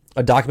imagine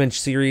a documentary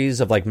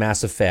series of like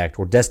Mass Effect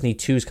or Destiny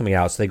 2 is coming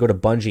out, so they go to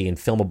Bungie and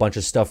film a bunch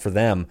of stuff for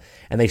them,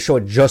 and they show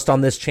it just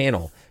on this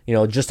channel, you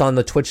know, just on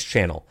the Twitch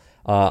channel,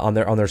 on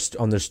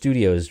their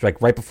studios,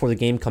 like right before the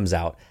game comes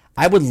out.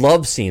 I would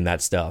love seeing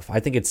that stuff. I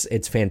think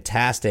it's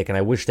fantastic, and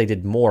I wish they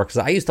did more because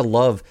I used to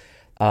love.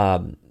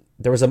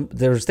 There was a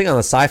thing on the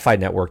Sci-Fi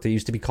Network that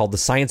used to be called The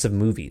Science of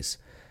Movies.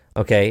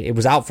 Okay, it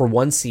was out for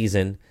one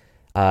season.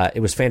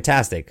 It was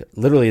fantastic.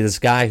 Literally, this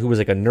guy who was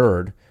like a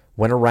nerd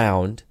went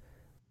around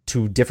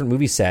to different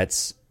movie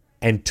sets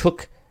and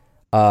took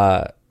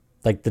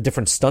like the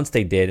different stunts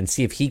they did and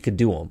see if he could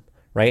do them,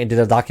 right? And did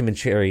a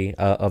documentary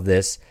of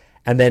this,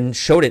 and then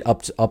showed it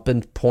up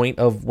in point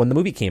of when the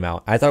movie came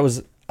out. I thought it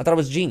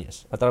was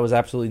genius. I thought it was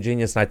absolutely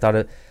genius, and I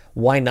thought,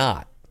 why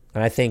not?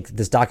 And I think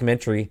this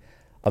documentary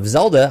of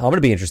Zelda, I'm going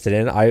to be interested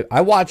in.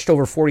 I watched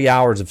over 40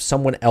 hours of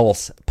someone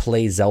else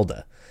play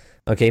Zelda.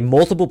 Okay,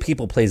 multiple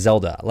people play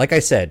Zelda. Like I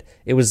said,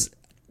 it was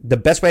the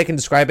best way I can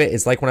describe it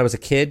is like when I was a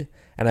kid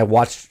and I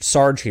watched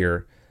Sarge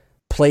here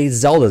play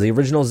Zelda, the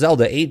original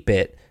Zelda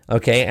 8-bit,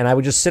 Okay, and I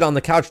would just sit on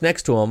the couch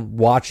next to him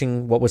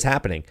watching what was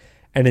happening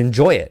and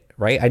enjoy it,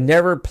 right? I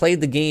never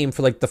played the game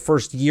for like the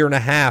first year and a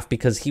half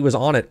because he was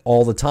on it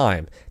all the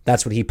time.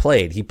 That's what he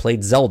played. He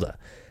played Zelda,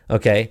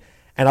 okay?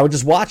 And I would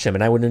just watch him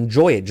and I would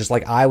enjoy it just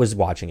like I was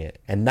watching it.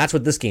 And that's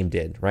what this game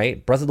did,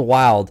 right? Breath of the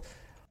Wild,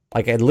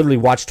 like I literally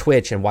watched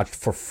Twitch and watched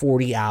for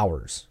 40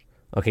 hours.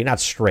 Okay, not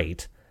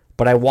straight,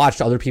 but I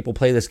watched other people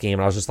play this game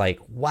and I was just like,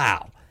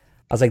 wow.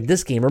 I was like,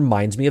 this game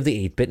reminds me of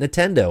the 8-bit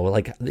Nintendo.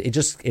 Like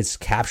it's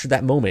captured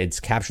that moment. It's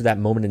captured that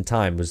moment in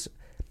time.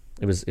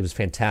 It was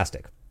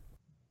fantastic.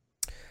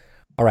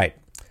 All right.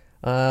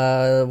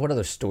 What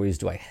other stories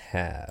do I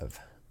have?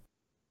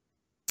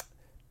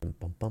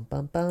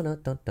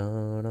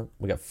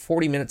 We got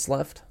 40 minutes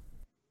left.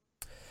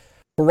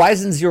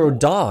 Horizon Zero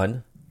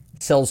Dawn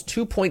sells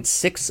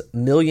 2.6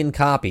 million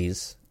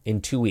copies in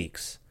 2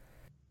 weeks.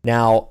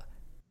 Now,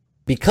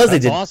 because they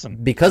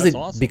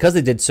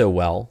did so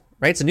well,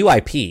 right? It's a new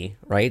IP,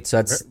 right? So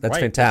that's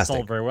fantastic. It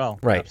sold very well,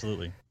 right?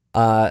 Absolutely.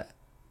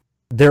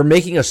 They're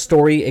making a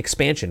story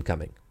expansion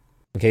coming.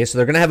 Okay, so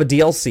they're going to have a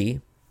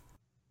DLC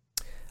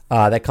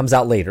that comes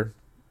out later.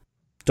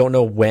 Don't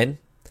know when.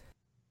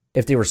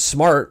 If they were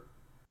smart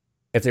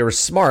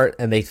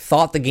and they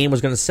thought the game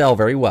was going to sell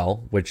very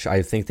well, which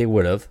I think they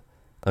would have,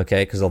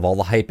 okay, because of all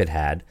the hype it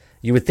had,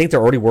 you would think they're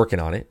already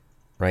working on it,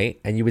 right?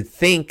 And you would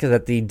think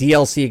that the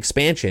DLC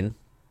expansion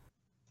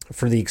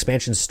for the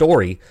expansion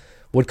story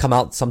would come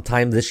out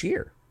sometime this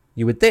year.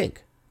 You would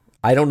think.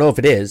 I don't know if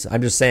it is.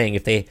 I'm just saying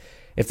if they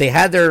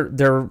had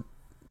their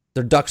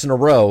ducks in a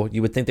row,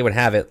 you would think they would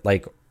have it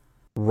like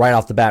right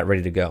off the bat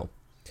ready to go.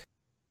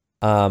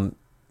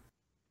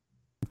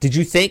 Did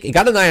you think it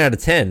got a 9 out of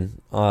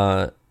 10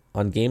 on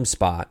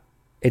GameSpot?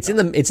 It's in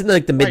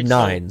like the mid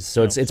 9s,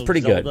 so it's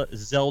pretty good.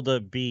 Zelda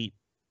beat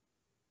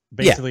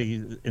basically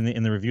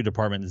in the review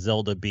department.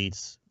 Zelda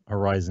beats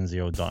Horizon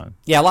Zero Dawn.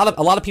 Yeah, a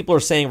lot of people are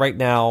saying right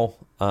now.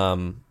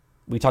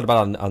 We talked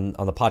about on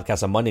the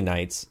podcast on Monday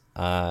nights.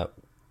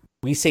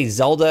 We say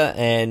Zelda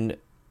and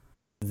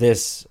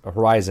this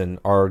Horizon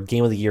are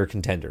Game of the Year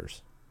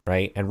contenders,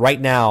 right? And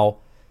right now,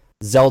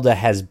 Zelda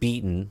has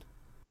beaten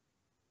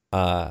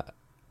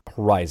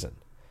Horizon.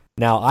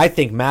 Now, I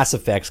think Mass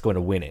Effect's going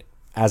to win it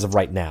as of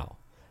right now.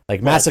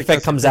 Like Mass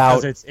Effect comes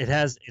out, it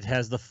has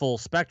the full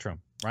spectrum,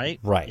 right?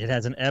 Right. It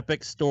has an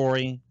epic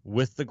story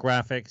with the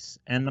graphics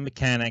and the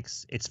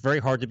mechanics. It's very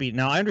hard to beat.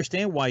 Now, I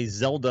understand why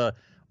Zelda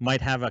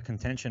might have a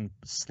contention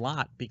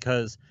slot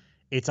because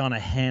it's on a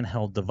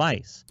handheld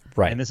device.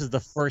 Right. And this is the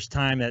first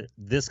time that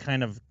this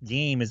kind of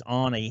game is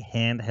on a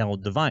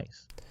handheld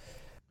device.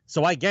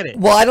 So I get it.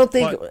 Well, I don't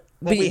think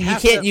but you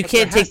can't there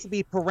take has to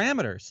be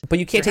parameters. But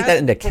you can't take that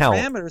into account.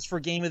 Parameters for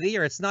Game of the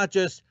Year. It's not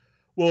just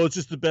it's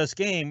just the best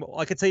game.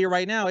 I can tell you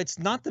right now, it's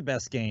not the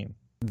best game.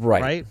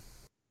 Right.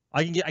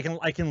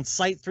 I can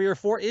cite 3 or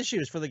 4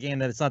 issues for the game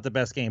that it's not the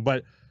best game,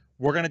 but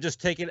we're gonna just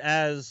take it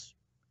as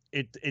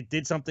it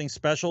did something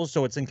special,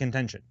 so it's in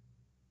contention.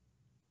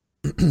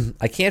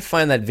 I can't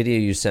find that video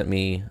you sent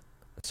me,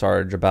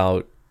 Sarge,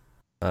 about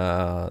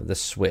the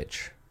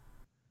Switch.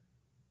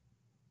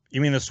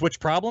 You mean the Switch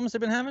problems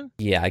they've been having?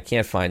 Yeah, I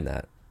can't find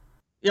that.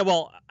 Yeah,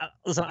 well,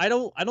 listen, I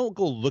don't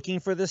go looking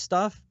for this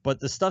stuff, but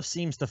the stuff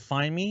seems to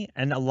find me,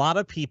 and a lot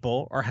of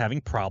people are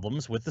having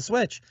problems with the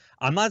Switch.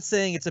 I'm not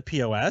saying it's a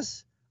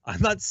POS.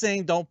 I'm not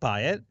saying don't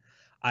buy it.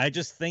 I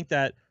just think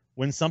that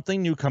when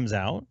something new comes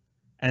out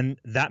and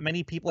that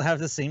many people have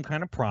the same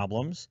kind of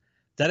problems,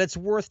 that it's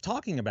worth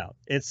talking about.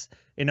 It's,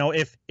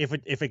 if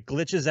it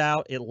glitches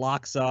out, it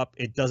locks up,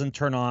 it doesn't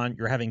turn on,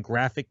 you're having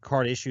graphic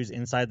card issues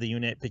inside the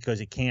unit because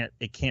it can't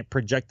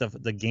project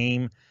the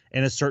game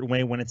in a certain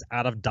way when it's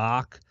out of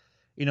dock.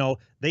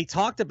 They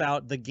talked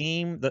about they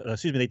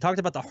talked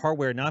about the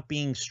hardware not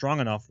being strong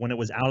enough when it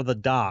was out of the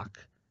dock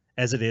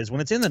as it is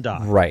when it's in the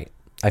dock. Right.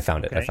 I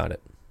found it. Okay?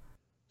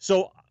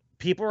 So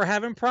people are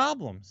having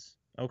problems.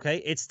 Okay.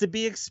 It's to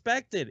be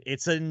expected.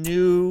 It's a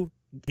new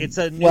piece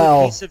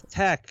of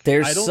tech.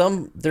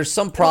 There's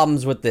some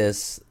problems with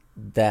this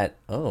that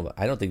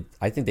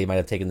I think they might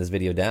have taken this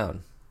video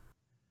down.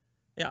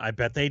 Yeah, I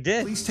bet they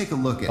did. Please take a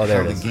look at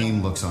how the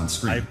game looks on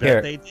screen. I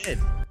bet they did.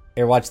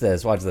 Here, watch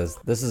this.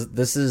 This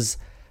is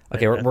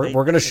okay.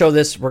 We're gonna show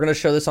this. We're gonna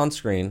show this on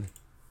screen.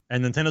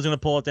 And Nintendo's gonna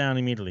pull it down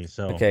immediately.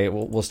 So okay,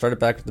 we'll start it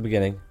back at the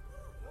beginning.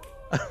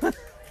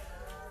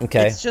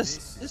 Okay. It's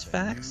just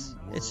facts.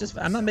 It's just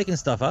I'm not making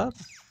stuff up.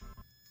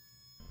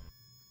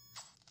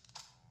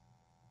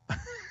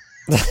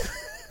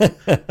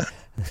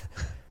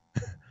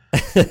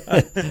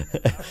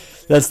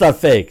 That's not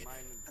fake.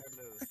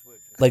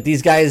 Like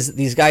these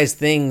guys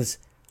things.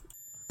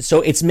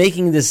 So it's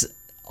making this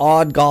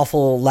odd,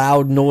 awful,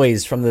 loud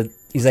noise from the.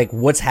 He's like,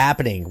 "What's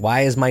happening?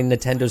 Why is my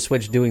Nintendo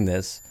Switch doing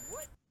this?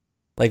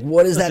 Like,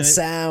 what is that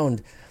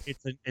sound?"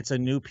 It's a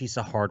new piece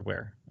of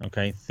hardware.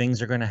 Okay,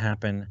 things are going to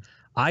happen.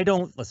 I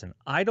don't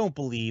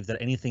believe that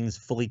anything's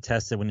fully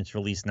tested when it's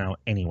released now.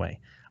 Anyway,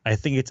 I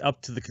think it's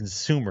up to the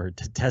consumer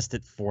to test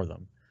it for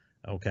them.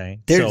 Okay,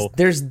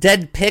 there's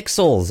dead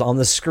pixels on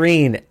the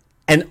screen,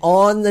 and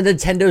on the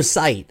Nintendo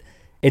site,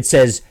 it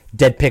says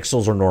dead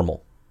pixels are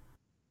normal.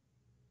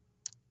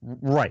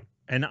 Right.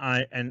 And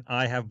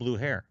I have blue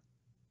hair.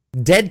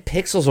 Dead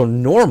pixels are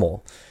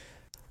normal.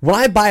 When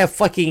I buy a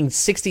fucking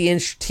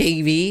 60-inch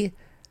TV,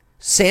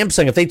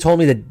 Samsung, if they told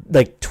me that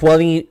like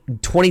 20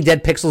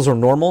 dead pixels are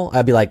normal,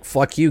 I'd be like,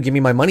 fuck you, give me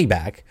my money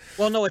back.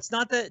 Well, no, it's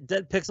not that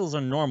dead pixels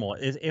are normal.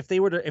 If they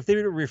were to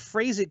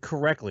rephrase it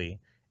correctly,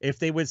 if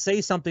they would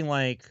say something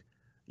like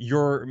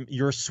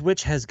your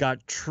Switch has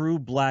got true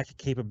black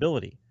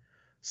capability.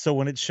 So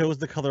when it shows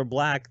the color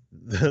black,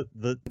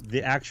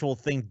 the actual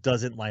thing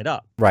doesn't light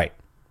up. Right.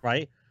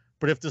 Right?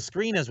 But if the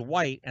screen is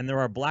white and there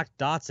are black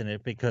dots in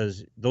it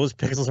because those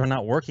pixels are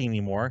not working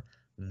anymore,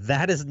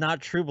 that is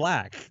not true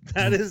black.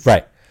 That is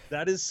right.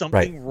 That is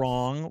something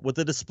wrong with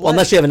the display. Well,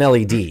 unless you have an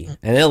LED.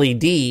 An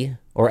LED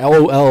or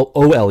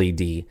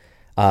OLED,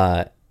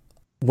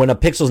 when a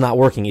pixel's not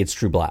working, it's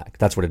true black.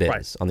 That's what it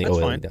is on the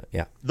OLED. Fine.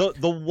 Yeah.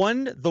 The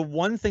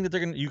one thing that they're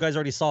gonna, you guys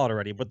already saw it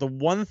already, but the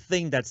one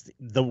thing that's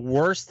the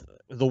worst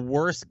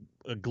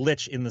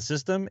glitch in the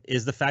system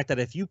is the fact that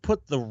if you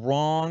put the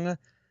wrong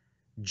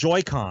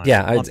Joy-Con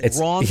on the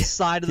wrong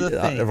side of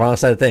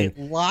the thing, it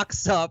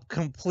locks up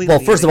completely.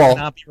 Well, first of all,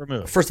 cannot be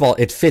removed. First of all,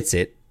 it fits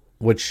it,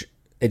 which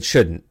it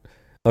shouldn't.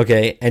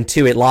 Okay, and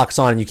two, it locks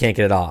on and you can't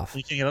get it off.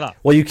 You can't get it off.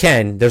 Well, you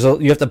can.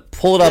 You have to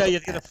pull it up. Yeah, you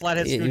have to get a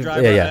flathead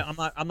screwdriver. Yeah.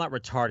 I'm not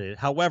retarded.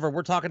 However,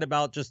 we're talking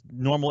about just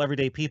normal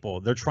everyday people.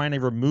 They're trying to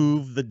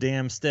remove the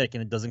damn stick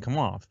and it doesn't come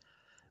off.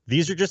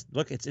 These are just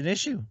it's an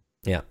issue.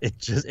 Yeah,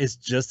 it's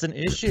just an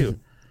issue.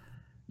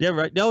 Yeah,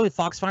 right. No,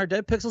 Foxfire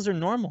dead pixels are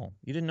normal.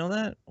 You didn't know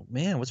that? Oh,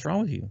 man, what's wrong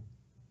with you?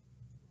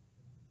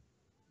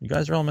 You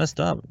guys are all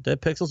messed up.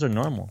 Dead pixels are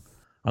normal.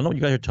 I don't know what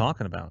you guys are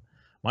talking about.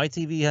 My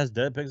TV has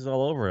dead pixels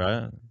all over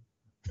it.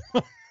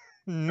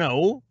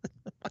 No.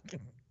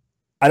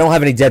 I don't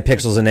have any dead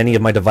pixels in any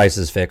of my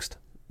devices fixed.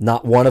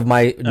 Not one of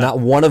my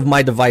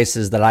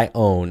devices that I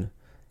own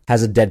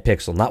has a dead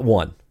pixel. Not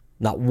one.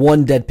 Not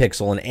one dead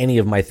pixel in any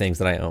of my things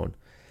that I own.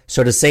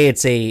 So to say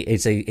it's a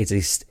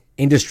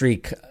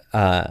industry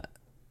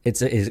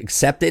it's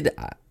accepted,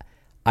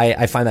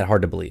 I find that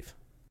hard to believe.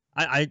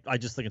 I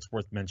just think it's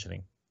worth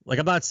mentioning. Like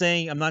I'm not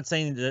saying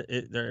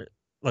that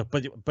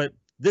but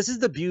this is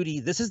the beauty.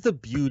 This is the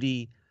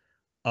beauty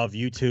of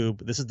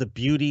YouTube. This is the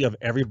beauty of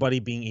everybody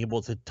being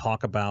able to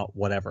talk about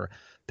whatever,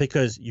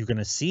 because you're going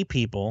to see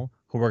people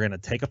who are going to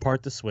take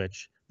apart the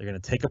Switch. They're going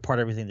to take apart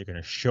everything. They're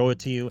going to show it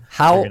to you.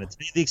 They're going to tell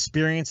you the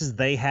experiences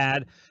they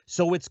had.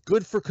 So it's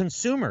good for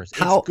consumers.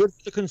 It's good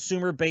for the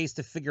consumer base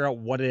to figure out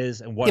what it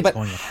is and what's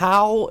going on.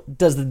 How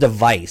does the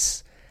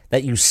device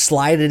that you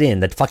slide it in,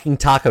 that fucking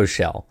taco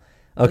shell,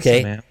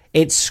 okay, listen,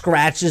 it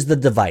scratches the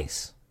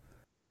device?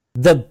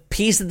 The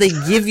piece that they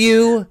give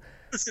you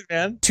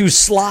to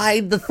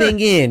slide the thing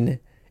in,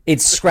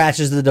 it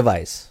scratches the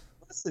device.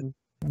 Listen,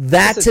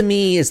 to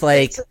me is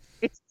like...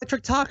 It's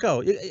electric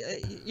taco.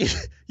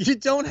 You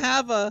don't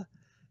have a...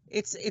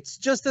 It's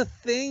just a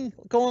thing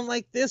going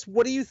like this.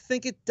 What do you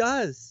think it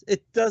does?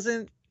 It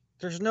doesn't...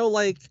 There's no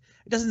it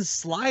doesn't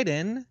slide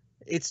in.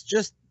 It's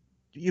just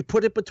you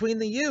put it between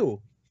the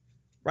U.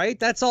 Right?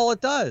 That's all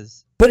it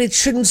does. But it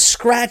shouldn't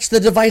scratch the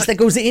device that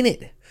goes in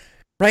it.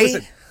 Right?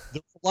 Listen,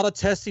 there's a lot of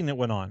testing that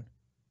went on.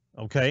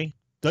 Okay?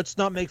 Let's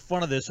not make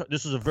fun of this.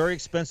 This is a very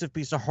expensive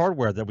piece of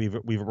hardware that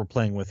we're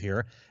playing with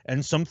here,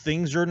 and some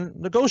things are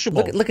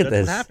negotiable. Look at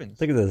this. What happens.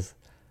 Look at this.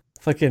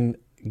 Fucking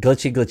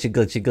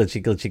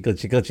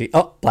glitchy.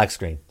 Oh, black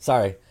screen.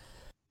 Sorry.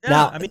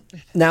 Yeah,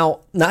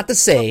 now, not to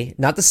say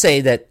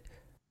that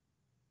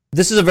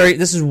this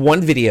is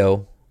one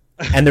video,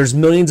 and there's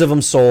millions of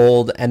them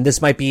sold, and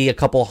this might be a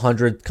couple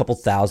hundred, couple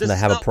thousand that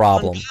have a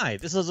problem.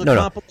 This is a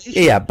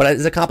compilation. Yeah, but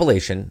it's a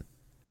compilation.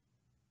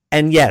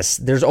 And yes,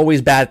 there's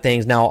always bad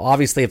things. Now,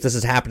 obviously, if this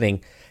is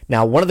happening,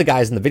 now one of the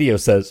guys in the video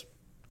says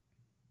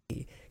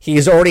he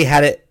has already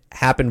had it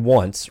happen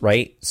once,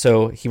 right?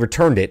 So he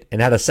returned it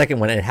and had a second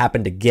one, and it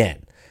happened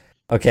again.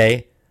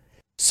 Okay,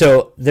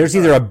 so there's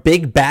either a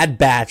big bad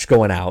batch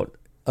going out.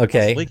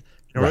 Okay,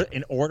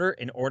 in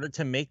order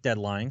to make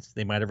deadlines,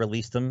 they might have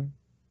released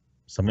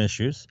some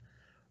issues.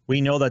 We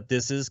know that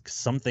this is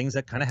some things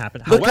that kind of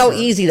happen. Look how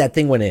easy that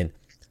thing went in.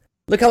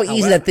 Look how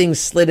easy that thing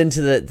slid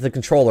into the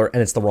controller,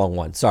 and it's the wrong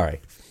one. Sorry.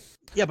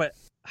 Yeah, but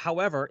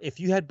however, if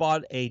you had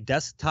bought a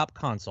desktop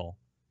console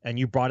and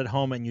you brought it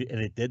home and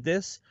it did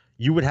this,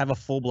 you would have a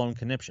full-blown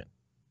conniption.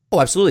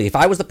 Oh, absolutely. If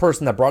I was the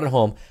person that brought it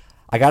home,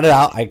 I got it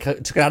out, I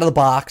took it out of the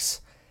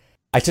box,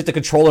 I took the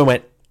controller and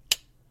went,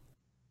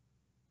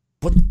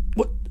 what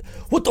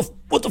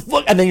the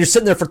fuck? And then you're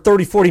sitting there for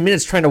 30, 40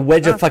 minutes trying to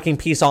wedge a fucking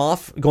piece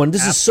off, going,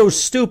 this is so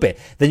stupid.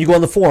 Then you go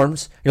on the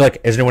forums, you're like,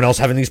 is anyone else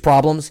having these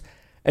problems?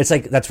 It's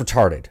like, that's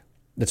retarded.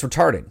 That's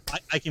retarded.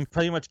 I can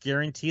pretty much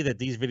guarantee that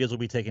these videos will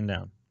be taken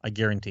down. I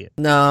guarantee it.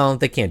 No,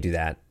 they can't do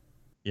that.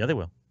 Yeah, they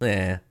will.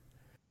 Yeah,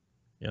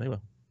 they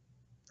will.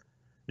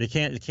 They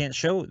can't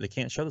show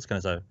this kind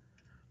of stuff.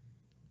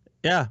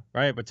 Yeah,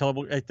 right. But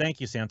thank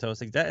you, Santos.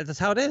 That's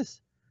how it is.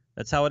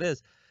 That's how it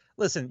is.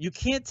 Listen, you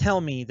can't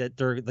tell me that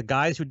the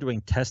guys who are doing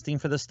testing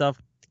for this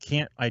stuff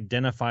can't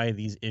identify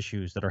these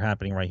issues that are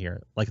happening right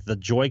here. Like the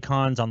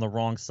Joy-Cons on the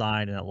wrong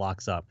side and it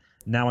locks up.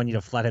 Now I need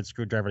a flathead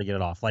screwdriver to get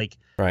it off. Like,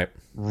 Right.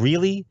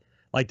 really?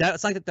 Like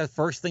that's like the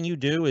first thing you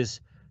do is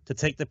to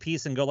take the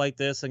piece and go like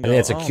this and I go. think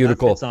it's a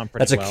cuticle. That fits on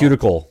pretty That's a well.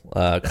 cuticle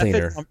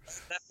cleaner.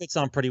 That fits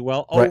on pretty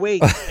well. Oh Right.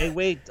 wait, hey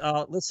wait.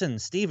 Listen,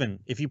 Steven,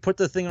 if you put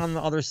the thing on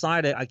the other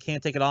side, I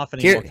can't take it off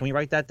anymore. Can we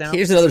write that down?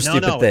 Here's another No,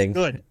 stupid thing. It's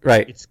good.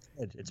 Right. It's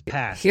good. It's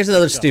passed. Here's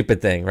another Let's go.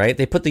 stupid thing, right?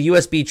 They put the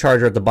USB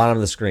charger at the bottom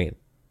of the screen,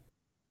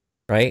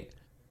 right?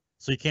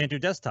 So you can't do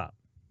desktop.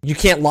 You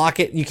can't lock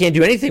it. You can't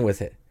do anything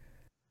with it.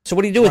 So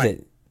what do you do with Right.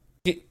 it?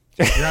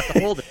 You have to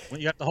hold it.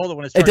 You have to hold it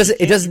when it's It charged. doesn't.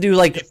 You It doesn't do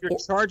like. can't- If you're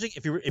charging,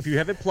 if you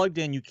have it plugged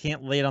in, you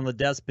can't lay it on the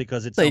desk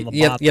because it's like, on the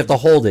you bottom. have to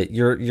hold it.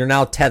 You're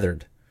now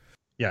tethered,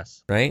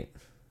 Yes. right?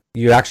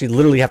 You actually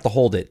literally have to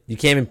hold it. You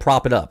can't even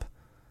prop it up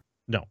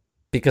No.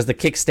 because the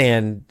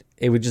kickstand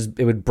it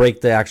would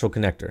break the actual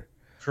connector.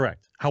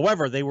 Correct.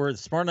 However, they were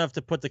smart enough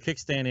to put the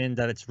kickstand in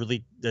that it's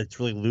really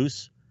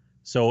loose.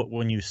 So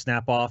when you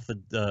snap off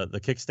the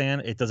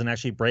kickstand, it doesn't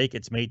actually break.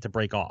 It's made to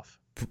break off.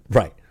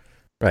 Right.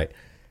 Right.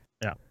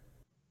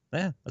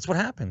 Yeah, that's what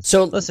happens.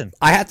 So listen,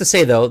 I have to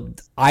say though,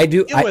 I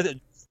do. deal with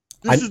it.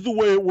 This I- is the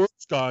way it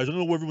works, guys. I don't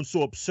know why everyone's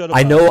so upset about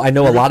I it. know a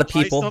You're lot of gonna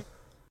buy people. something,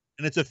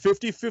 and it's a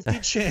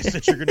 50-50 chance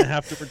that you're going to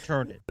have to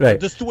return it. Right.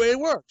 That's the way it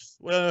works.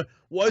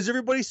 Why is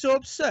everybody so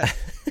upset?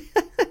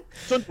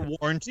 It's under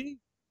warranty.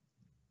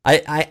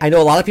 I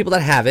know a lot of people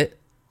that have it,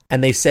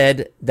 and they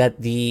said that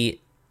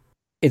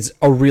it's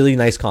a really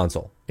nice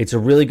console. It's a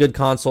really good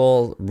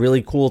console,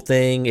 really cool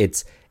thing.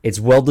 It's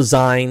well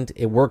designed.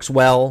 It works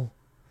well.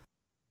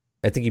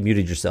 I think you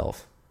muted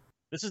yourself.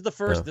 This is the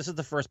first. Oh. This is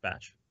the first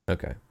batch.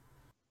 Okay.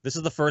 This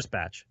is the first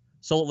batch.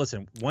 So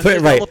listen, once Right, they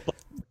get right. all the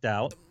bugs worked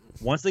out,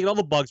 once they get all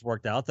the bugs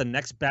worked out, the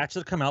next batch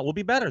that come out will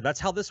be better. That's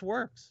how this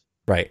works.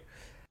 Right.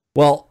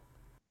 Well,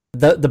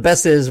 the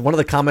best is one of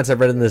the comments I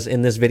read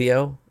in this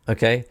video.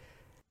 Okay,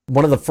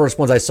 one of the first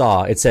ones I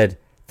saw. It said,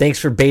 "Thanks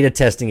for beta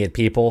testing it,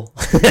 people."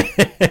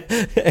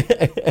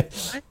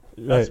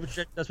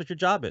 That's what your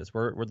job is.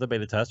 We're the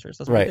beta testers.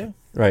 That's what we Right. do.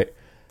 Right.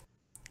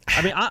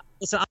 I mean,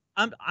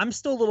 I'm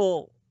still a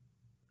little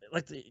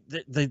like the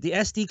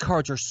SD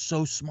cards are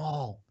so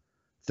small.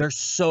 They're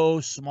so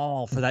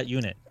small for that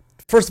unit.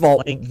 First of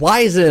all, Like- why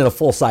is it in a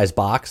full size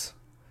box?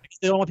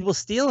 They don't want people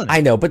stealing it. I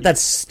know, but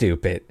that's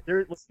stupid.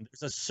 There's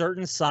a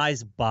certain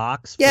size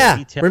box. For Yeah,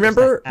 retailers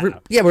remember? to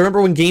have.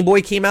 Remember when Game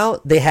Boy came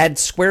out? They had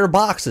square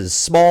boxes,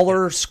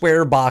 smaller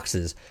square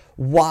boxes.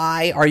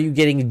 Why are you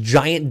getting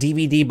giant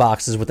DVD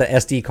boxes with an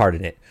SD card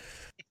in it?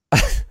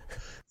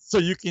 So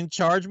you can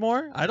charge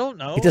more? I don't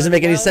know. It doesn't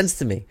make any Well, sense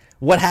to me.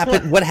 What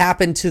happened? What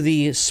happened to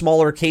the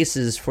smaller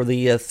cases for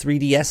the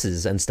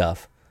 3DSs and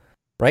stuff?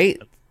 Right?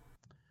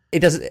 It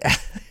doesn't.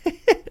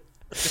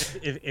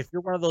 If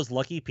you're one of those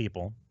lucky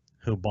people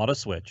who bought a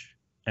Switch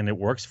and it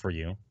works for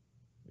you,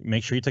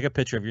 make sure you take a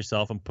picture of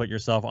yourself and put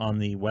yourself on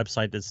the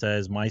website that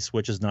says "My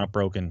Switch is not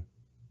broken."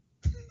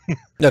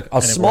 Look, a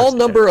And it small works-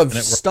 number of and it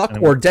works- stuck and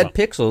it or works dead well.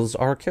 pixels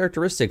are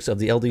characteristics of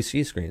the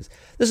LDC screens.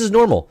 This is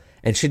normal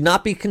and should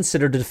not be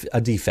considered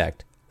a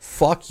defect.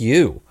 Fuck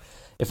you.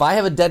 If I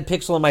have a dead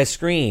pixel on my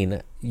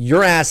screen,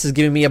 your ass is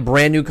giving me a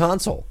brand new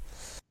console.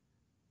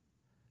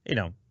 You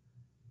know,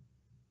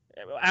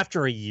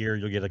 after a year,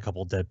 you'll get a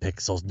couple dead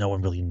pixels. No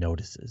one really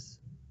notices.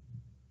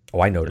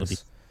 Oh, I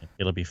notice.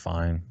 It'll be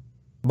fine.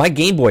 My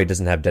Game Boy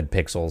doesn't have dead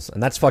pixels,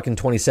 and that's fucking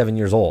 27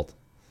 years old.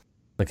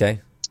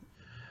 Okay?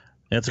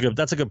 That's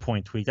a good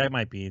point, Tweak. That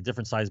might be a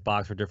different size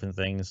box for different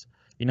things.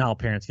 You know how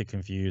parents get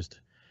confused.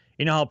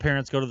 You know how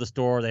parents go to the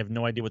store, they have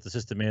no idea what the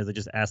system is. They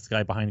just ask the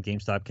guy behind the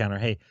GameStop counter,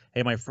 "Hey,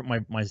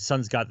 my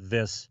son's got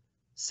this.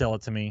 Sell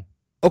it to me."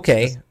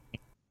 Okay.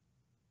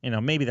 You know,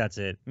 maybe that's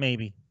it.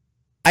 Maybe.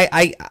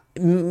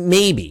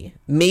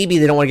 Maybe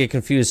they don't want to get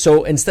confused.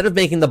 So instead of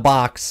making the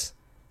box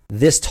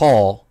this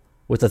tall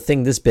with a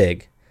thing this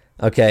big,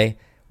 okay,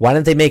 why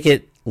don't they make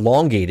it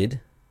elongated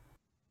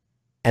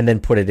and then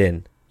put it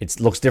in? It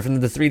looks different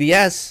than the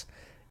 3DS.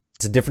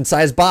 It's a different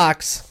size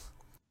box.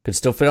 Could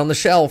still fit on the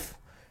shelf.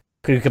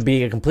 Could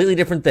be a completely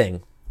different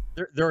thing.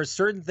 There are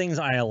certain things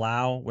I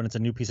allow when it's a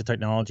new piece of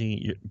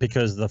technology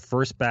because the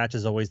first batch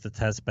is always the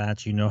test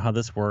batch. You know how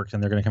this works,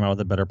 and they're going to come out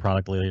with a better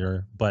product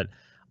later. But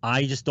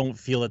I just don't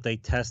feel that they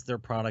test their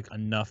product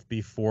enough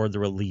before the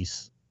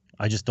release.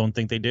 I just don't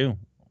think they do.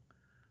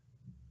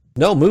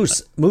 No,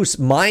 Moose,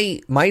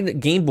 my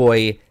Game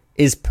Boy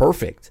is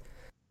perfect.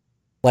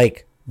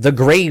 Like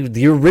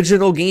the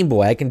original Game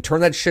Boy, I can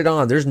turn that shit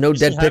on. There's no You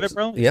dead still have pixels. it,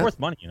 bro? It's Yeah, worth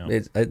money, you know.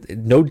 it's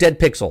no dead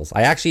pixels.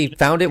 I actually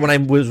found it when I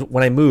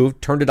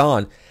moved, turned it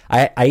on.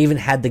 I even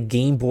had the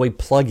Game Boy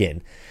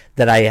plug-in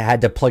that I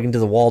had to plug into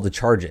the wall to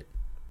charge it.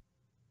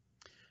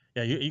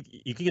 Yeah,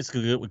 you can get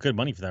good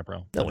money for that,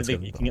 bro. No I one's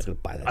think gonna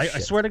buy that I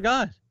shit. swear to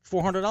God,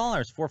 $400,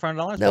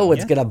 $500. No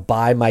one's gonna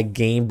buy my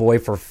Game Boy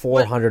for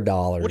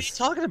 $400. What are you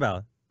talking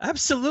about?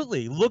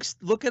 Absolutely,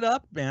 look it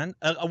up, man.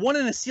 A one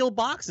in a sealed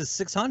box is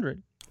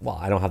 $600. Well,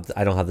 I don't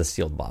have the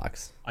sealed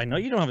box. I know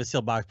you don't have a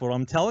sealed box, but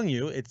I'm telling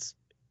you, it's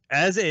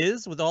as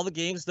is with all the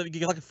games that you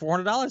get like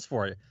 $400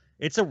 for it.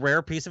 It's a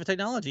rare piece of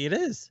technology. It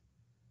is.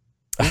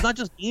 It's not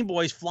just Game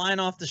Boys flying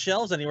off the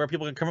shelves anywhere.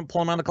 People can come and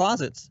pull them out of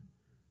closets.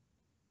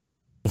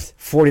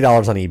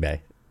 $40 on eBay.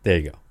 There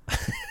you go.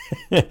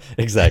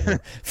 Exactly.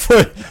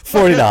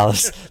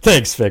 $40.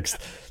 Thanks, Fixed.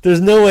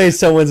 There's no way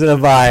someone's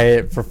gonna buy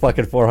it for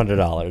fucking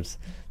 $400.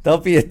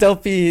 Don't be. Yeah,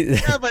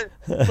 but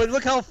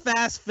look how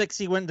fast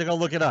Fixie went to go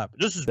look it up.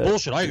 This is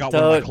bullshit. I got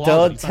one in my closet.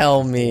 Don't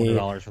tell me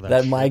for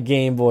that my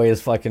Game Boy is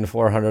fucking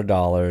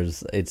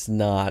 $400. It's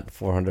not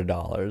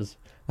 $400.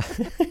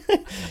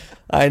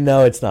 I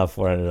know it's not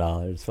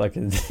 $400.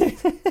 Fucking.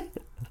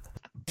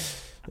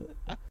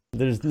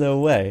 There's no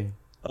way.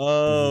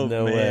 Oh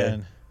no man.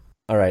 Way.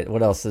 All right.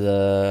 What else?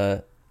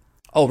 Real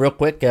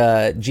quick.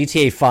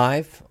 GTA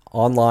 5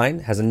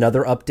 Online has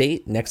another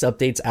update. Next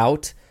update's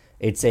out.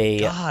 It's a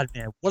God,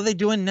 man. What are they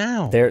doing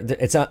now?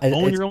 It's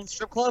your own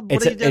strip club.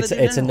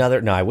 It's another.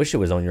 No, I wish it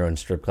was own your own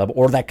strip club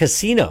or that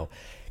casino.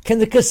 Can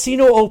the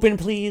casino open,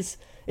 please?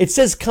 It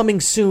says coming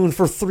soon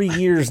for 3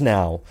 years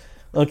now.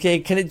 Okay,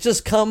 can it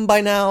just come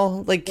by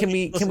now? Like, can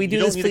we do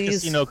this, please? The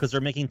casino because they're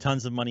making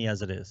tons of money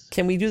as it is.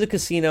 Can we do the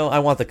casino? I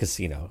want the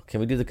casino. Can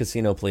we do the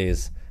casino,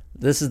 please?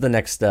 This is the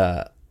next.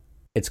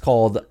 It's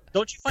called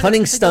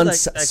Cunning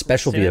Stunts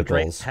Special San Vehicles.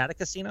 Andreas had a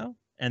casino,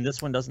 and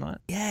this one does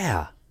not.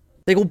 Yeah.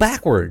 They go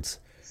backwards.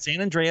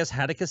 San Andreas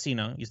had a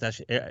casino. Used to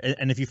actually,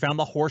 and if you found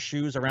the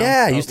horseshoes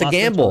around, used to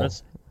gamble.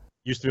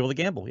 Used to be able to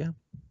gamble.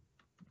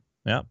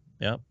 Yeah.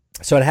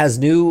 So it has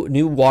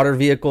new water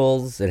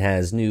vehicles. It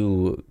has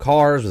new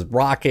cars with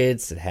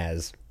rockets. It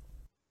has.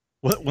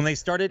 When they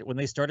started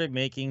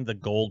making the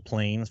gold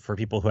planes for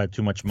people who had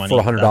too much money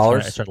for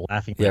 $100, I started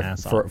laughing my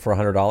ass off. For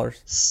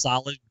 $100.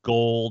 Solid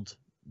gold.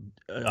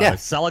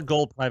 Solid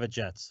gold private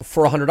jets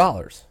for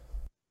 $100.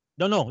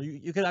 No,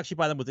 you could actually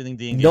buy them with the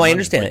in-game No, I money,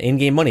 understand that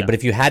in-game money, but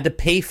if you had to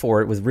pay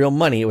for it with real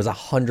money, it was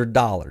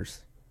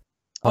 $100.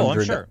 Oh,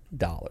 I'm sure.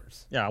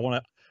 Yeah, I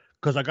want to,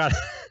 because I gotta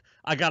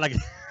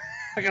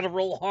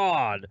roll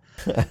hard.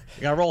 I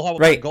gotta roll hard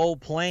with my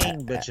gold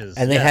plane, bitches.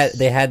 And they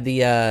had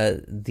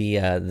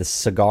the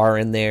cigar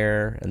in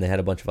there, and they had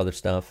a bunch of other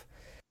stuff.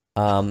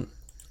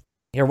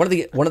 Here, one of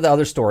the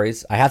other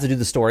stories. I have to do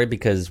the story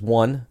because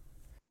one,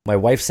 my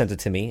wife sent it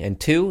to me, and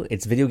two,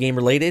 it's video game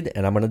related,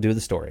 and I'm going to do the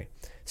story.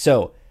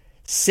 So,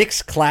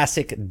 6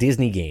 classic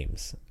Disney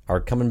games are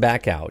coming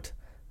back out.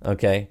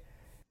 Okay,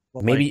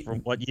 maybe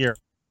from what year?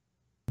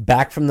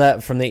 Back from the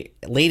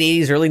late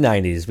 80s, early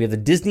 90s. We have the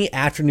Disney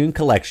Afternoon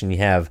Collection. You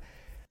have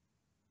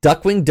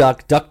Duckwing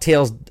Duck,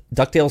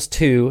 DuckTales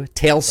 2,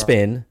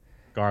 Tailspin.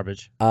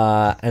 Garbage.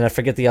 And I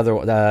forget the other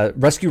one.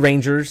 Rescue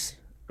Rangers.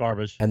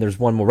 Garbage. And there's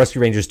one more. Rescue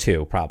Rangers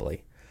 2,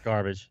 probably.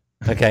 Garbage.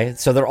 Okay,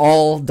 so they're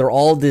all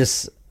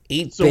this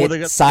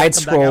 8-bit side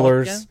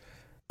scrollers.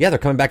 Yeah, they're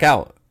coming back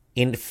out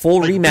in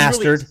full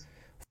remastered,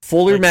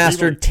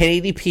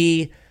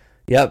 1080p.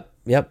 Yep.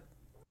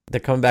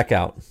 They're coming back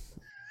out.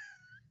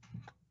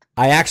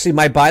 I actually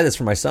might buy this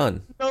for my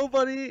son.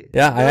 Nobody.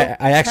 Yeah,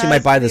 I actually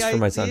might buy this for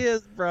my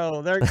son.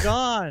 Bro, they're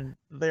gone.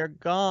 They're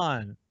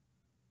gone.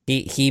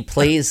 He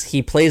plays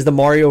the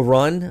Mario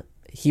Run.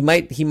 He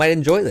might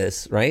enjoy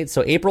this, right?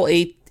 So April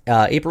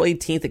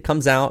 18th it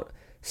comes out.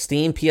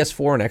 Steam,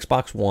 PS4, and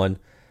Xbox One.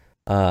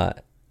 I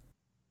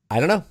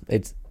don't know.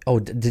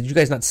 Did you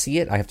guys not see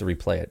it? I have to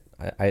replay it.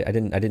 I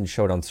didn't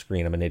show it on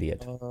screen. I'm an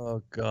idiot.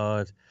 Oh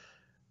God.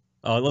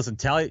 Listen,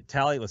 Tally's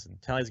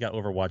got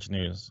Overwatch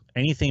news.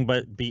 Anything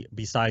but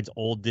besides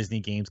old Disney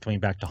games coming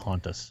back to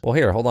haunt us. Well,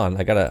 here, hold on.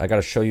 I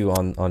gotta show you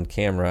on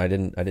camera. I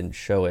didn't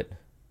show it.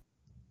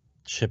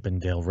 Chip 'n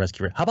Dale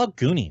Rescue. How about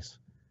Goonies?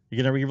 You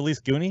gonna re-release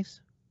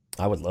Goonies?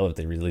 I would love if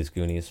they released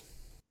Goonies.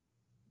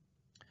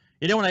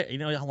 You know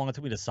how long it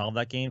took me to solve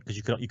that game because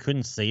you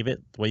couldn't save it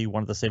the way you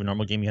wanted to save a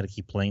normal game. You had to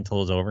keep playing till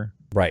it was over.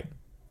 Right.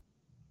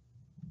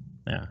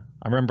 Yeah,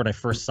 I remember when I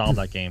first solved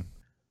that game.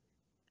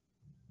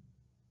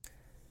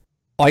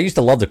 Oh, I used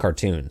to love the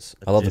cartoons.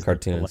 I love the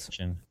cartoons.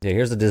 Collection. Yeah,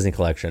 here's the Disney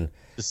collection.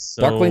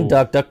 Darkwing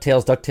Duck,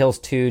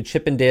 DuckTales 2,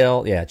 Chip 'n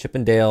Dale,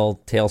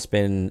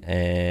 Tailspin,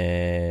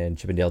 and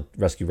Chip 'n Dale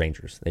Rescue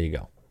Rangers. There you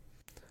go.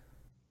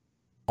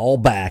 All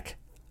back.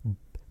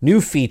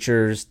 New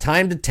features,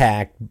 timed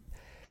attack.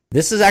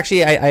 This is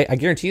actually, I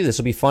guarantee you, this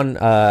will be fun.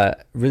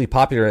 Really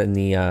popular in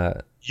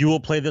the. You will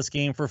play this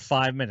game for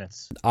 5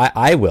 minutes.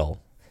 I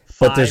will,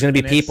 but there's going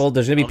to be people.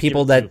 There's going to be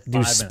people that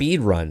do speed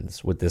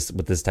runs with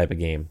this type of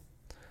game.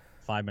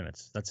 5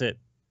 minutes. That's it.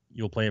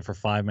 You'll play it for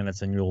 5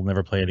 minutes and you'll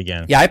never play it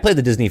again. Yeah, I played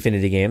the Disney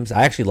Infinity games.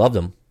 I actually loved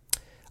them.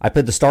 I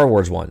played the Star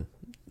Wars one.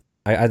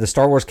 I had the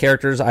Star Wars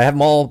characters. I have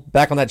them all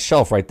back on that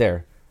shelf right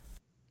there.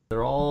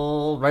 They're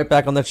all right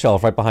back on that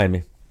shelf right behind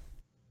me.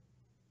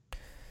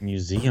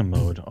 Museum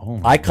mode. Oh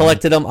my I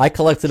collected them. I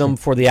collected them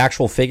for the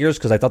actual figures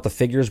because I thought the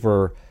figures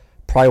were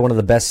probably one of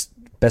the best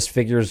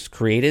figures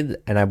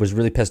created, and I was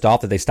really pissed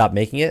off that they stopped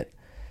making it.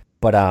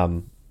 But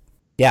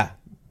yeah,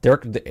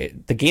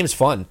 the game's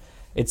fun.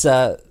 It's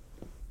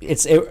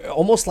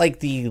almost like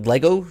the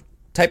Lego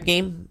type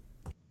game,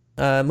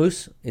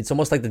 Moose. It's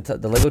almost like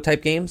the Lego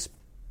type games.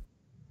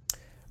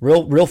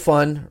 Real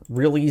fun,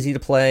 real easy to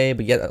play,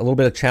 but yet a little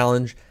bit of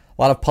challenge.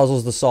 A lot of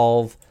puzzles to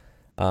solve.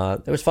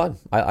 It was fun.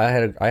 I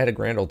had a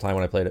grand old time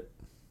when I played it.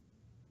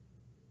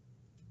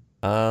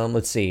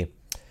 Let's see.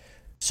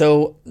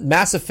 So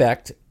Mass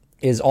Effect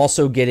is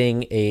also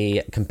getting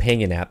a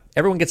companion app.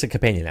 Everyone gets a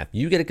companion app.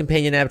 You get a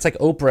companion app. It's like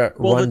Oprah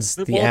runs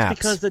the apps. It's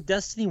because the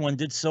Destiny one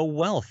did so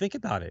well. Think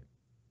about it.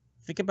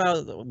 Think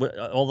about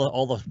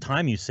all the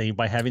time you save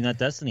by having that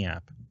Destiny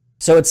app.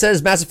 So it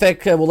says Mass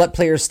Effect will let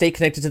players stay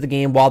connected to the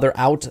game while they're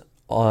out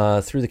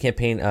through the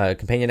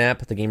companion app,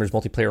 the gamer's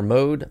multiplayer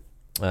mode.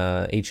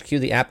 HQ,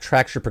 the app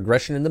tracks your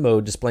progression in the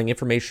mode, displaying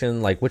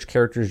information like which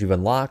characters you've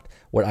unlocked,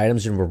 what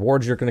items and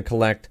rewards you're going to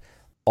collect.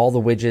 All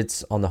the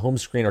widgets on the home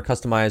screen are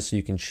customized, so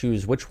you can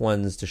choose which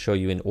ones to show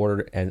you in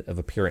order of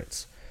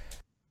appearance.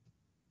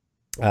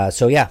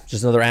 So yeah,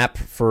 just another app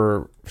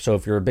so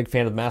if you're a big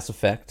fan of Mass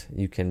Effect,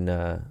 you can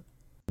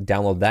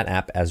download that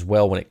app as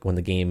well when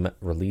the game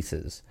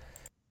releases.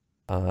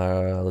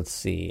 Let's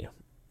see.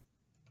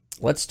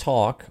 Let's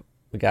talk.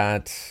 We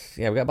got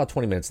about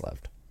 20 minutes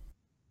left.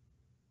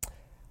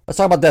 Let's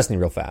talk about Destiny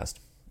real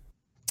fast.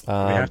 We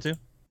have to?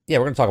 Yeah,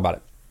 we're going to talk about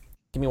it.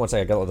 Give me 1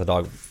 second. I got to let the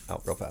dog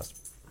out real fast.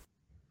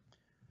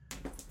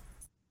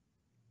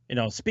 You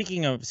know,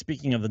 speaking of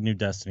the new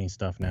Destiny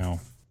stuff now,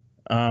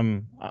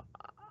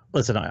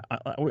 listen,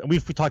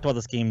 we've talked about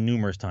this game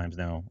numerous times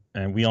now,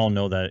 and we all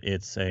know that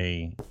it's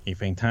a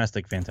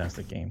fantastic,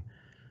 fantastic game.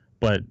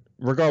 But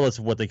regardless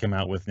of what they come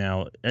out with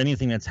now,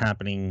 anything that's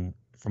happening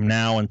from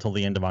now until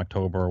the end of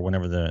October, or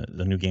whenever the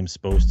new game's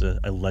supposed to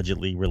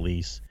allegedly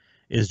release,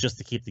 is just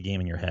to keep the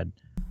game in your head.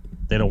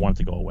 They don't want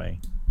it to go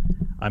away.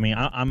 I mean,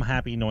 I'm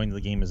happy knowing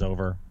the game is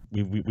over.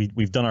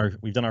 We've done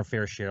our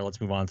fair share. Let's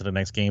move on to the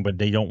next game. But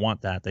they don't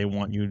want that. They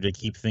want you to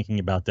keep thinking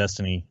about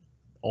Destiny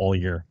all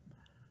year.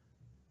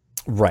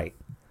 Right.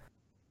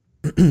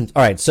 All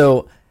right.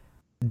 So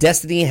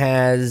Destiny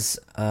has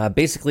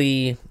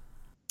basically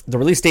the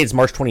release date is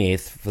March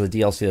 28th for the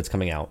DLC that's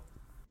coming out.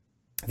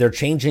 They're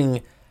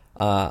changing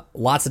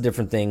lots of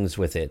different things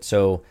with it.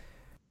 So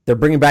they're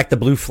bringing back the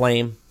blue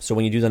flame. So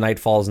when you do the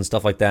Nightfalls and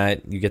stuff like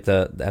that, you get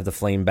have the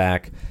flame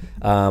back.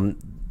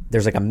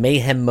 There's like a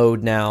mayhem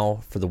mode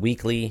now for the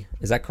weekly.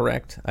 Is that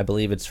correct? I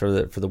believe it's for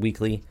the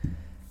weekly.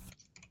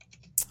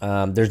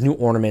 There's new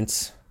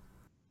ornaments.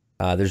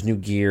 There's new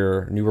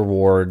gear, new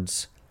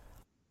rewards.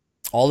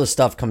 All this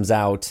stuff comes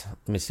out.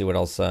 Let me see what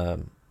else.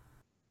 I'm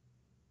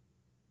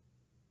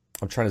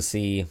trying to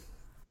see.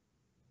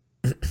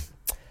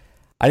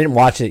 I didn't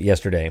watch it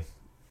yesterday.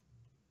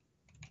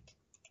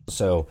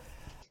 So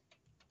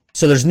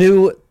there's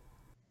new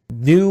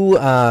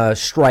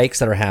strikes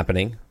that are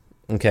happening.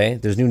 Okay,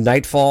 there's new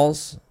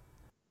Nightfalls.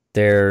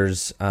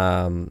 There's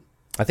I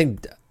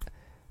think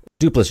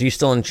Dupless. Are you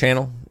still in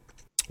channel?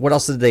 What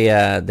else did they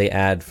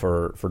add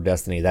for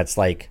Destiny? That's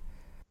like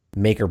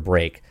make or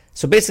break.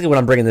 So basically, what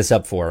I'm bringing this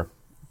up for,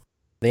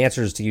 the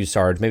answer is to you,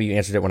 Sarge. Maybe you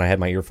answered it when I had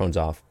my earphones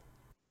off.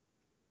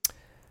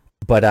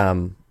 But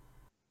what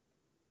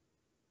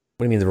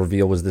do you mean the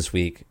reveal was this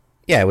week?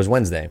 Yeah, it was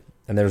Wednesday,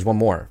 and there's one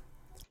more.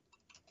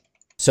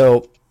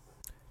 So,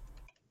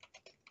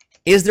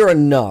 is there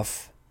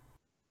enough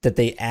that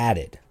they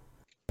added?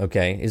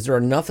 Okay, is there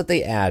enough that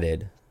they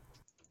added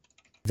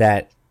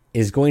that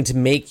is going to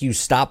make you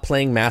stop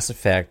playing Mass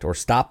Effect or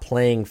stop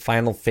playing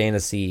Final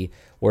Fantasy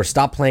or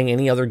stop playing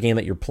any other game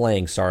that you're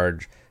playing,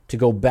 Sarge, to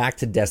go back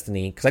to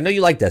Destiny? Because I know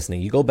you like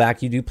Destiny. You go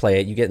back, you do play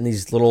it, you get in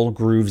these little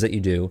grooves that you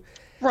do.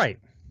 Right.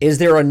 Is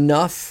there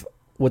enough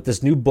with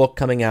this new book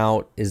coming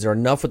out? Is there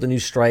enough with the new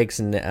strikes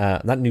and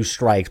not new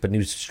strikes, but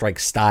new strike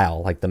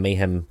style, like the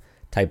Mayhem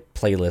type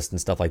playlist and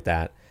stuff like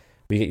that,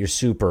 where you get your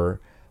super,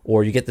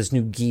 or you get this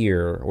new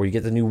gear, or you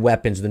get the new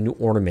weapons, or the new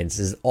ornaments?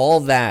 Is all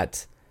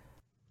that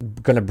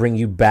going to bring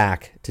you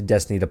back to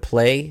Destiny to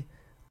play?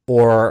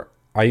 Or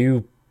are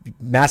you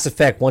Mass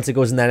Effect, once it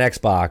goes in that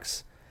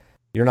Xbox,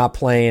 you're not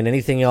playing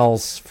anything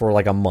else for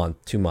like a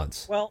month, 2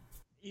 months? Well,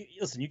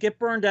 listen, you get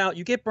burned out.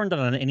 You get burned out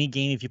on any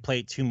game if you play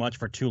it too much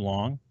for too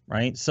long,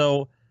 right?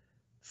 So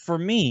for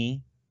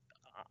me,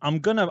 I'm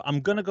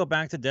gonna go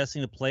back to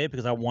Destiny to play it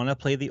because I want to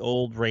play the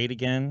old raid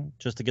again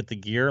just to get the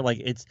gear. Like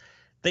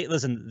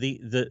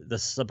the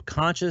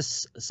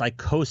subconscious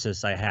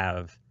psychosis I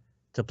have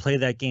to play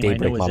that game.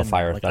 Daybreak I know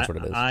modifier, like, that's what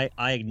it is. I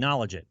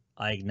acknowledge it.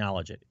 I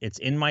acknowledge it. It's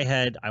in my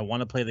head. I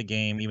want to play the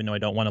game, even though I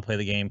don't want to play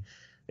the game.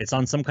 It's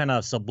on some kind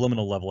of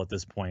subliminal level at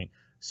this point.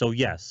 So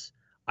yes,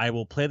 I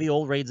will play the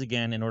old raids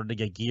again in order to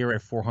get gear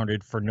at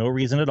 400 for no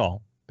reason at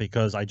all,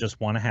 because I just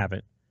want to have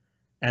it.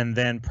 And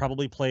then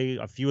probably play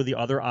a few of the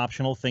other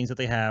optional things that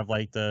they have,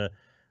 like the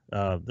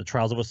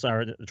Trials of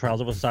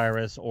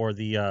Osiris, or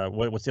the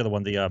what's the other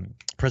one? The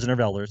Prisoner of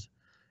Elders,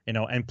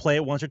 and play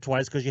it once or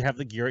twice because you have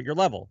the gear at your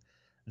level.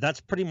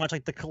 That's pretty much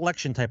like the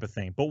collection type of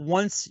thing. But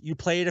once you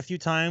play it a few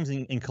times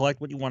and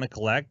collect what you want to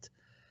collect,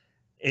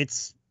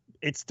 it's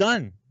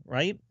done,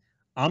 right?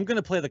 I'm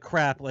gonna play the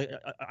crap. Like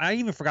I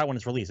even forgot when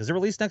it's released. Is it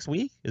released next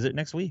week? Is it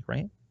next week,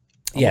 right?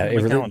 Yeah,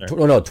 no,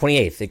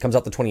 28th. It comes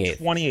out the 28th.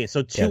 28th,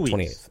 so 2 weeks.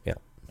 28th, yeah.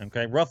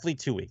 Okay, roughly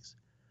 2 weeks.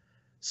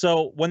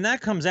 So when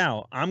that comes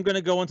out, I'm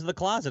gonna go into the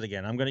closet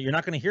again. You're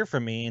not gonna hear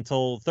from me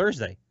until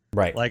Thursday.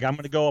 Right. Like I'm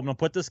gonna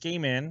put this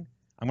game in.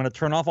 I'm gonna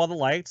turn off all the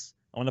lights.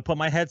 I'm gonna put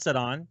my headset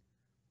on.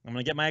 I'm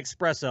going to get my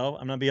espresso.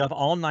 I'm going to be up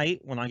all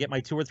night when I get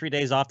my 2 or 3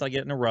 days off that I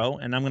get in a row,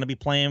 and I'm going to be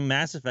playing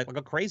Mass Effect like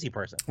a crazy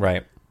person.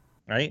 Right.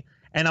 Right?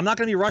 And I'm not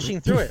going to be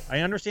rushing through it. I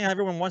understand how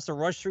everyone wants to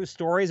rush through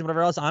stories and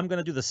whatever else. I'm going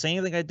to do the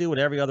same thing I do with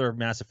every other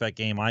Mass Effect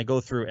game. I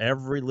go through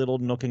every little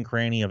nook and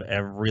cranny of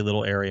every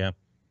little area.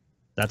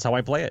 That's how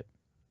I play it.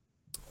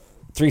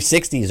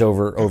 360 is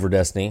over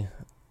Destiny.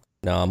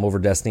 No, I'm over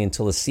Destiny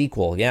until the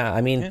sequel. Yeah,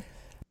 I mean,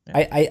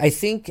 I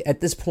think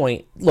at this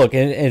point, look,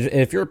 and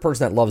if you're a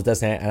person that loves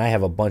Destiny, and I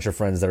have a bunch of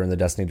friends that are in the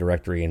Destiny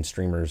directory and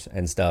streamers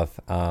and stuff,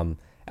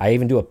 I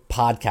even do a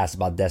podcast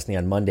about Destiny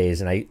on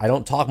Mondays, and I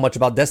don't talk much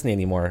about Destiny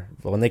anymore.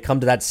 But when they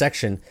come to that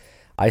section,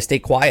 I stay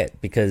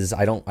quiet because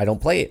I don't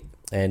play it,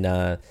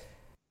 and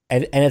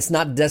it's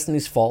not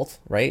Destiny's fault,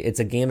 right? It's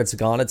a game that's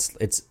gone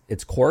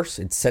its course,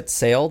 it's set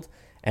sailed,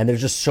 and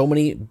there's just so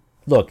many.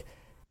 Look,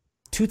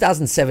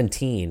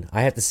 2017,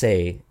 I have to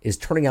say, is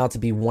turning out to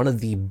be one of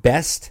the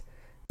best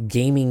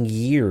gaming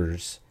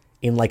years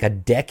in like a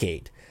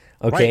decade.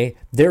 Okay, right.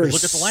 There's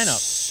look at the lineup.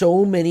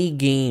 So many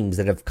games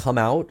that have come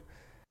out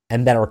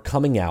and that are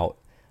coming out,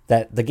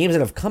 that the games that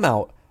have come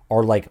out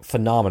are like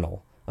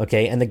phenomenal.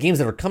 Okay, and the games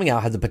that are coming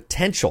out have the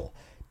potential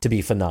to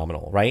be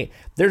phenomenal. Right?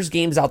 There's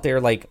games out there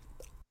like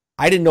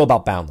I didn't know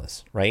about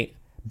Boundless. Right?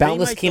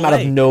 Boundless came out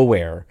of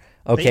nowhere.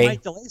 Okay, they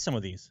might delay some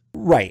of these.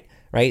 Right.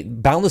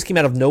 Boundless came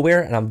out of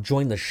nowhere, and I'm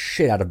enjoying the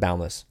shit out of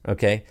Boundless.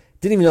 Okay,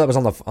 didn't even know that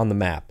was on the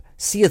map.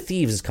 Sea of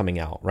Thieves is coming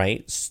out.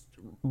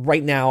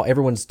 Right now,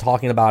 everyone's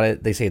talking about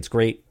it. They say it's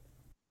great.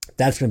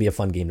 That's going to be a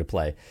fun game to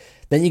play.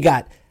 Then you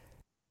got,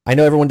 I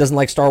know everyone doesn't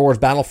like Star Wars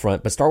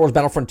Battlefront, but Star Wars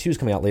Battlefront 2 is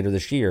coming out later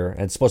this year,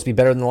 and it's supposed to be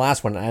better than the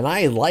last one. And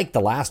I like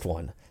the last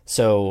one.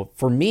 So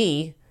for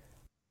me,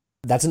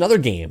 that's another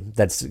game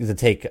that's to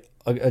take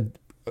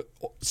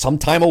some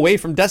time away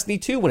from Destiny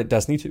 2 when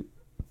Destiny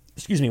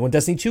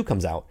 2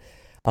 comes out.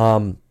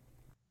 Then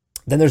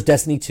there's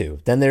Destiny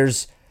 2. Then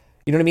there's,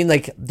 you know what I mean?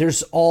 Like,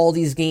 there's all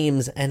these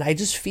games, and I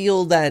just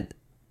feel that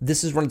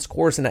this has run its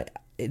course, and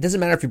it doesn't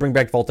matter if you bring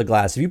back Volta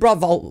Glass. If you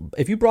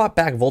brought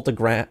back Volta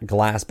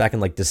Glass back in,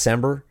 like,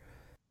 December,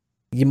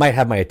 you might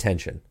have my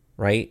attention,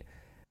 right?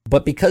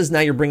 But because now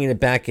you're bringing it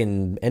back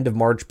in end of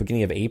March,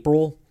 beginning of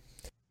April,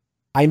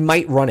 I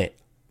might run it.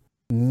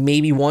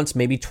 Maybe once,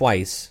 maybe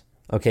twice,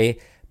 okay?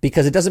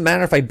 Because it doesn't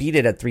matter if I beat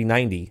it at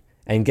 390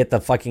 and get the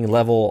fucking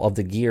level of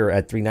the gear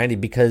at 390,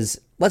 because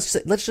let's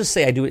just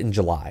say I do it in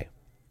July.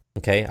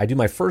 Okay, I do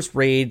my first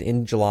raid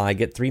in July,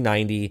 get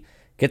 390,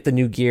 get the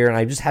new gear, and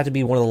I just have to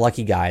be one of the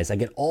lucky guys. I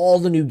get all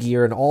the new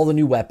gear and all the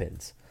new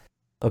weapons.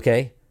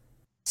 Okay,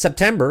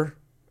 September,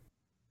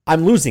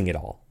 I'm losing it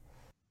all.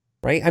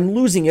 Right? I'm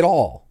losing it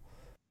all.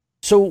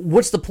 So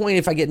what's the point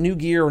if I get new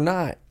gear or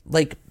not?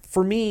 Like,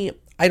 for me,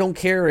 I don't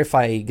care if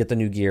I get the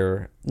new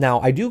gear.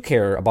 Now, I do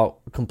care about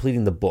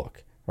completing the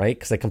book, right?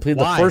 Because I completed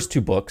the first 2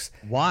 books.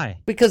 Why?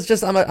 Because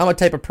just I'm a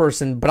type of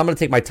person, but I'm going to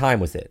take my time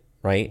with it,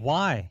 right?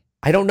 Why?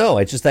 I don't know.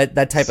 It's just that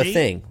type of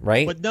thing,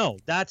 right? But no,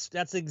 that's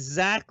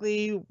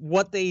exactly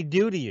what they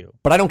do to you.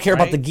 But I don't care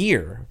about the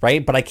gear,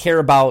 right? But I care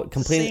about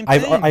completing.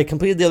 I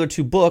completed the other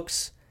 2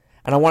 books,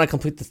 and I want to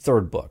complete the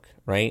 3rd book,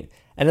 right?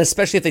 And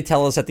especially if they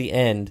tell us at the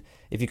end,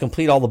 if you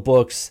complete all the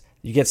books,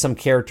 you get some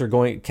character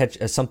catch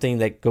something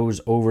that goes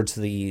over to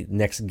the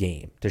next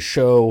game to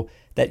show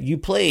that you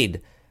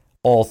played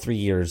all 3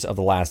 years of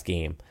the last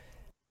game.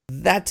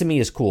 That to me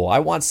is cool. I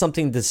want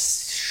something to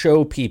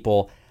show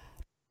people.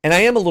 And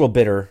I am a little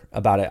bitter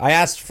about it. I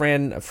asked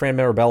Fran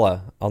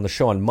Marabella on the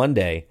show on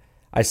Monday,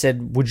 I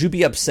said, would you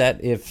be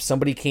upset if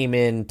somebody came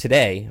in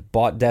today,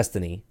 bought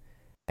Destiny,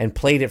 and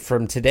played it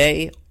from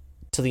today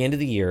till the end of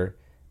the year,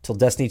 till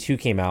Destiny 2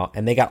 came out,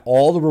 and they got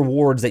all the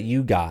rewards that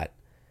you got,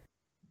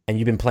 and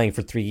you've been playing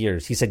for 3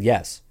 years? He said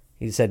yes.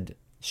 He said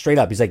straight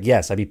up, he's like,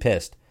 yes, I'd be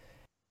pissed.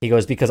 He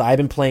goes, because I've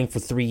been playing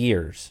for 3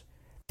 years.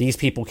 These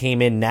people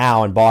came in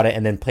now and bought it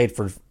and then played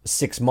for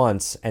 6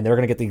 months, and they're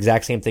going to get the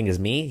exact same thing as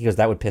me. He goes,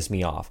 that would piss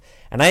me off.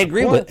 And I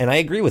agree with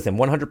him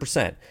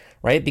 100%,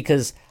 right?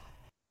 Because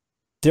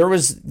there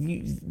was,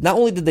 not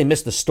only did they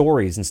miss the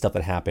stories and stuff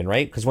that happened,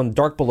 right? Because when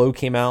Dark Below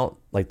came out,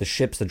 like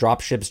the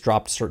drop ships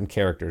dropped certain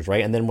characters,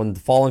 right? And then when the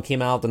Fallen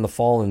came out, then the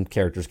Fallen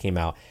characters came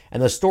out.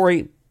 And the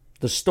story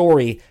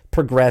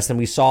progressed, and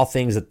we saw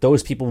things that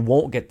those people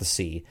won't get to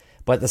see.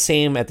 But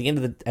at the end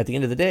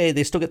of the day,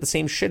 they still get the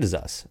same shit as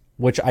us,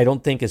 which I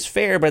don't think is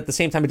fair. But at the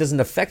same time, it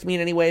doesn't affect me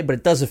in any way. But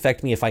it does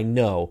affect me if I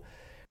know,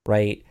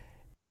 right?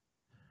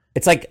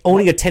 It's like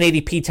owning a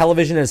 1080p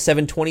television and a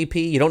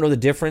 720p. You don't know the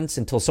difference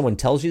until someone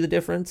tells you the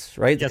difference,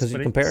 right? Yes, because you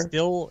compare.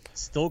 It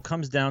still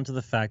comes down to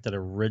the fact that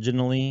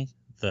originally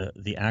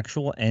the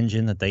actual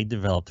engine that they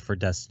developed for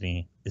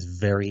Destiny is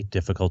very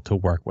difficult to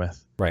work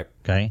with. Right.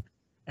 Okay.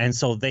 And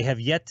so they have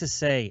yet to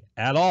say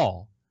at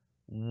all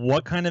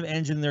what kind of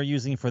engine they're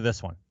using for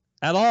this one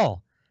at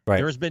all. Right.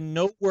 There's been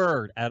no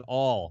word at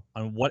all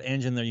on what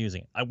engine they're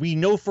using. We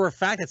know for a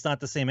fact it's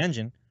not the same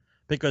engine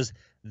because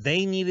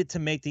they needed to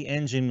make the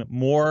engine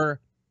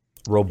more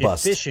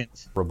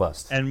efficient,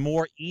 and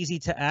more easy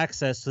to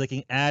access so they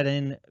can add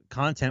in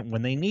content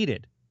when they need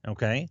it.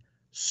 Okay.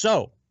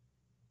 So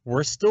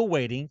we're still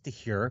waiting to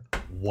hear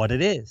what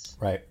it is.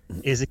 Right.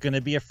 Is it going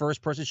to be a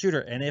first-person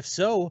shooter? And if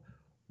so,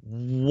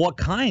 what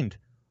kind?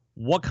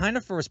 What kind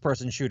of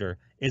first-person shooter?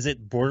 Is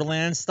it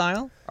Borderlands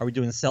style? Are we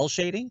doing cell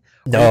shading?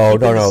 No.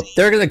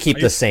 They're going to keep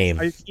the same.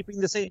 Are you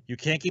keeping the same? You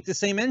can't keep the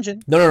same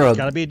engine. No. It's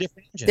got to be a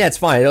different engine. Yeah, it's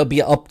fine. It'll be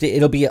an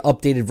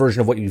updated version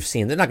of what you've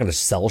seen. They're not going to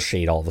cell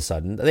shade all of a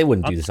sudden. They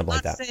wouldn't do something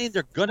like that. I'm not saying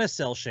they're going to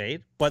cell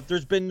shade, but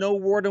there's been no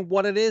word on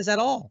what it is at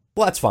all.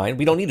 Well, that's fine.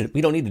 We don't need it. We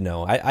don't need to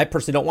know. I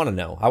personally don't want to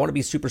know. I want to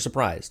be super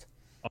surprised.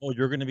 Oh,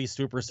 you're going to be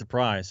super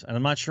surprised, and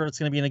I'm not sure it's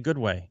going to be in a good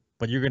way,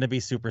 but you're going to be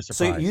super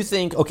surprised. So you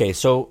think? Okay.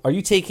 So are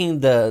you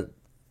taking the?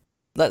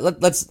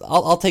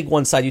 I'll take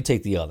one side. You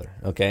take the other.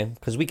 Okay,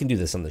 because we can do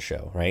this on the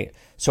show, right?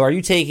 So are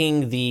you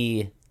taking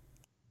the?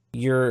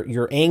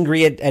 You're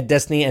angry at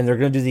Destiny, and they're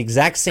going to do the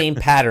exact same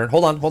pattern.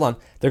 Hold on.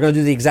 They're going to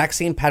do the exact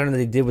same pattern that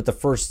they did with the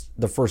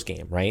first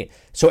game, right?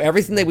 So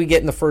everything that we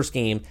get in the first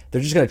game,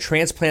 they're just going to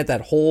transplant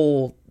that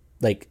whole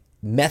like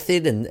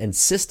method and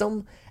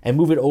system and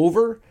move it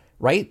over,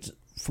 right?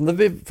 From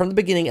the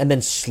beginning, and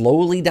then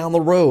slowly down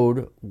the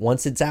road,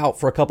 once it's out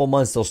for a couple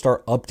months, they'll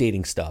start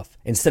updating stuff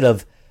instead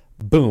of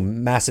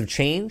boom, massive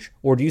change.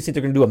 Or do you think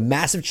they're going to do a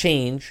massive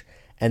change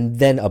and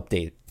then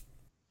update?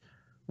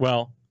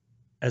 Well,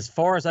 as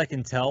far as I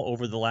can tell,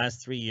 over the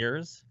last 3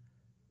 years,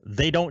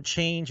 they don't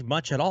change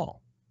much at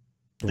all.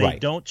 They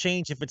don't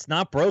change. If it's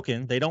not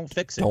broken, they don't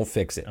fix it. Don't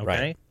fix it, okay?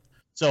 Right.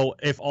 So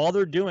if all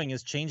they're doing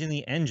is changing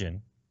the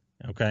engine,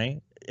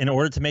 okay, in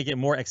order to make it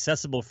more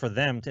accessible for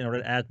them, in order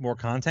to add more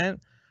content,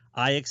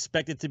 I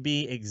expect it to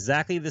be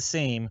exactly the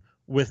same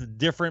with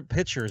different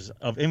pictures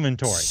of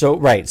inventory. So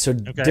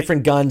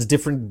different guns,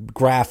 different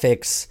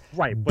graphics,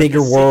 right,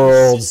 bigger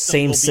worlds,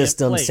 same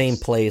system, same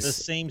place. The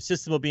same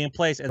system will be in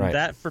place, and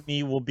that for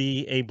me will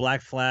be a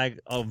black flag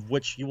of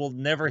which you will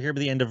never hear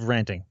the end of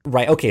ranting.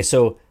 Right. Okay.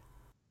 So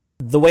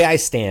the way I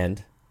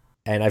stand,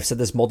 and I've said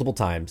this multiple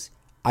times,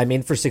 I'm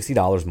in for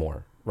 $60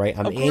 more. Right.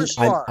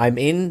 I'm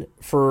in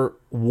for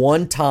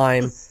one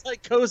time.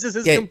 Psychosis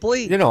is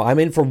complete. I'm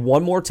in for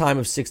one more time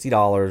of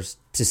 $60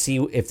 to see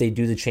if they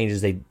do the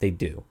changes they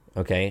do.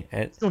 Okay.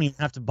 And you don't even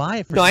have to buy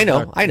it for I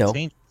know.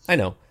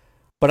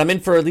 But I'm in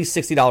for at least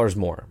 $60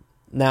 more.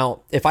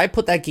 Now, if I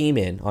put that game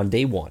in on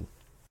day one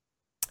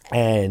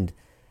and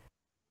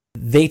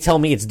they tell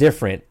me it's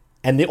different,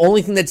 and the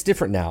only thing that's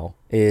different now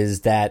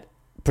is that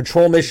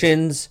patrol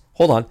missions,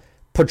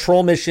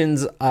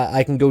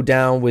 I can go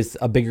down with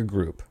a bigger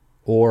group.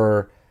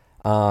 Or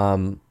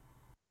my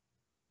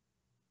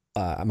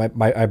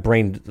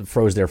brain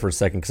froze there for a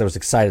second because I was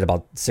excited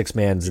about six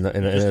mans in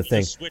the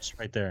thing. Switch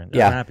right there.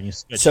 You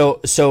switch.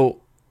 So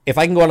if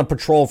I can go on a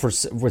patrol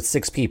with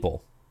six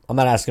people, I'm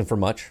not asking for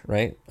much,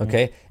 right?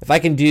 Okay. Mm-hmm. If I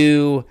can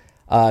do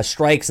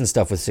strikes and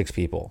stuff with six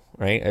people,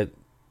 right? It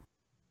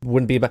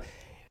wouldn't be about.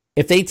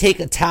 If they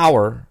take a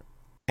tower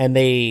and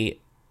they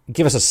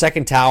give us a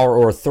second tower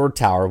or a third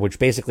tower, which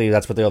basically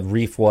that's what the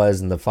reef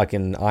was and the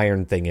fucking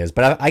iron thing is.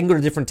 But I can go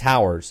to different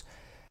towers.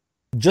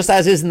 Just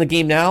as is in the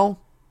game now,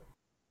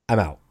 I'm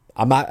out.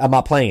 I'm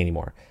not playing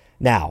anymore.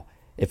 Now,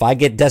 if I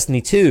get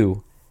Destiny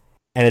 2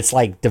 and it's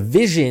like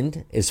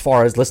Division as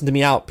far as, listen to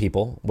me out,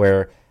 people,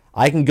 where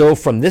I can go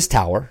from this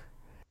tower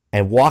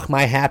and walk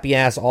my happy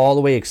ass all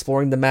the way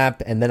exploring the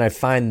map, and then I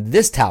find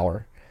this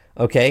tower,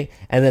 okay?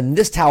 And then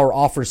this tower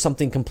offers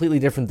something completely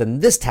different than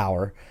this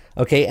tower.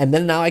 Okay, and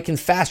then now I can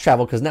fast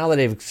travel because now that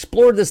I've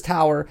explored this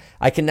tower,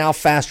 I can now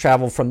fast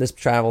travel from this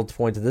travel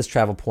point to this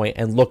travel point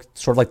and look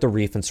sort of like the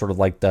reef and sort of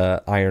like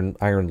the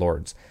Iron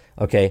Lords.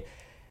 Okay,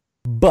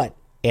 but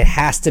it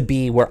has to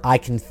be where I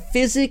can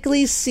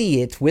physically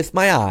see it with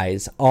my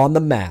eyes on the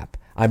map.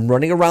 I'm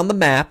running around the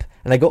map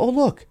and I go, oh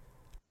look,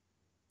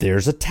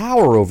 there's a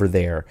tower over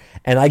there,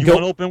 and I go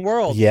open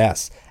world.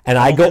 Yes, and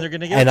I go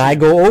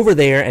over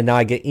there, and now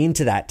I get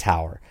into that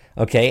tower.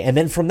 Okay, and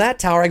then from that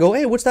tower, I go,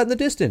 hey, what's that in the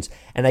distance?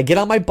 And I get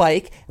on my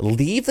bike,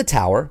 leave the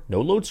tower,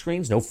 no load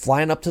screens, no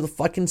flying up to the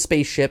fucking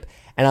spaceship,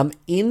 and I'm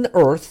in the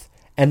Earth,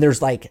 and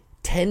there's like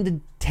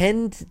 10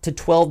 to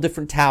 12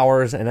 different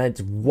towers, and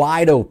it's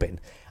wide open.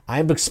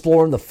 I'm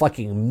exploring the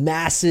fucking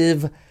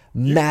massive Earth.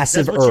 That's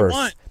what you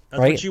want. That's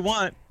right? what you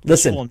want.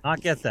 Listen, you will not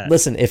get that.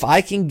 Listen, if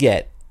I can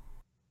get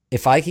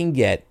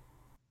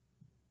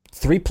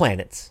 3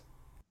 planets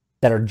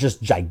that are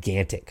just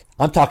gigantic.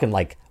 I'm talking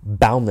like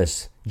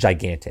boundless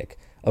gigantic,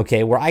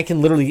 okay? Where I can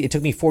literally, it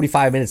took me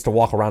 45 minutes to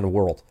walk around the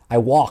world. I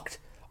walked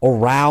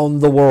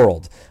around the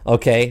world,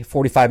 okay?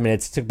 45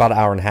 minutes, it took about an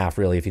hour and a half,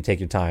 really, if you take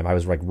your time. I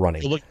was like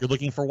running. You're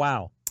looking for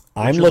WoW.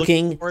 I'm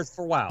looking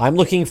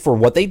for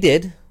what they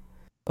did,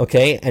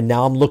 okay? And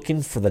now I'm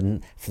looking for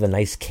the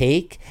nice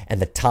cake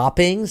and the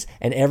toppings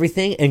and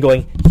everything and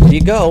going, here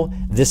you go.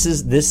 This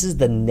is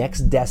the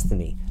next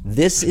Destiny.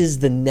 This is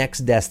the next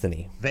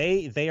Destiny.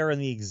 They are in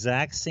the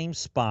exact same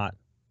spot.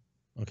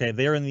 Okay,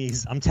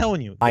 I'm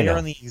telling you, they are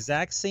in the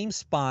exact same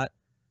spot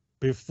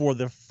before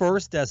the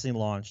first Destiny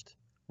launched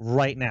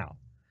right now.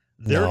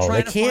 They're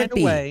trying to find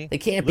a way. They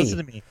can't be. Listen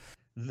to me.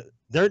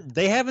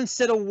 They haven't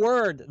said a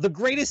word. The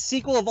greatest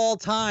sequel of all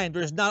time,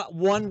 there's not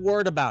one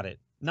word about it.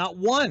 Not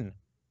one.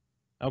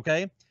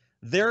 Okay?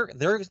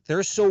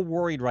 They're so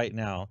worried right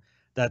now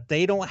that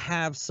they don't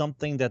have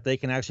something that they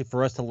can actually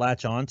for us to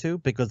latch onto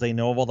because they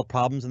know of all the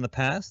problems in the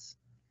past.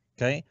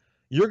 Okay,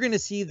 you're going to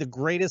see the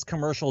greatest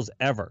commercials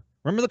ever.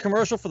 Remember the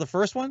commercial for the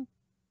first one?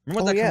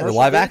 Remember the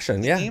live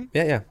action.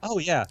 Yeah. Oh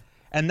yeah.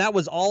 And that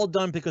was all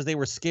done because they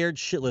were scared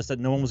shitless that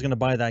no one was going to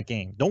buy that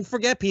game. Don't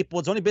forget, people,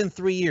 it's only been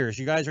 3 years.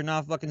 You guys are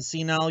not fucking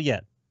senile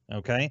yet,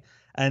 okay?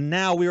 And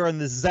now we are in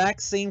the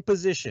exact same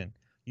position.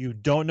 You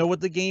don't know what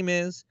the game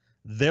is.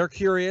 They're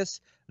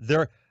curious.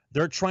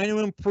 They're trying to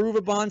improve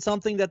upon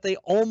something that they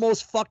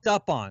almost fucked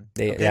up on.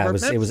 Yeah,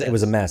 it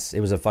was a mess.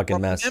 It was a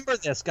fucking mess. Remember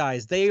this,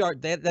 guys.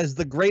 That is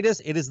the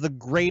greatest. It is the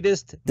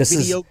greatest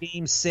video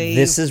game save.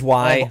 This is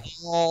why of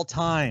all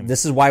time.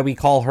 This is why we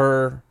call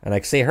her, and I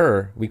say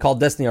her, we call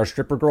Destiny our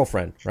stripper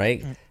girlfriend,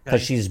 right?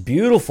 Because she's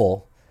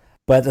beautiful,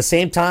 but at the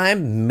same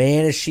time,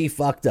 man, is she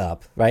fucked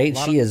up, right?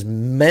 She has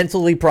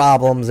mentally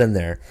problems in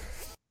there.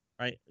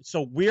 Right.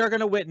 So we are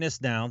going to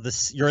witness now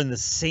this. You're in the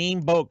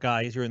same boat,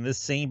 guys. You're in this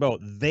same boat.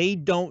 They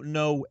don't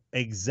know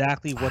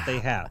exactly what they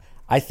have.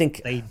 I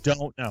think they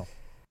don't know.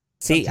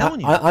 See,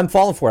 I'm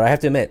falling for it. I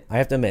have to admit.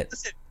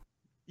 Listen,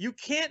 you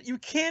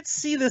can't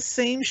see the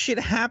same shit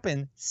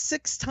happen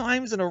 6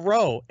 times in a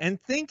row and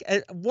think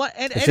it's going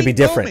to be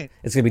different.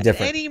 It's going to be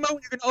different. At any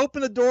moment, you're going to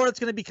open the door. It's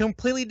going to be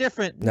completely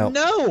different.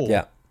 No.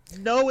 Yeah.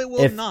 No, it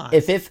will not.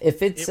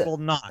 It will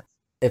not.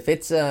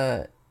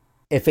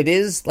 If it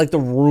is like the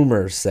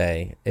rumors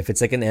say, if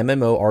it's like an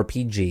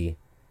MMORPG,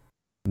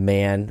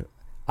 man,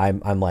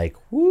 I'm like,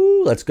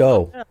 woo, let's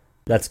go.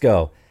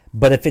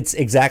 But if it's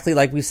exactly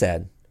like we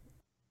said,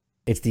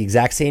 it's the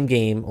exact same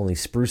game, only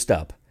spruced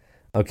up.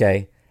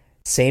 Okay,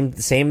 same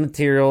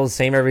materials,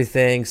 same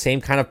everything, same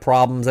kind of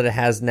problems that it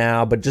has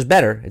now, but just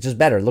better. It's just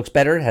better. It looks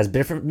better. It has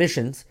different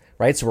missions,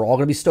 right? So we're all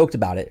gonna be stoked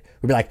about it.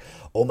 We'll be like,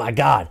 oh my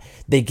god,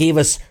 they gave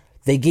us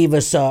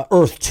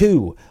Earth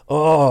 2.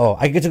 Oh,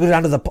 I get to go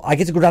down to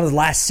the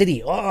last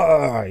city.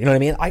 Oh, you know what I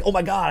mean? Oh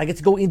my god, I get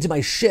to go into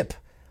my ship.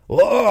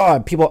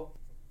 Oh, people,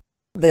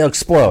 they'll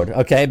explode.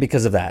 Okay,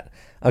 because of that.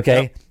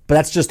 Okay, yep. But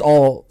that's just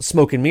all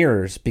smoke and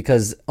mirrors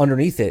because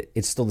underneath it,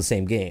 it's still the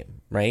same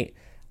game, right?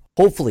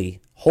 Hopefully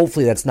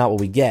that's not what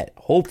we get.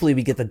 Hopefully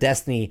we get the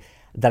Destiny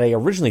that I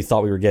originally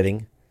thought we were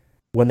getting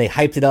when they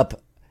hyped it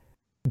up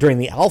during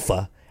the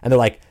alpha, and they're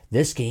like,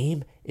 this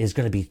game is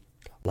going to be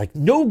like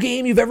no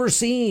game you've ever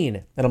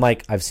seen. And I'm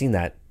like, I've seen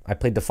that. I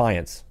played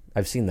Defiance.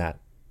 I've seen that.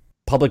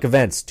 Public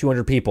events,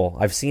 200 people.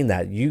 I've seen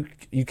that. You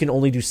can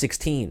only do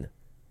 16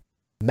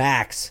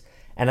 max.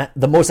 And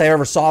the most I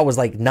ever saw was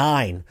like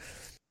 9.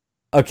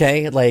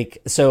 Okay? Like,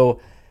 so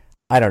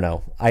I don't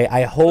know.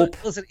 I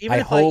hope. Listen, even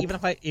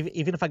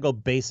if I go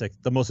basic,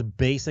 the most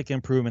basic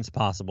improvements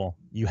possible,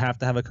 you have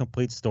to have a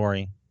complete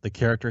story. The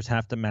characters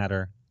have to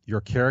matter. Your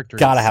character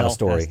gotta have a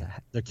story.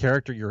 The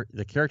character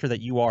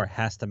that you are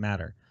has to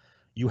matter.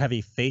 You have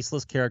a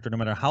faceless character, no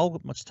matter how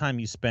much time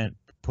you spent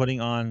putting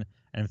on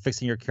and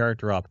fixing your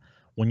character up.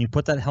 When you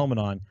put that helmet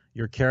on,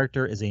 your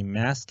character is a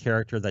masked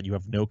character that you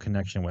have no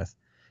connection with.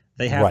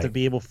 They have to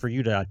be able for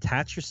you to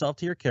attach yourself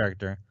to your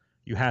character.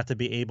 You have to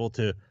be able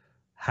to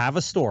have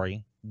a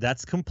story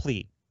that's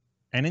complete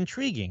and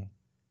intriguing.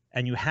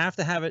 And you have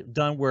to have it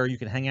done where you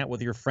can hang out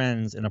with your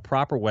friends in a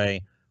proper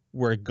way,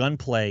 where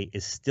gunplay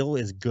is still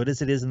as good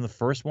as it is in the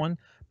first one,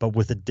 but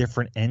with a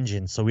different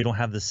engine, so we don't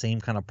have the same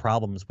kind of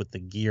problems with the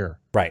gear.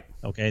 Right.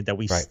 Okay, that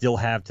we still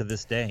have to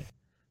this day.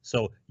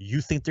 So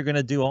you think they're going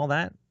to do all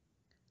that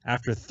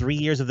after 3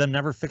 years of them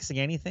never fixing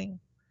anything?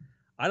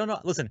 I don't know.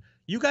 Listen,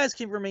 you guys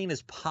can remain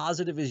as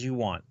positive as you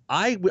want.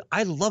 I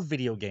love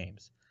video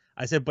games.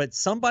 I said, but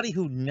somebody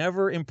who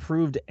never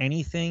improved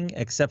anything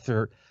except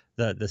for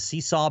the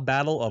seesaw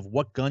battle of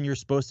what gun you're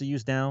supposed to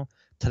use now,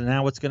 to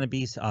now it's going to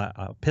be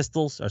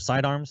pistols or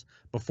sidearms.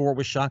 Before it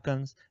was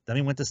shotguns. Then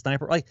we went to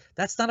sniper. Like,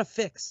 that's not a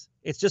fix.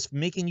 It's just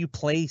making you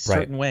play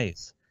certain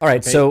ways. All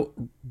right, okay? So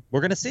we're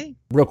going to see.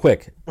 Real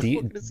quick.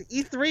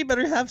 E3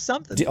 better have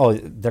something.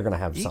 They're going to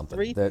have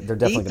something. They're definitely going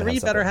to have something.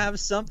 E3 better have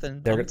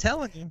something. I'm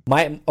telling you.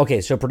 Okay,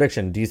 so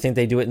prediction. Do you think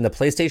they do it in the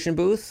PlayStation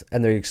booth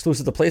and they're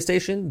exclusive to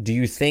PlayStation? Do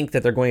you think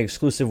that they're going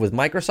exclusive with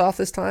Microsoft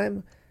this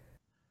time?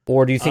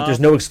 Or do you think there's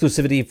no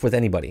exclusivity with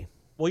anybody?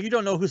 Well, you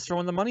don't know who's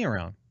throwing the money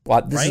around.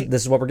 Well, this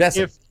is what we're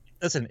guessing.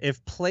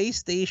 If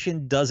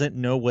PlayStation doesn't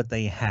know what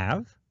they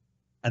have,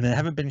 and they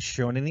haven't been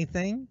shown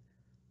anything,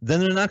 then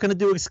they're not going to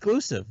do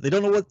exclusive. They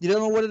don't know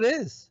what it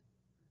is,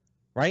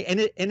 right?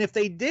 And if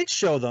they did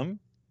show them,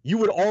 you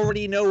would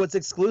already know it's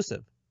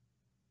exclusive,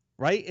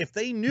 right? If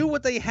they knew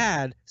what they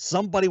had,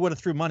 somebody would have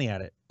threw money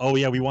at it. Oh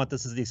yeah, we want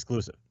this as the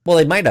exclusive. Well,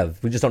 they might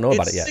have. We just don't know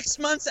about it yet. 6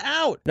 months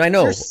out. No, I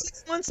know. They're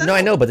 6 months out. No,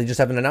 I know, but they just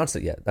haven't announced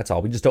it yet. That's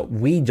all.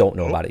 We don't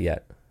know about it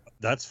yet.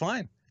 That's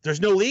fine.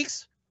 There's no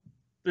leaks.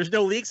 There's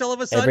no leaks all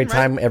of a sudden.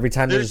 Every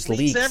time there's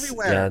leaks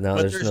everywhere. Yeah,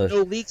 no, there's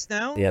no leaks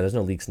now. Yeah, there's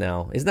no leaks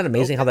now. Isn't that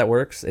amazing how that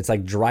works? It's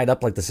like dried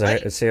up like the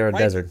Sahara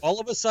Desert. All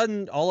of a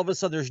sudden,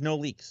 there's no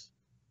leaks.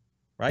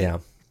 Right? Yeah.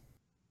 All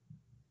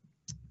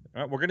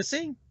right, we're gonna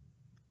see.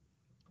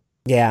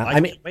 Yeah,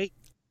 I mean, wait.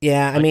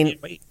 Yeah, I mean,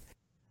 wait.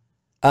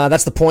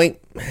 That's the point.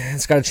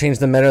 It's got to change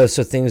the meta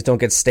so things don't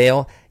get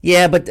stale.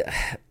 Yeah, but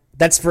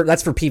that's for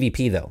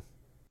PvP though,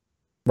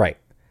 right?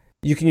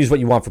 You can use what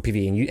you want for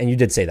PvE, and you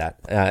did say that.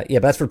 Yeah,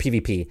 but that's for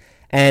PvP,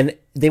 and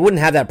they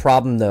wouldn't have that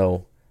problem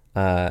though,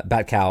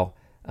 Batcow,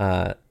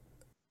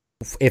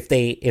 if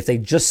they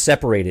just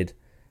separated.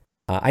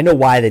 I know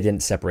why they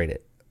didn't separate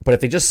it, but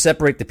if they just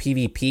separate the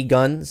PvP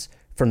guns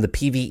from the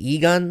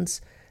PvE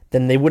guns,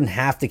 then they wouldn't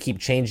have to keep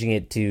changing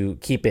it to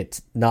keep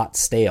it not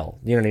stale.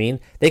 You know what I mean?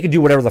 They could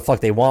do whatever the fuck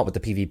they want with the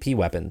PvP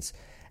weapons,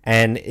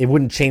 and it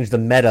wouldn't change the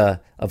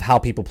meta of how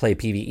people play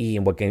PvE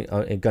and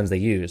what guns they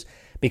use,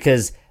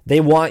 because they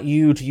want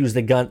you to use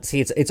the gun.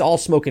 See, it's all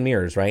smoke and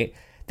mirrors, right?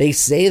 They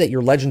say that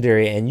you're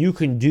legendary and you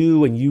can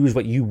do and use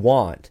what you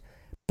want,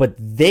 but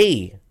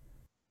they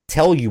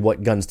tell you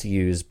what guns to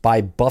use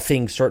by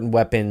buffing certain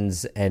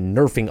weapons and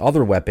nerfing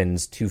other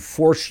weapons to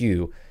force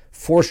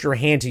your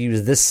hand to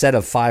use this set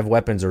of 5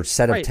 weapons or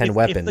set of 10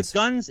 weapons.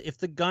 If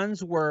the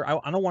guns were,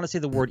 I don't want to say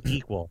the word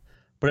equal,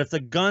 but if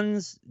the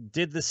guns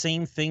did the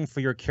same thing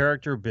for your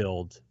character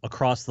build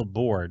across the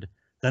board,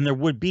 then there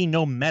would be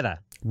no meta.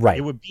 Right.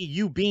 It would be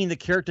you being the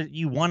character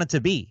you wanted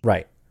to be.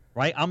 Right.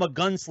 Right. I'm a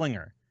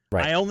gunslinger.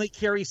 Right. I only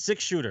carry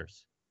 6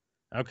 shooters.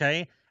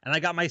 Okay. And I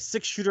got my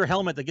 6-shooter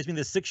helmet that gives me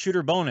the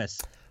 6-shooter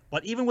bonus.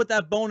 But even with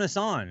that bonus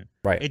on,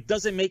 right, it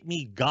doesn't make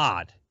me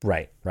God.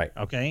 Right.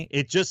 Okay?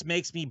 It just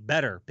makes me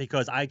better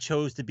because I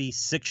chose to be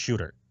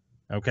 6-shooter.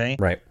 Okay?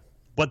 Right.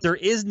 But there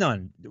is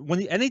none.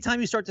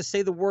 Anytime you start to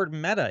say the word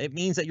meta, it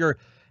means that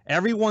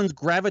everyone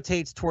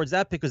gravitates towards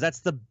that because that's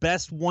the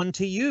best one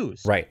to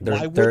use. Right.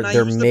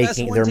 They're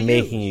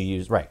making you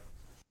use right.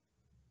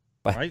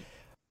 Right.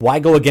 Why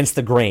go against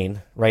the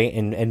grain, right?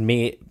 And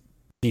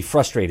be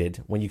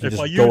frustrated when you can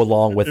go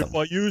along with them.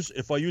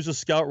 If I use a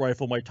scout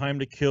rifle, my time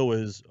to kill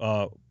is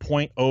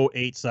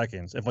 0.08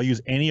 seconds. If I use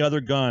any other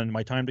gun,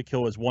 my time to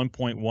kill is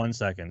 1.1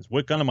 seconds.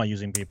 What gun am I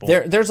using, people?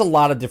 There's a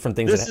lot of different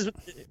things.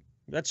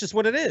 That's just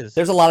what it is.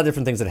 There's a lot of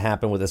different things that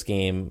happen with this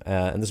game,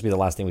 and this will be the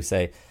last thing we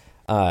say.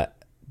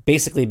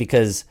 Basically,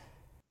 because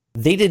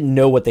they didn't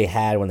know what they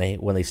had when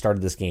they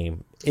started this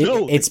game.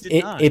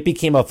 It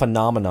became a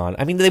phenomenon.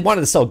 I mean, they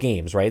wanted to sell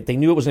games, right? They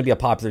knew it was going to be a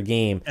popular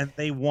game, and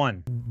they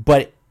won.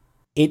 But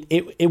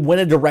it went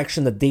a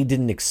direction that they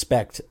didn't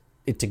expect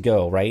it to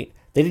go, right?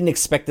 They didn't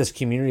expect this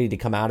community to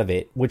come out of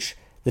it, which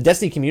the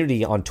Destiny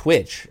community on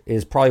Twitch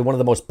is probably one of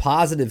the most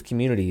positive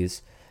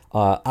communities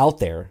out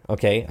there,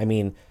 okay? I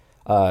mean,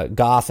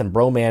 Goth and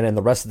Broman and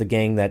the rest of the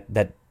gang that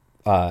did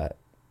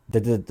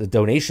the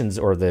donations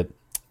or the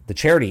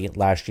charity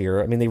last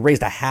year, I mean, they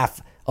raised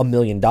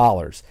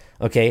 $500,000,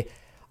 okay?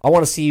 I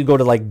want to see you go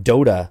to like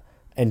Dota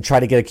and try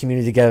to get a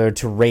community together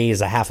to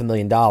raise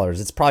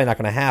 $500,000. It's probably not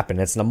going to happen.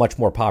 It's a much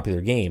more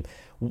popular game.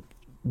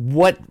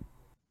 What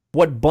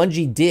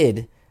Bungie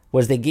did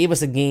was they gave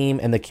us a game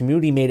and the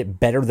community made it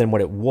better than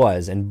what it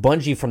was. And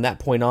Bungie from that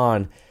point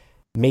on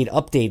made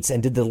updates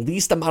and did the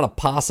least amount of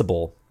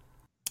possible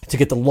to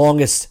get the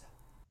longest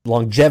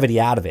longevity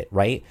out of it,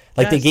 right?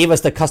 Like They gave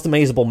us the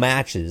customizable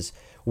matches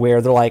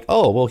where they're like,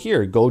 oh, well,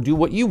 here, go do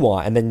what you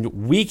want. And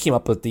then we came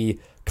up with the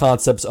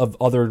concepts of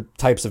other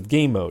types of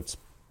game modes.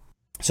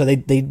 So they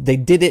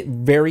did it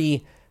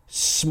very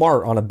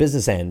smart on a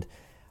business end,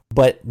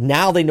 but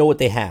now they know what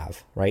they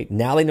have, right?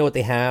 Now they know what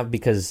they have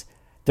because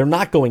they're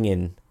not going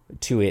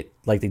into it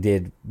like they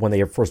did when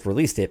they first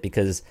released it,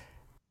 because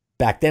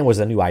back then was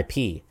a new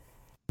IP.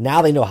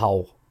 Now they know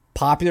how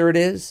popular it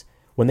is.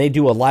 When they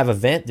do a live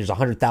event, there's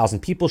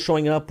 100,000 people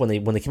showing up. When they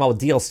came out with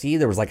DLC,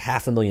 there was like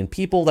 500,000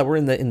 people that were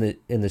in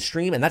the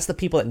stream, and that's the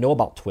people that know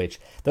about Twitch.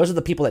 Those are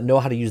the people that know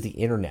how to use the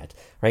internet,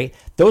 right?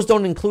 Those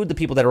don't include the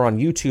people that are on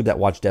YouTube that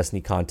watch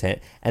Destiny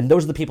content, and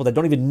those are the people that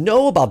don't even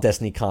know about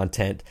Destiny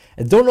content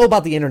and don't know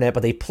about the internet,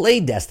 but they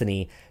play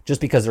Destiny just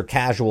because they're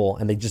casual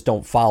and they just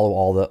don't follow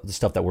all the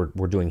stuff that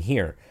we're doing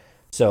here.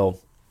 So,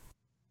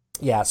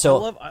 yeah.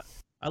 So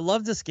I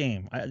love this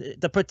game.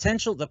 The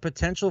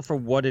potential for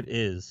what it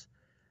is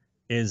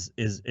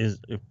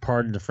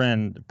pardon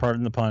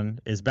the pun,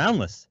 is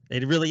boundless.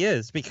 It really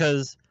is,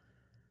 because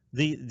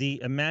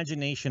the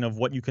imagination of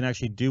what you can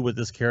actually do with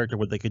this character,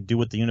 what they could do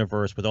with the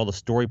universe, with all the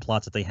story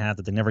plots that they have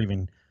that they never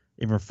even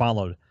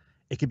followed,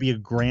 it could be a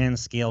grand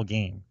scale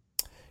game.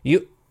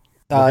 We're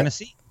gonna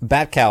see.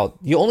 Batcow,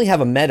 you only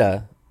have a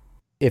meta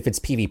if it's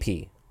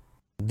PvP.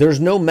 There's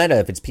no meta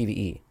if it's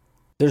PvE.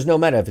 There's no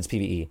meta if it's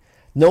PvE.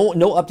 No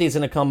update's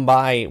gonna come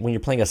by when you're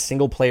playing a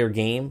single player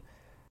game.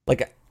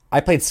 Like, I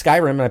played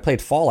Skyrim and I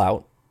played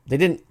Fallout. They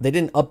didn't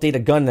update a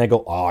gun and I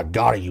go, oh, I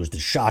gotta use the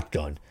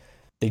shotgun.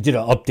 They did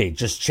an update,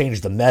 just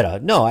changed the meta.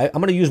 No, I'm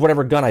gonna use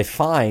whatever gun I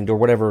find or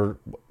whatever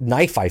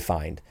knife I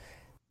find,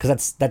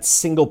 because that's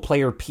single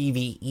player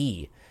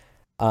PvE.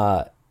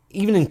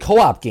 Even in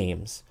co-op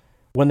games,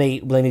 when they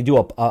do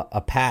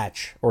a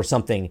patch or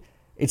something,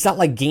 it's not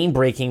like game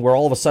breaking where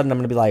all of a sudden I'm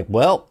gonna be like,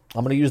 well,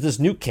 I'm gonna use this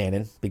nuke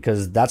cannon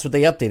because that's what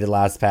they updated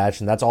last patch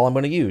and that's all I'm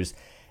gonna use.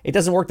 It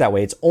doesn't work that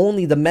way. It's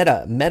only the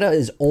meta. Meta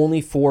is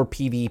only for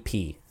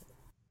PvP,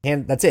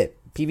 and that's it.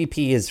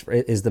 PvP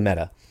is the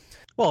meta.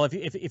 Well, if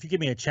you give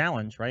me a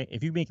challenge, right?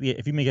 If you make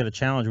it a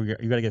challenge where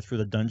you got to get through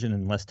the dungeon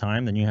in less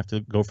time, then you have to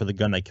go for the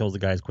gun that kills the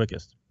guys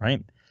quickest,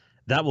 right?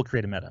 That will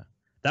create a meta.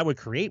 That would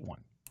create one.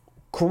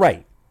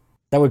 Correct.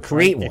 That would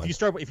create one.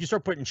 If you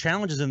start putting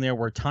challenges in there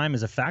where time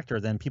is a factor,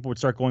 then people would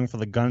start going for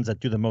the guns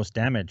that do the most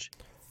damage.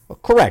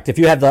 Correct. If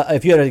you had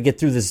to get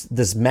through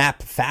this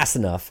map fast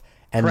enough,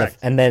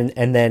 and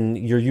then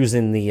you're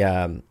using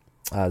the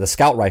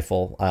scout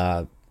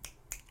rifle.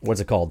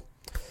 What's it called?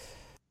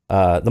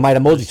 The Mida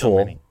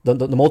multi-tool,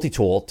 the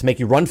multi-tool to make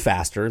you run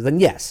faster. Then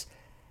yes,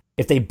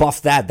 if they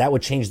buff that, that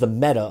would change the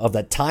meta of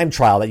that time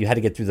trial that you had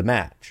to get through the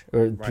match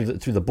or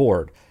through the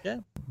board. Yeah.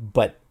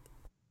 But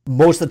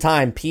most of the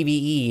time,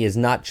 PvE is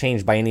not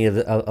changed by any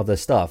of the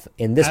stuff.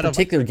 In this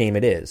particular game,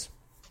 it is.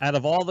 Out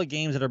of all the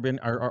games that are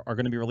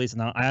going to be released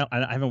now,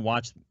 I haven't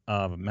watched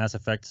Mass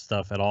Effect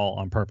stuff at all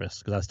on purpose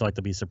because I still like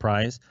to be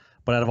surprised.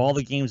 But out of all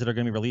the games that are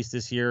going to be released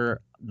this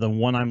year, the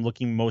one I'm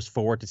looking most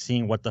forward to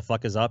seeing what the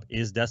fuck is up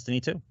is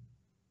Destiny 2.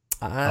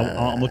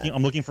 I'm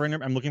looking for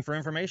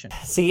information.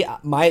 See,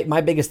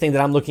 my biggest thing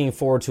that I'm looking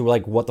forward to,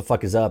 like what the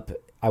fuck is up,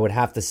 I would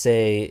have to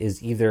say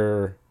is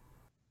either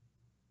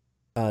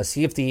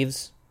Sea of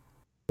Thieves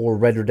or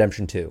Red Dead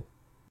Redemption 2.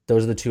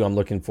 Those are the two I'm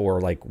looking for.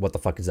 Like what the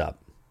fuck is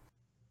up.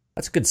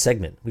 That's a good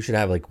segment. We should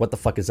have like what the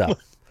fuck is up.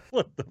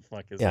 What the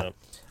fuck is up?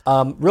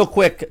 Real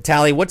quick,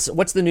 Tally, what's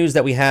the news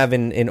that we have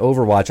in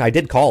Overwatch? I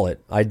did call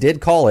it. I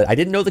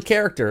didn't know the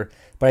character,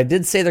 but I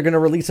did say they're going to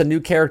release a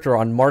new character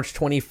on March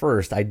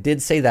 21st. I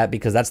did say that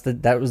because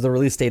that was the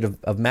release date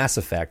of Mass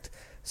Effect.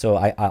 So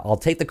I'll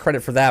take the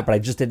credit for that, but I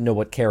just didn't know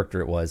what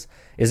character it was.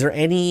 Is there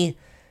any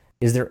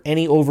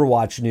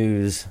Overwatch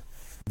news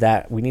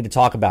that we need to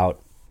talk about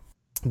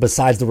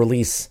besides the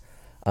release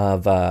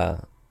of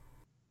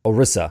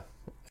Orisa?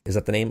 Is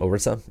that the name?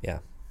 Orisa? Yeah.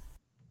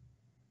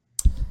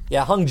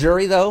 Yeah, hung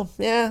jury, though.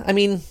 Yeah, I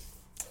mean,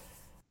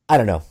 I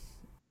don't know.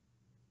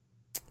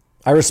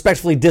 I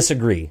respectfully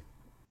disagree,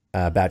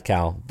 Bat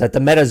Cow, that the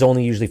meta is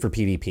only usually for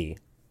PvP.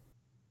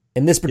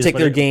 In this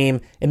particular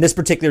game,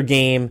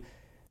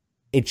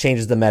 it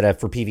changes the meta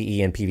for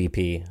PvE and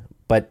PvP.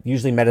 But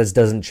usually metas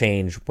doesn't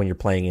change when you're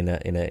playing in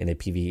a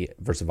PvE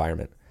versus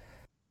environment.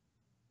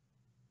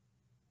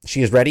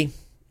 She is ready? What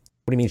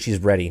do you mean she's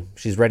ready?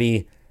 She's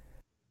ready,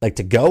 like,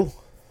 to go?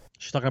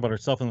 She's talking about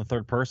herself in the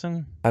third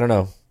person? I don't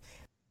know.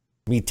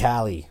 Me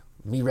Tally.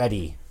 Me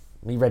ready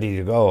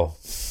to go.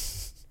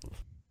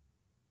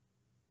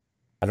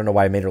 I don't know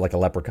why I made her like a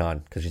leprechaun,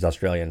 because she's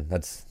Australian.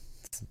 It's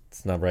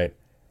not right.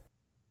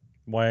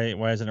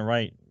 Why isn't it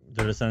right?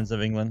 They're descendants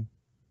of England.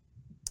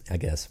 I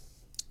guess.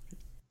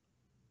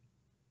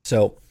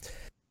 So,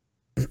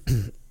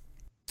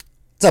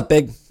 what's up,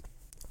 Big?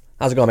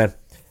 How's it going, man?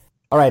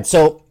 All right,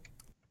 so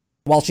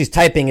while she's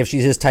typing, if she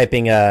is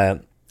typing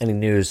any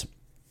news,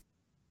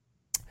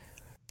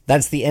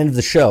 that's the end of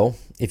the show.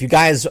 If you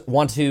guys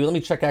want to, let me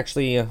check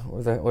actually,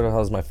 where the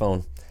hell is my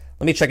phone?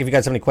 Let me check if you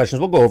guys have any questions.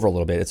 We'll go over a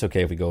little bit. It's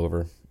okay if we go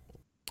over.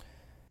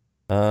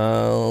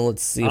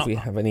 Let's see if we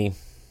have any.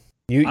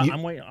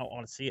 I'm waiting. I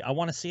want to see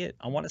it.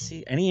 I want to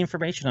see any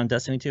information on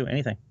Destiny 2.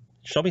 Anything.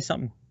 Show me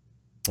something.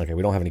 Okay,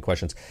 we don't have any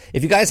questions.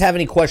 If you guys have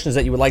any questions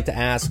that you would like to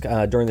ask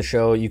during the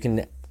show, you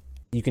can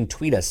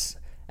tweet us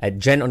at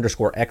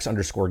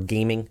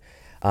gen_x_gaming.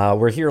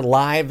 We're here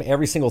live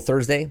every single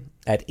Thursday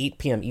at 8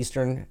 p.m.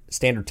 Eastern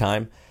Standard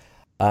Time.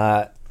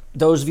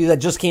 Those of you that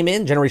just came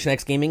in, Generation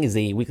X Gaming is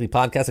a weekly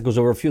podcast that goes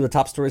over a few of the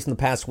top stories from the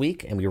past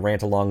week, and we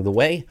rant along the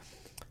way.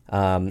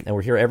 And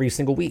we're here every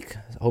single week.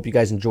 I hope you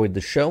guys enjoyed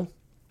the show.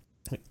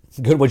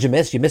 Good, what'd you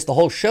miss? You missed the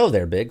whole show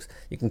there, Biggs.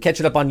 You can catch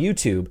it up on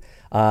YouTube.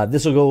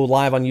 This will go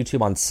live on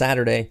YouTube on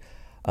Saturday.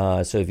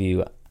 So if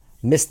you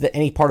missed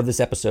any part of this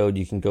episode,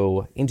 you can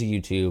go into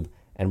YouTube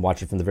and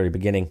watch it from the very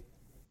beginning.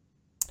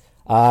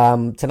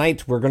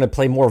 Tonight, we're going to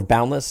play more of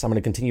Boundless. I'm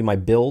going to continue my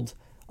build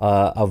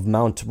of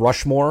Mount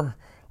Rushmore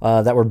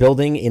that we're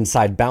building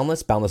inside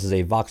Boundless. Boundless is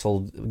a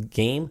voxel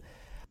game.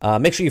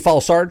 Make sure you follow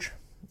Sarge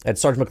at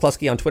Sarge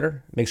McCluskey on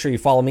Twitter. Make sure you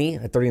follow me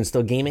at 30 and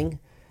Still Gaming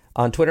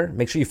on Twitter.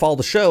 Make sure you follow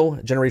the show,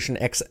 Generation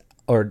X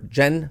or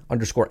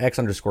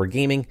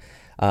Gen_X_gaming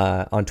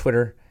on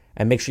Twitter.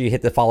 And make sure you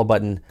hit the follow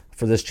button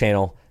for this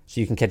channel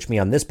so you can catch me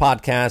on this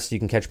podcast. You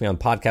can catch me on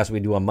podcasts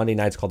we do on Monday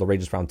nights called The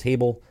Rageous Round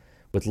Table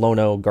with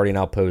Lono, Guardian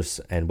Outposts,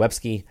 and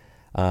Websky.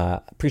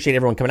 Appreciate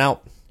everyone coming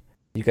out.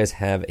 You guys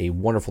have a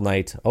wonderful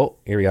night. Oh,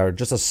 here we are.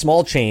 Just a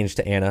small change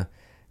to Anna.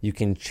 You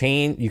can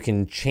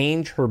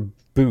change her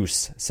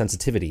boost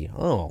sensitivity.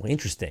 Oh,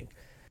 interesting.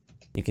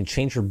 You can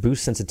change her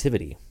boost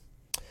sensitivity.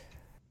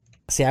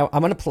 See, I'm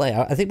going to play.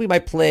 I think we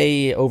might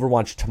play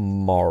Overwatch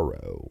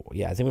tomorrow.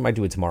 Yeah, I think we might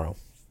do it tomorrow.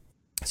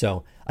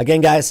 So,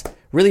 again, guys,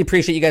 really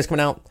appreciate you guys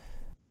coming out.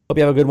 Hope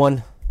you have a good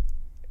one.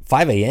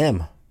 5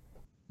 a.m.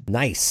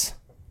 Nice.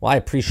 Well, I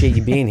appreciate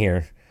you being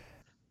here.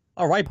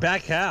 All right,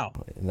 back how?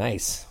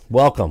 Nice.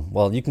 Welcome.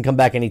 Well, you can come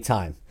back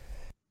anytime.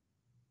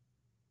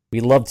 We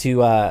love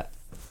to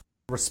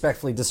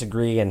respectfully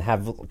disagree and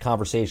have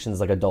conversations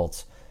like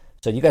adults.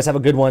 So you guys have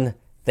a good one.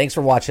 Thanks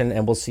for watching,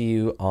 and we'll see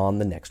you on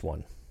the next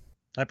one.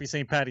 Happy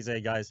St. Paddy's Day,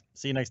 guys.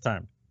 See you next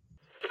time.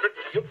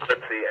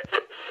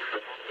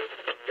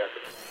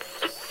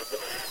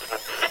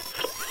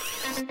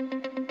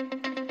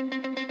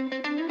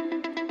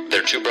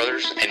 two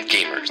brothers and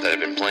gamers that have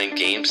been playing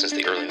games since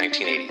the early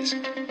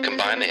 1980s.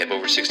 Combined, they have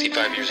over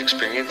 65 years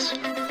experience.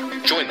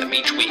 Join them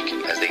each week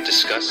as they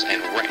discuss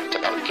and rant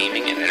about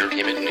gaming and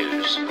entertainment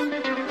news.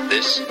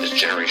 This is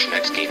Generation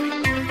X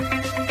Gaming.